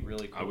 That'd be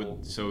really cool. I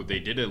would. So they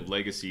did a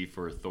legacy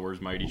for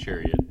Thor's Mighty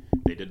Chariot.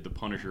 They did the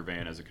Punisher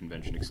van as a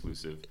convention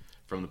exclusive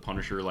from the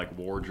Punisher like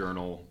War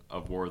Journal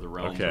of War of the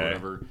Realms or Okay.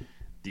 whatever.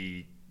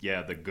 The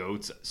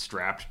goats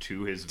strapped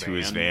to his van. To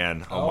his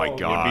van. Oh my Oh, would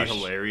be gosh. Would be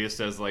hilarious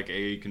as like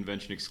a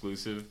convention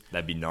exclusive.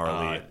 That'd be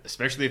gnarly.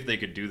 Especially if they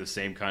could do the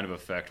same kind of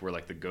effect where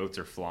like the goats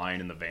are flying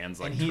and the van's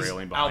like and he's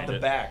trailing behind out the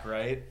it. back,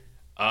 right?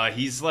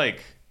 He's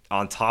like.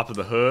 On top of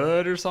the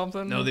hood or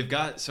something? No, they've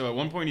got. So at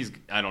one point he's.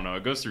 I don't know.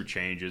 It goes through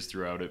changes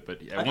throughout it,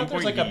 but at I one thought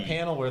there's point like a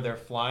panel where they're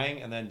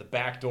flying, and then the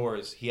back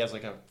doors, he has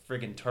like a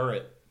friggin'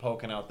 turret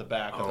poking out the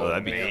back. Oh,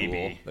 that'd be maybe.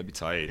 cool. That'd be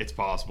tight. It's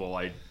possible.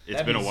 It's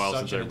That'd been a be while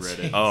such since an I've read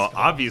insane- it. Oh,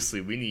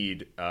 obviously we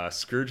need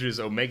Scourge's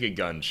Omega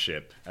Gun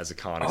ship as a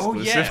con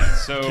exclusive. yeah.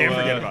 So, Can't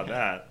forget about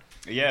that.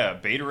 Yeah,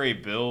 Beta Ray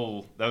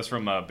Bill. That was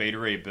from Beta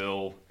Ray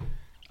Bill.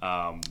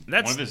 One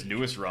of his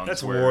newest runs.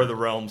 That's where War of the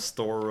Realms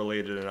store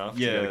related enough to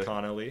Yeah. get a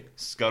con elite.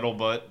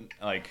 Scuttlebutt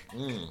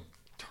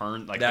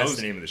turn like That's goes,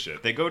 the name of the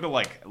ship. They go to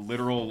like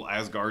literal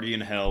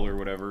Asgardian hell or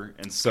whatever,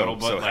 and So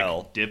Scuttlebutt like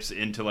hell. dips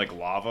into like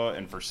lava,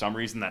 and for some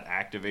reason that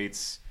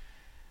activates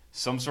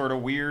some sort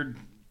of weird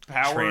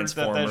power that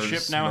Transformers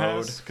ship now mode.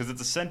 has because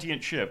it's a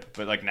sentient ship,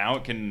 but like now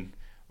it can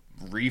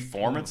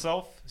reform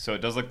itself, so it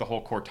does like the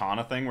whole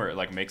Cortana thing where it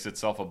like makes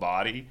itself a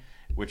body,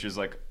 which is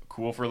like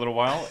cool for a little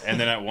while, and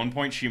then at one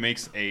point she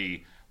makes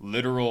a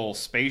literal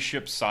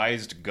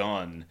spaceship-sized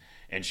gun.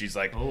 And she's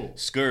like,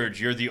 Scourge,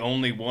 you're the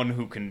only one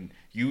who can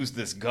use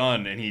this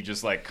gun. And he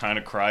just like kind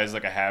of cries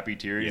like a happy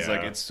tear. He's Yeah.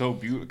 like, it's so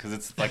beautiful because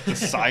it's like the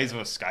size of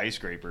a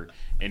skyscraper.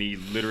 And he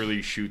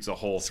literally shoots a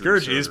hole through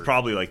Scourge is Surtur.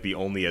 probably like the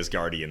only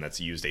Asgardian that's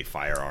used a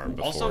firearm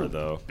before, also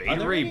though. Are Beta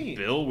there Ray any-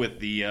 Bill with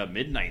the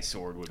Midnight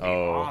Sword would be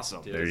Oh,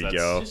 awesome. there you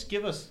That's- go. Just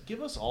give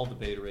us all the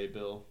Beta Ray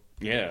Bill.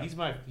 Yeah. He's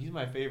my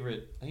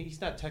favorite. He's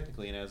not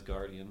technically an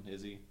Asgardian,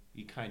 is he?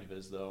 He kind of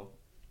is though.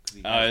 'Cause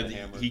he has the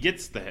hammer. He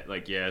gets the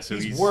like so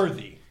he's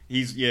worthy.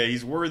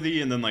 He's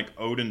worthy, and then like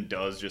Odin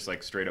does just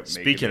like straight up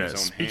make his own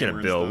Speaking hammer of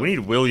and Bill, stuff. we need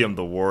William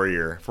the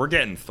Warrior. If we're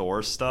getting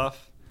Thor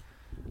stuff,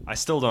 I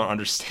still don't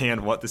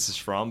understand what this is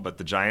from, but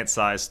the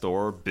giant-sized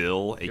Thor,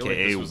 Bill, feel like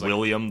aka this was, like-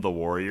 William the That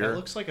Warrior,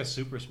 looks like a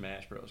Super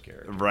Smash Bros.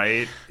 Character.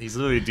 right? He's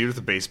literally a dude with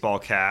a baseball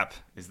cap,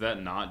 Is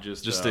that not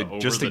just just over a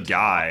the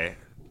guy.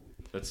 top?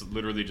 That's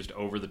literally just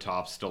over the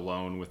top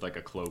Stallone with like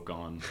a cloak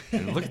on.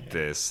 And look at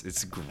this;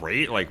 it's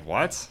great. Like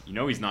what? You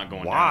know he's not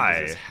going Why? down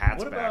because his hat's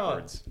What about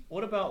backwards.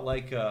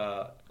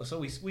 like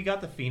so we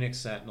got the Phoenix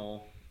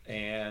Sentinel,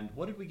 and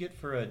what did we get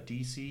for a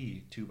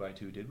DC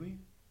 2x2? Did we?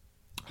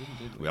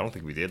 Did we? I don't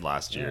think we did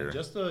last Yeah, year.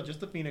 just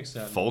the Phoenix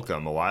Sentinel.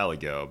 Fulcum a while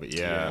ago, but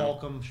yeah.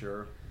 Fulcum,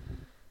 sure.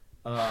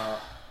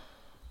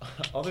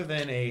 Other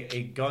than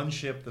a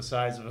gunship the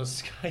size of a It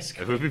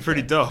skyscraper. would be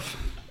pretty dope.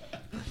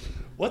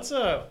 Was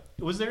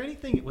there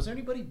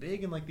anybody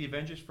big in like the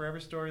Avengers Forever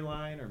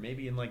storyline, or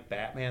maybe in like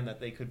Batman that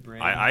they could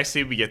bring? I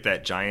say we get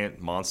that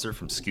giant monster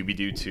from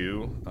Scooby-Doo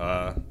 2.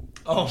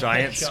 Oh my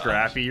Giant gosh.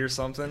 Scrappy or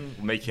something.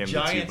 We'll make him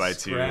Giant the 2x2.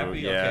 Scrappy? Okay,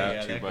 Yeah.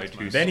 that 2x2. goes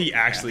my Then he soul.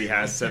 actually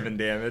has 7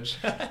 damage.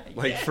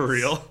 Like for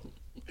real.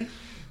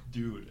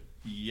 Dude.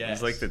 Yes.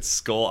 It's like that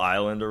Skull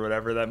Island or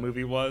whatever that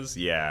movie was.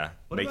 Yeah.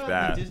 What make about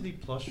that. the Disney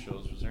Plus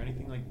shows? Was there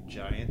anything like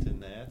giant in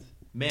that?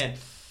 Man,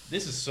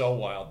 this is so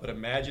wild. But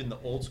imagine the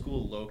old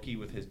school Loki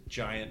with his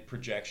giant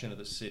projection of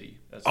the city.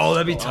 That's Oh,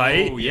 that'd be so-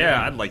 tight. Oh,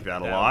 yeah. yeah. I'd like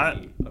that a That lot.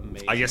 would be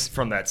amazing. I guess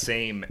from that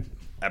same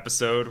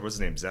episode, what's his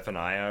name?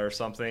 Zephaniah or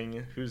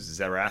something? Who's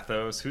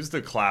Zarathos? Who's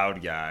the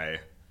cloud guy?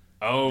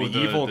 Oh,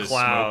 the evil smoke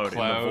cloud in the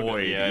cloud.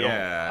 void, Yeah,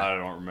 yeah. I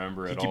don't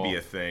remember He at could all. be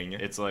a thing.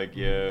 It's like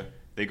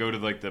they go to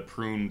like the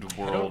pruned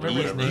world or remember his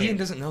whatever. name. Ian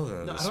doesn't know the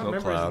No, I don't smoke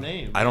remember cloud. his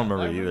name. I don't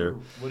remember either.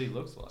 What he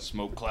looks like.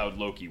 Smoke cloud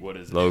Loki. What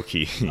is it?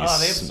 Loki. Oh, they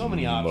have so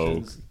many Smoke.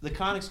 options. The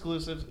con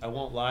exclusives, I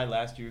won't lie,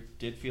 last year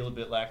did feel a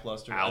bit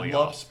lackluster. I Alioth.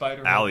 love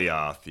Spider-Man.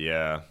 Alioth,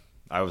 yeah.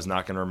 I was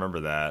not going to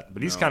remember that.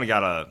 But he's kind of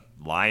got a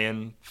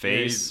lion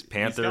face,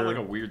 panther. He's got like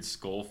a weird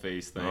skull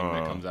face thing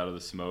that comes out of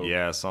the smoke.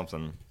 Yeah,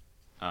 something.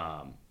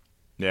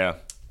 Yeah.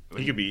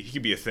 He could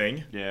be a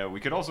thing. Yeah, we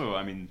could also,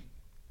 I mean,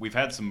 we've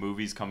had some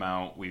movies come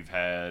out. We've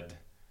had,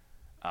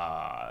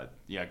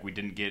 we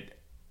didn't get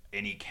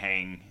any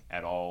Kang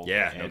at all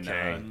in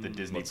Kang the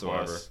Disney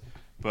whatsoever. Plus.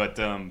 But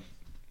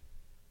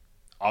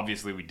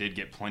obviously we did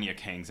get plenty of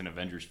Kangs in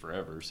Avengers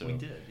Forever. So We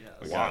did, yes.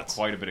 We got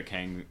quite a bit of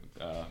Kang.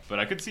 But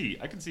I could see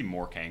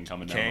more Kang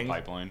coming down the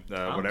pipeline.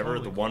 Whatever,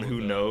 totally the one cool who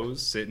with that.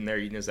 knows, sitting there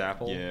eating his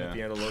apple Yeah. at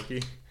the end of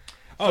Loki.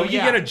 Oh, you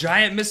yeah. get a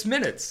giant Miss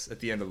Minutes at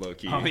the end of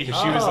Loki. Oh, yeah.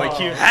 She was like,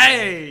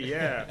 hey,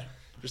 yeah.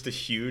 Just a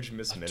huge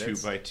Miss Minutes.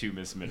 2x2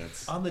 Miss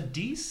Minutes. On the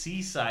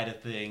DC side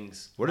of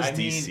things, What does I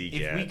mean, DC if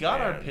get, we got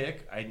our man?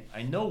 pick,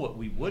 I know what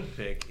we would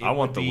pick. It I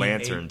want would the be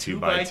lantern a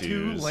 2x2s.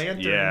 2x2 lantern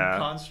Yeah.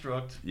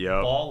 construct Yep.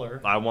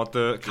 baller. I want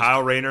the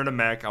Kyle Rayner in a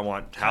mech. I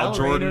want Hal Kyle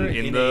Jordan Rayner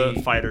in a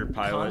the fighter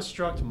pilot.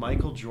 Construct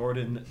Michael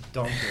Jordan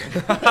Duncan.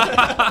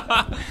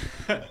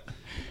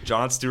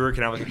 Jon Stewart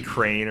can have like a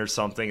crane or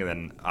something, and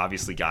then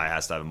obviously Guy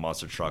has to have a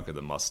monster truck with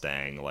a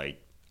Mustang.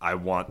 Like I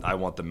want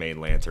the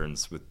main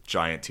lanterns with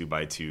giant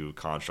 2x2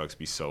 constructs.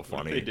 Be so What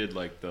funny. if they did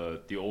like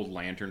the old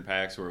lantern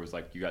packs where it was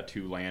like you got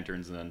 2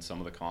 lanterns and then some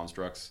of the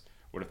constructs?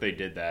 What if they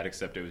did that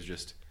except it was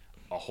just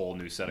a whole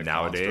new set of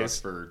Nowadays? constructs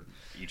for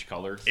each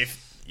color?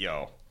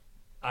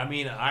 I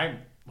mean,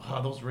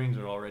 those rings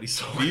are already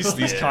so These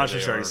good.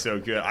 constructs they are are. so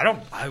good.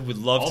 I would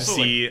love Also,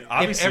 to see. If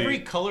Obviously, every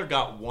color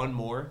got one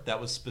more that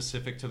was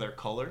specific to their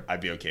color, I'd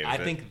be okay with I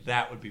it. think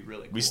that would be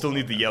really cool. We still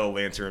need the Yellow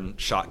Lantern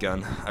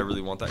shotgun. I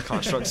really want that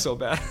construct so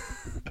bad.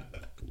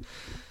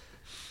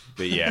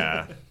 But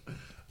yeah,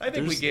 I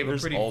think we gave a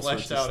there's pretty all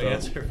sorts fleshed of out stuff.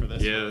 answer for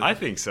this. Yeah. one. I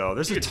think so.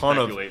 There's You a could ton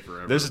of speculate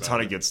forever of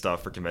about it. good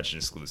stuff for convention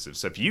exclusives.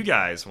 So if you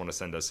guys want to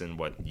send us in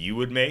what you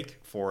would make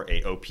for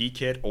a OP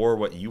kit or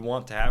what you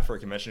want to have for a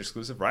convention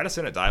exclusive, write us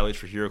in at Dial-H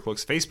for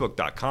Heroclix,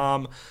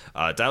 Facebook.com,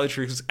 Dial-H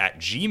for Heroclix at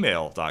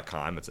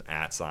gmail.com. It's an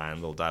 @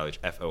 little Dial-H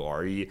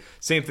FORE.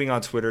 Same thing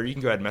on Twitter. You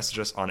can go ahead and message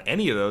us on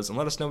any of those and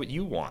let us know what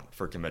you want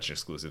for convention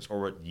exclusives or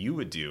what you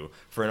would do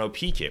for an OP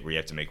kit where you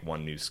have to make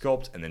 1 new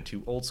sculpt and then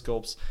 2 old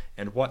sculpts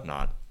and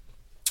whatnot.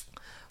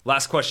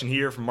 Last question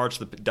here from March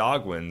the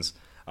Dog Wins.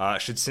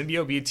 Should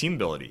Symbiote be a team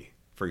ability?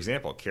 For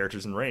example,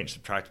 characters in range,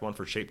 subtract 1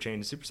 for shape change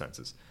and super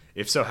senses.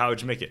 If so, how would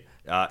you make it?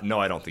 No,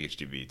 I don't think it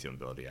should be a team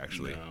ability,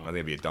 actually. No. I think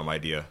it'd be a dumb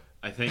idea.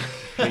 I think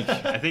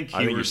I think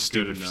you're keyword's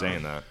stupid good for enough.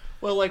 saying that.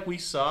 Well, like we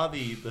saw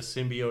the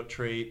symbiote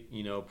trait,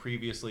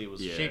 previously it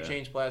was Yeah. shape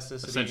change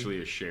plasticity. Essentially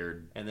a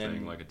shared And then-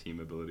 thing, like a team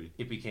ability.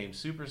 It became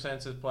super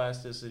sensitive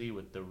plasticity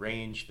with the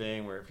range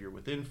thing, where if you're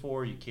within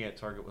 4, you can't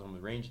target with them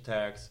with range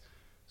attacks.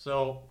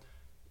 So,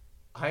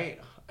 I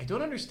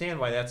don't understand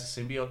why that's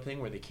a symbiote thing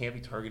where they can't be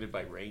targeted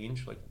by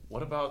range. Like,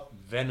 what about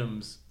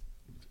Venom's?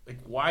 Like,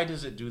 why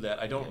does it do that?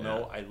 I don't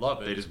know. I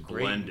love it. They It's just a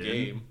great blend in.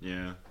 game.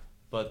 Yeah.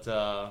 But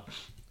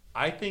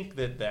I think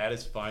that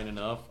is fine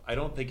enough. I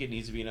don't think it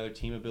needs to be another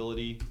team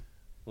ability.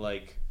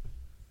 Like,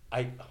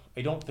 I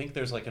don't think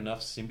there's like enough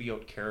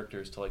symbiote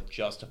characters to like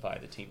justify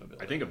the team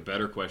ability. I think a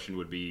better question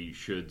would be,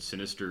 should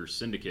Sinister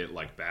Syndicate,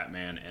 like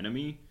Batman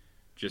enemy,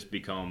 just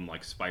become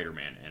like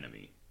Spider-Man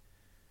enemy?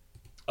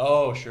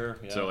 Oh, sure.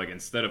 Yeah. So like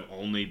instead of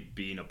only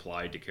being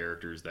applied to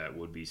characters that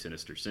would be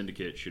Sinister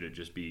Syndicate, should it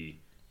just be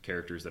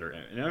characters that are?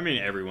 And I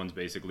mean, everyone's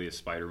basically a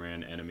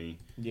Spider-Man enemy.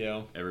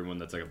 yeah. Everyone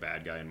that's like a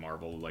bad guy in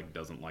Marvel like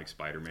doesn't like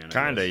Spider-Man. I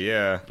Kinda, guess.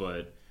 yeah.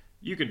 But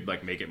you could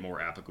like make it more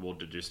applicable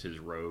to just his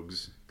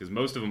rogues because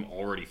most of them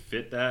already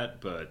fit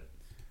that. But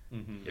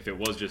if it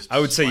was just, I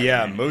would say, yeah,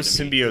 Spider-Man most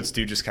enemy- symbiotes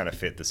do just kind of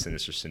fit the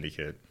Sinister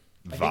Syndicate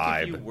I think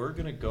vibe. if you were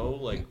gonna go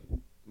like,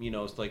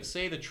 it's like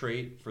say the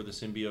trait for the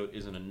symbiote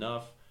isn't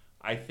enough.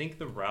 I think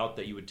the route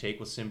that you would take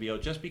with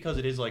symbiote, just because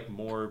it is like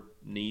more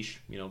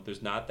niche,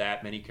 there's not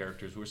that many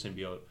characters who are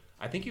symbiote.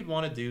 I think you'd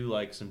want to do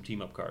like some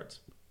team up cards,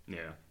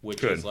 Yeah. which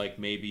Could. is like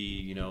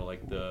maybe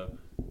like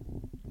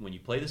when you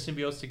play the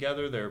symbiotes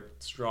together, they're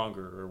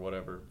stronger or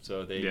whatever.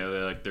 So they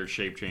Their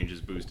shape change is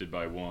boosted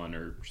by 1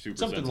 or super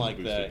Something sense is like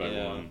boosted that, by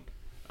yeah. 1.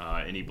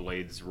 Any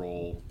blade's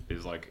roll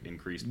is like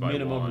increased by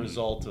minimum 1.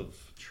 result of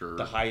Sure.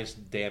 the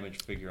highest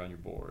damage figure on your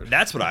board.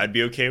 That's what I'd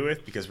be okay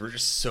with because we're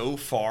just so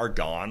far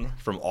gone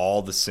from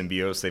all the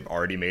symbiotes they've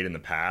already made in the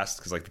past.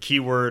 Because like the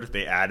keyword,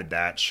 they added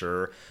that,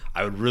 sure.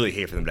 I would really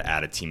hate for them to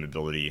add a team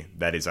ability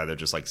that is either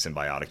just like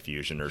symbiotic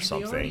fusion or They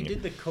already something.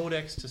 did the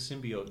codex to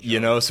symbiote.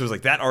 So it was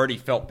like that already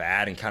felt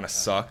bad and kind of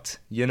sucked,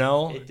 It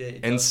did- it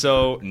and does.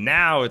 so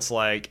now it's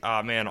like,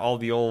 oh man, all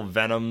the old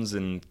Venoms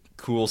and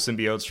cool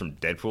symbiotes from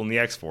Deadpool and the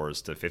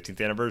X-Force to 15th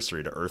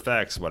anniversary to Earth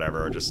X,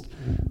 whatever, are just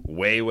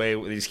way,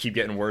 they just keep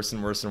getting worse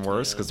and worse and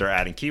worse because they're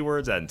adding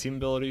keywords, adding team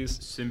abilities.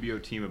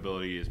 Symbiote team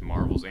ability is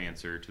Marvel's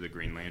answer to the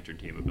Green Lantern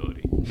team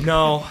ability.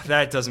 No,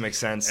 that doesn't make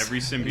sense. Every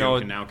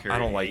symbiote can now carry I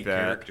don't like 8 that.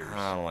 characters.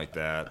 I don't like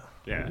that.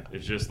 Yeah,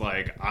 it's just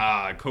like,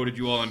 I coated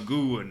you all in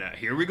goo, and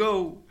here we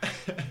go.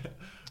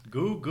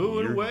 Goo and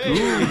You're away.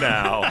 goo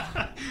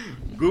now.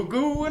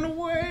 Goo and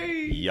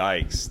away.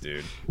 Yikes,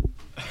 dude.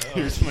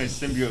 Here's my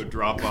symbiote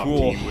drop-off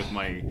Cool. team with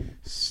my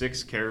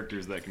 6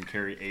 characters that can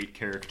carry 8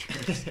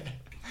 characters.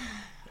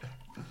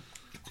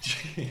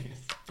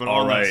 But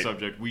All on right. that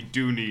subject, we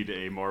do need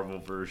a Marvel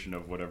version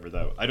of whatever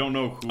that. I don't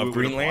know who it A would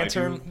Green apply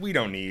Lantern? to. We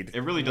don't need.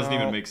 It really doesn't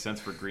No. even make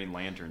sense for Green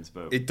Lanterns,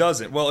 but It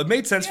doesn't. Well, it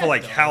made sense for Yeah,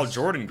 like it Hal does.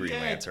 Jordan Green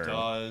Yeah, Lantern. It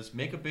does.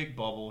 Make a big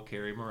bubble,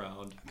 carry him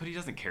around. he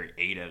doesn't carry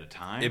 8 at a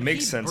time. It makes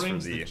He sense for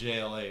brings the.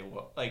 JLA.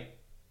 Well, like,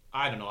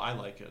 I don't know. I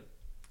like it.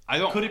 I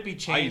don't. Could it be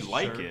changed? I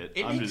like Sure. it.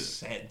 It I'm makes just-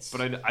 sense.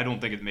 But I don't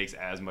think it makes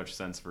as much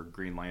sense for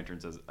Green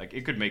Lanterns as like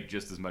it could make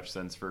just as much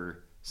sense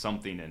for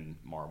something in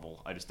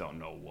Marvel. I just don't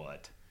know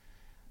what.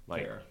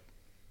 Like Fair.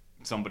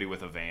 somebody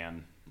with a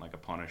van, like a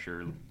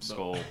Punisher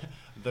skull.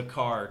 The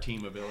car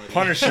team ability.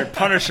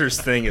 Punisher's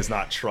thing is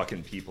not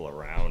trucking people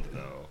around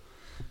though.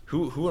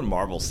 Who in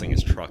Marvel's thing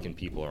is trucking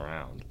people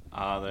around?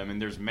 I mean,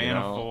 there's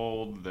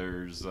Manifold.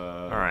 There's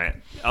All right,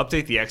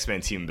 update the X-Men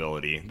team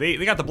ability. They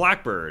got the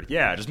Blackbird.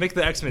 Yeah, just make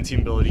the X-Men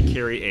team ability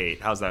carry 8.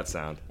 How's that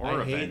sound?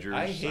 or I hate- Avengers.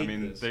 I hate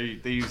mean, this.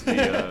 they use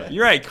the.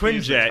 You're right, they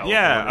use the Quinjet. teleporter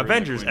Yeah, and the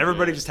Avengers. Quinjet.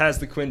 Everybody just has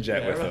the Quinjet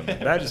Yeah, with them.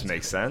 everybody- That just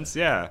makes sense.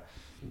 Yeah.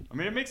 I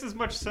mean, it makes as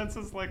much sense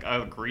as like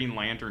a Green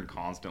Lantern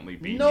constantly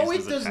being No,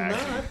 used it as does a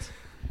taxi. not.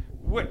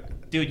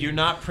 What? Dude, you're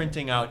not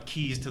printing out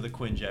keys to the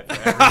Quinjet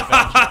for every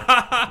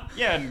Avenger.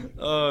 Yeah, and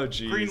Oh,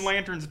 jeez. Green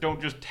Lanterns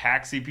don't just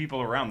taxi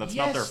people around. That's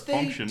not their Yes, they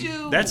function.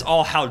 do. That's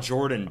all Hal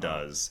Jordan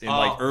does in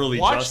like early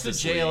watch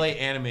Justice the League. JLA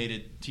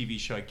animated TV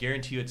show. I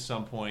guarantee you at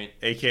some point,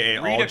 AKA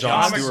Read all a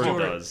John comic Stewart book.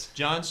 does.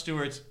 John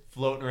Stewart's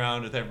floating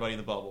around with everybody in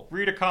the bubble.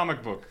 Read a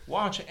comic book.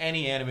 Watch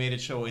any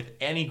animated show with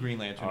any Green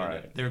Lantern in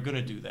Alright. it. They're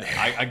gonna do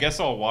that. I guess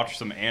I'll watch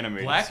some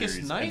animated Blackest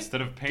series Night?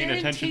 instead of paying Guarantee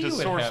attention to you it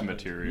source happened.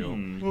 material.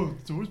 Oh,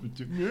 source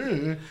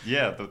material.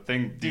 Yeah, the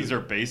thing these are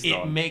based It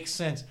on. makes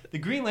sense. The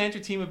Green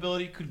Lantern team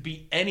ability could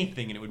be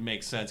anything, and it would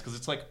make sense because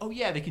it's like, oh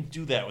yeah, they can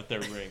do that with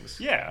their rings.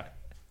 Yeah.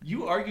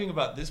 You arguing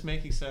about this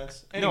making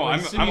sense? No, Anyway,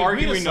 I'm Simeon, read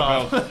arguing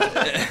us about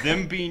off.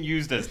 them being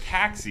used as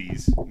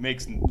taxis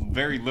makes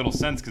very little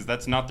sense because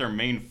that's not their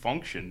main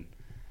function.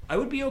 I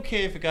would be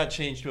okay if it got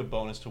changed to a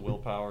bonus to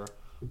willpower.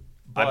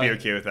 I'd be but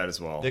okay with that as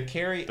well. The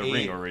carry The 8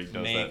 ring already does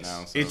that makes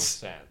now, so- no It's-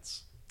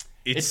 sense.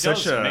 It's it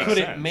does such a. make Could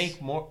sense. it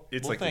make more?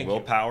 It's well, like the thank you.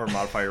 willpower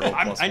modifier roll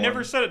plus I never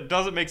one. said it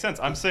doesn't make sense.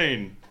 I'm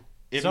saying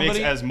it Somebody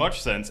makes as much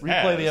sense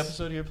Replay as. the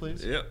episode here,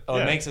 please. Yep. Oh,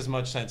 Yeah. it makes as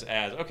much sense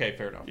as. Okay,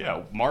 fair enough.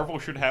 Yeah, Marvel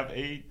should have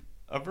a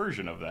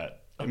version of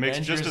that. It makes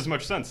just Avengers- as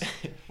much sense.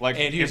 Like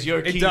And here's if-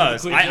 your key It to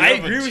does. the I Quinjet.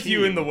 have a agree with you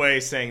in team. the way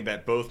saying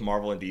that both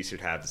Marvel and DC should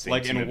have the same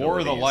like team in War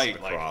of the abilities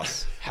Light, like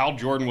across. Hal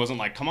Jordan wasn't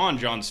like, "Come on,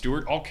 John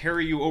Stewart, I'll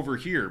carry you over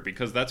here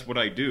because that's what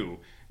I do."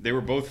 They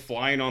were both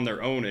flying on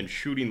their own and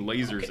shooting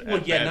lasers. Okay, well,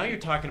 at yeah. bad Now you're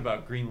people. talking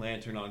about Green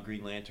Lantern on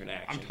Green Lantern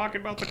action. I'm talking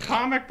about the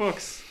comic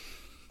books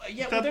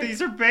Yeah, well, that they're-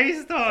 these are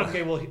based on.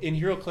 Okay, well, in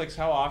Heroclix,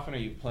 how often are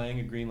you playing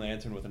a Green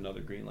Lantern with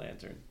another Green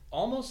Lantern?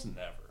 Almost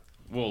never.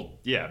 Well,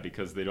 yeah,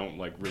 because they don't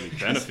like really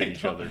benefit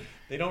each other.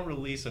 They don't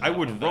release it. I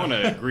would run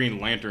a Green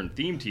Lantern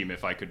theme team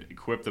if I could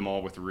equip them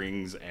all with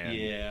rings and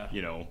Yeah.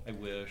 you know, I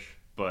wish.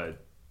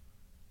 but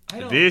I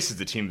don't. This is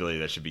the team ability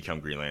that should become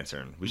Green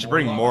Lantern. We should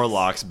bring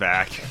Morlocks. Morlocks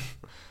back.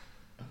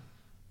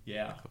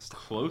 Yeah.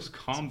 close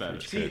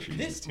combat See, especially.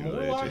 this team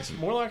ability, Jason.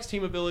 Morlock's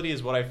team ability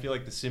is what I feel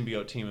like the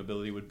symbiote team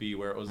ability would be,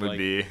 where it was Would like,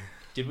 be.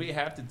 did we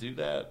have to do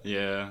that?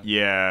 Yeah.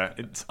 Yeah,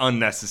 it's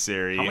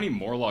unnecessary. How many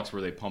Morlocks were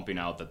they pumping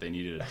out that they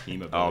needed a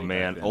team ability? Oh back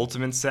man, then?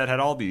 Ultimate set had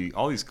all these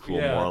cool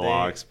Yeah,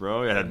 Morlocks,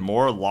 bro. It had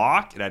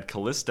Morlock, it had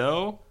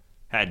Callisto,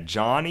 had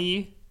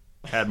Johnny,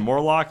 had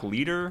Morlock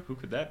Leader. Who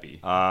could that be?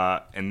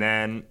 And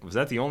then was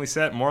that the only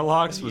set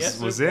Morlocks Yes,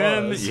 it was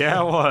in? was.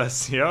 Yeah, it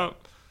was. Yep.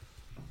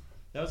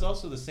 That was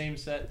also the same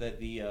set that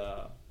the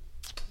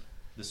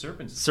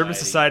Serpent Society. Serpent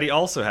Society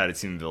also had a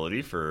team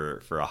ability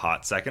for a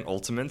hot second.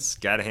 Ultimates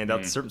got to hand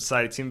out the Serpent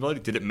Society team ability.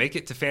 Did it make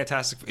it to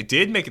Fantastic? It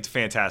did make it to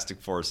Fantastic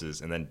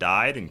Forces, and then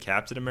died in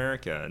Captain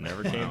America and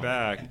never came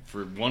back.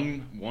 For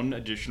one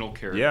additional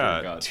character.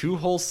 Yeah, got 2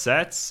 whole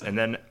sets, and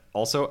then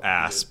also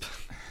Asp.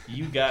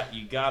 You got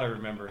to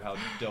remember how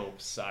dope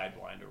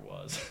Sidewinder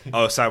was.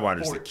 Oh,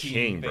 Sidewinder's the 14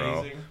 king,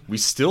 bro. phasing. We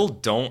still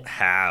don't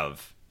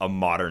have a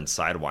modern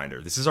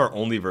Sidewinder. This is our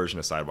only version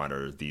of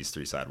Sidewinder, these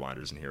 3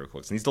 Sidewinders in Heroclix.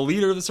 And he's the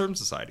leader of the Serpent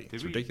Society.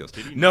 It's we- ridiculous.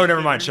 did he No, not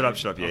never get mind. renewed?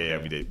 Shut up. Yeah, Okay.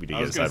 we did I get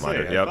was a gonna say,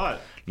 Sidewinder. I Yep.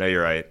 thought- No,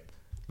 you're right.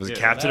 Was it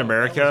Yeah, Captain That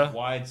America? was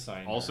wide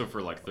sign. Also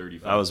for like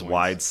 35 That was points.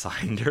 Wide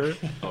Sinder.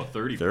 Oh,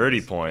 30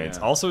 30 points.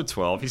 Yeah. Also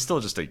 12. He's still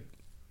just a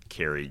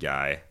carry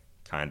guy.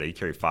 Kinda. He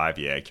carried 5.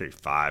 Yeah, he carried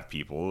 5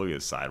 people. Look at the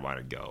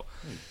Sidewinder go.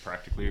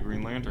 Practically a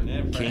Green Lantern.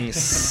 Yeah, King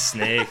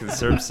Snake and the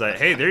Serpent Society.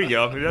 Hey, there you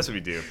go. Maybe that's what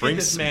we do. Bring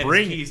this man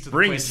bring keys to the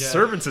bring Quinjet.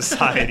 Serpent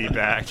Society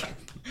back.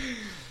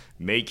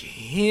 Make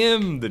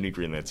him the new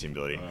Green Lantern team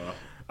ability.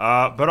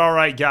 But all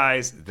right,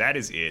 guys, that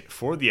is it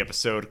for the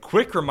episode.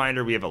 Quick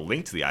reminder, we have a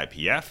link to the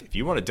IPF. If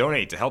you want to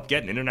donate to help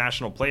get an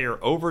international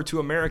player over to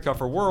America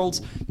for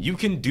Worlds, you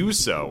can do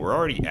so. We're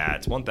already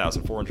at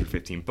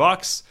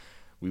 $1,415.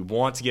 We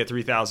want to get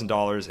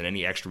 $3,000, and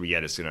any extra we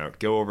get is going to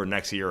go over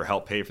next year or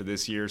help pay for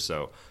this year.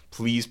 So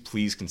please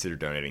consider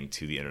donating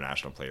to the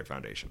International Player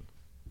Foundation.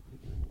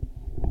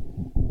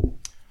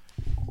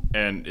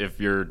 And if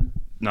you're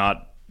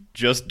not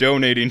just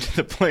donating to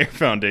the Player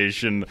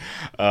Foundation,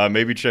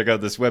 maybe check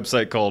out this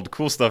website called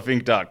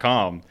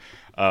coolstuffinc.com,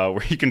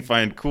 where you can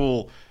find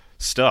cool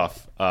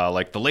stuff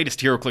like the latest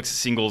Heroclix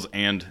singles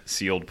and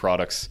sealed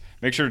products.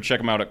 Make sure to check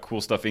them out at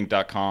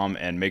coolstuffinc.com,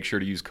 and make sure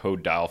to use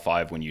code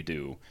DIAL5 when you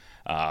do.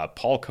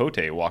 Paul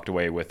Cote walked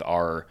away with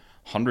our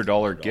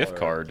 $100 gift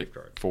card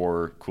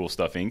for Cool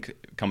Stuff Inc.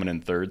 coming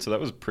in third, so that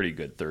was a pretty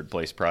good third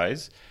place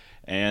prize.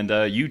 And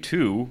you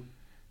too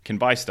can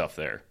buy stuff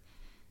there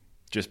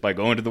just by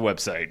going to the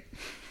website.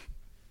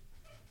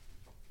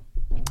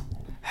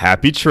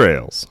 Happy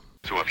trails.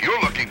 So if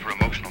you're looking for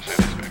emotional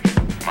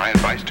satisfaction, my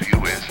advice to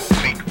you is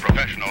seek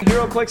professional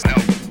Heroclix?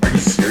 help. Are you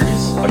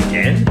serious?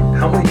 Again?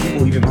 How many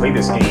people even play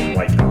this game?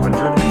 Like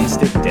 100?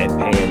 Instant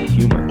deadpan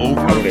humor.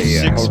 Over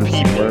 6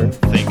 people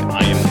think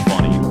I am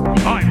funny.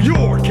 I'm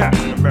your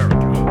Captain America.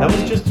 That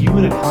was just you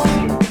in a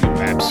costume.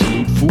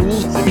 Absolute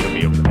fools. I'm gonna be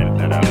able to edit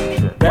that out, I'm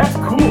sure. That's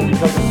cool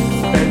because it's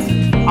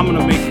expensive. I'm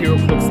gonna make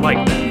Heroclix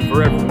like that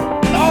for everyone.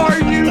 Oh,